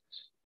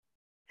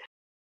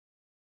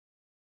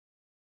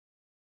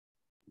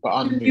 But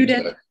I'm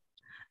muted.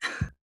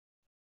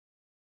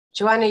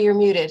 Joanna, you're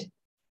muted.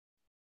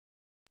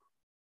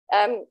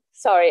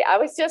 Sorry, I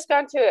was just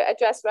going to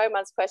address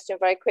Roman's question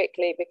very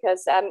quickly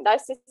because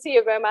nice to see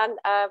you, Roman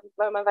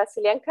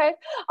Vasylenko,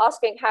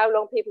 asking how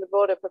long people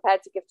abroad are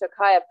prepared to give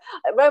Tokayev.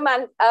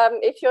 Roman,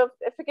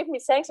 forgive me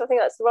saying something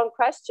that's the wrong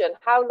question.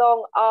 How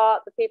long are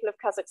the people of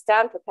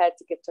Kazakhstan prepared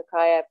to give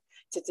Tokayev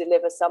to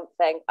deliver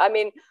something? I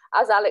mean,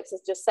 as Alex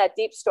has just said,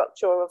 deep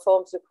structural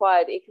reforms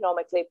required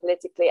economically,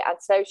 politically, and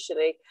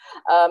socially.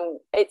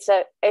 It's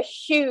a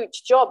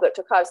huge job that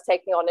Tokayev's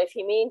taking on if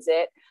he means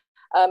it.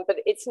 But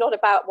it's not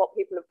about what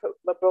people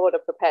abroad are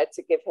prepared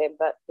to give him,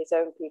 but his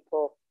own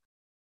people.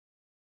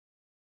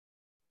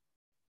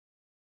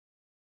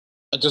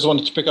 I just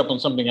wanted to pick up on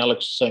something Alex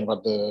was saying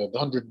about the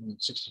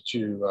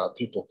 162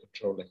 people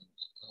controlling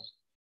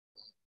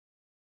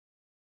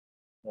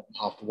more than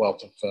half the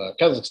wealth of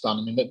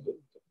Kazakhstan. I mean,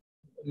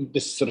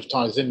 this sort of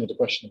ties in with the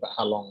question about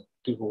how long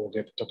people will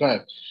give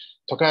Tokayev.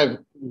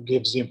 Tokayev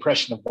gives the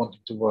impression of wanting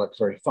to work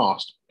very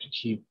fast.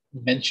 He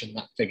mentioned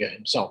that figure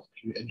himself.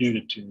 He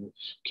alluded to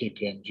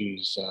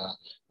KPMG's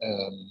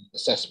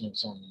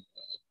assessments on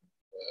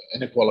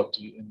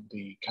inequality in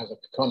the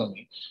Kazakh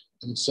economy.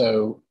 And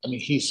so, I mean,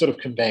 he's sort of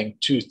conveying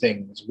two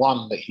things.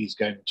 One, that he's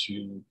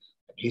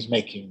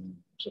making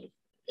sort of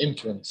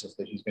inferences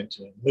that he's going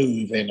to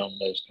move in on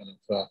those kind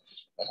of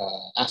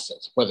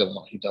assets. Whether or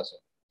not he does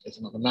it is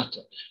another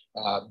matter.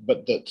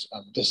 But that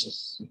this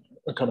is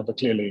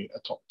clearly a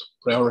top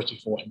priority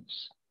for him.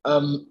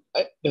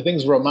 The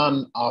things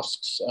Roman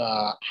asks,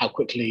 how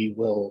quickly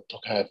will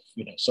Tokayev,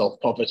 solve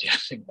poverty? I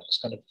think that's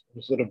kind of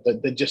sort of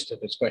the gist of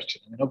his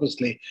question. I mean,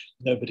 obviously,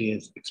 nobody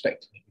is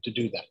expecting him to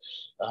do that.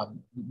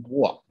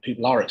 What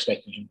people are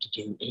expecting him to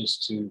do is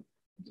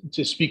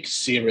to speak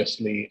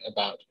seriously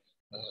about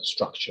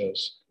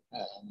structures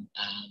and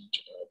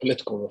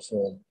political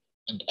reform,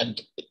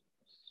 and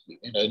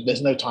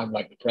there's no time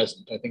like the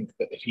present. I think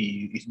that if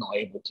he is not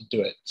able to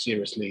do it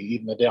seriously,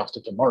 even the day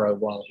after tomorrow,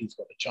 while he's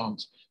got a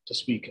chance to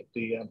speak at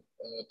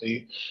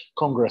the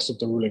Congress of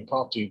the ruling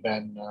party,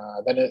 then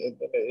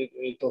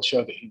it'll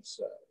show that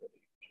he's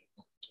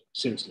not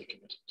seriously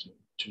committed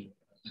to an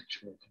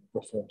actual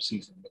reform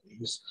season, but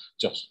he's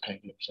just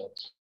paying himself.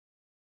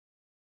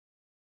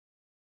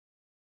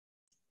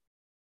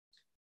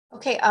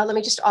 Okay, let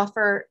me just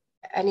offer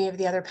any of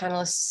the other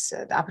panelists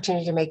the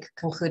opportunity to make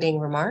concluding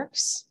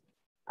remarks.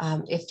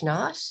 If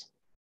not,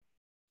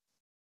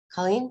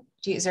 Colleen,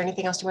 is there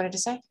anything else you wanted to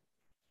say?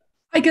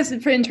 I guess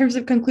in terms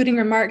of concluding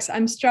remarks,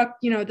 I'm struck,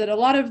 that a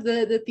lot of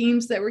the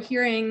themes that we're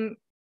hearing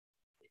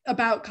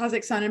about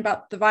Kazakhstan and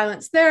about the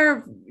violence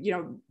there,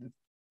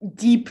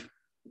 deep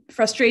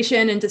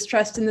frustration and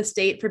distrust in the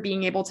state for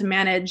being able to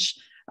manage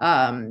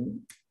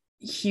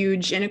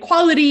huge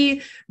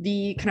inequality,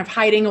 the kind of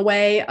hiding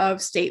away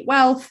of state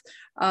wealth,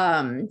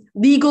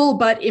 legal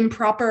but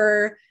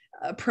improper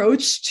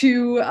approach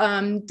to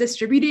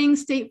distributing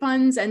state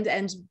funds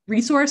and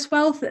resource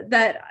wealth,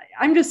 that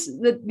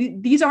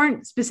these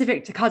aren't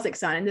specific to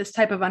Kazakhstan and this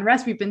type of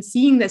unrest. We've been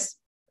seeing this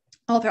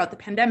all throughout the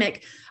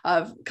pandemic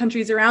of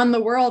countries around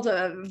the world,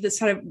 of this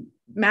kind of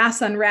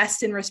mass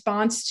unrest in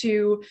response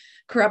to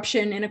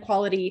corruption,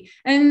 inequality,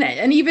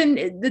 and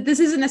even this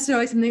isn't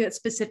necessarily something that's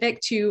specific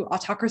to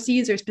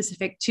autocracies or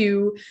specific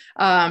to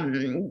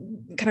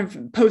kind of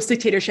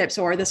post-dictatorships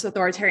or this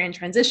authoritarian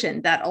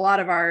transition, that a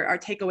lot of our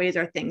takeaways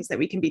are things that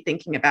we can be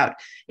thinking about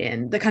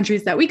in the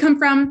countries that we come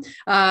from,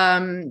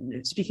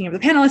 speaking of the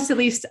panelists at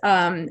least,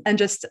 and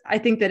just I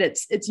think that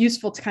it's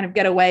useful to kind of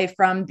get away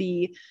from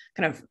the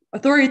kind of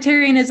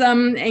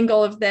authoritarianism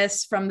angle of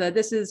this, from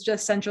this is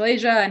just Central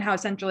Asia and how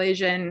Central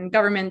Asian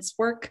governments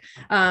work,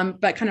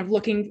 but kind of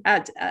looking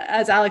at,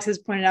 as Alex has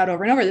pointed out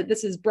over and over, that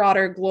this is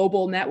broader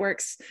global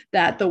networks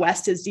that the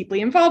West is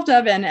deeply involved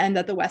of and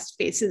that the West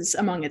faces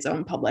among its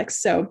own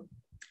publics. So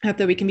I hope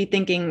that we can be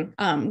thinking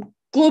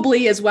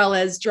globally, as well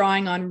as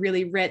drawing on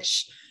really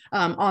rich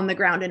on the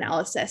ground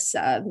analysis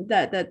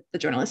that the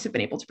journalists have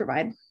been able to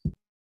provide.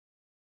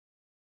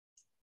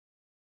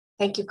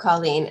 Thank you,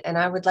 Colleen. And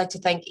I would like to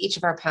thank each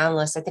of our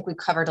panelists. I think we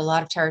covered a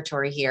lot of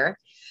territory here.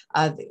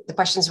 The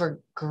questions were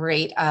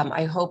great.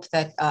 I hope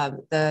that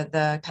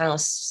the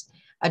panelists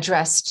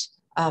addressed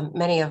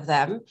many of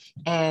them.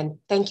 And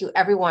thank you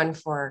everyone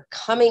for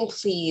coming.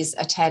 Please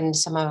attend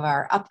some of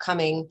our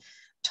upcoming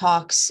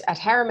talks at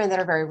Harriman that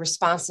are very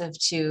responsive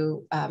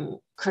to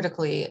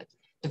critically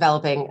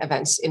developing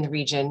events in the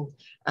region.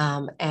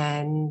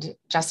 And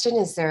Justin,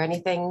 is there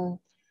anything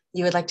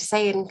you would like to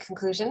say in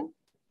conclusion?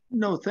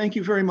 No, thank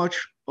you very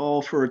much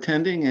all for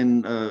attending.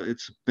 And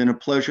it's been a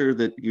pleasure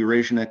that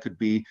Eurasianet could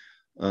be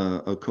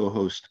a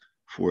co-host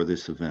for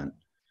this event.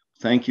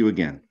 Thank you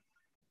again.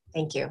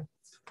 Thank you.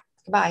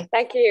 Goodbye.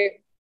 Thank you.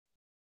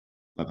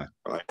 Bye-bye.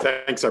 All right.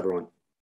 Thanks, everyone.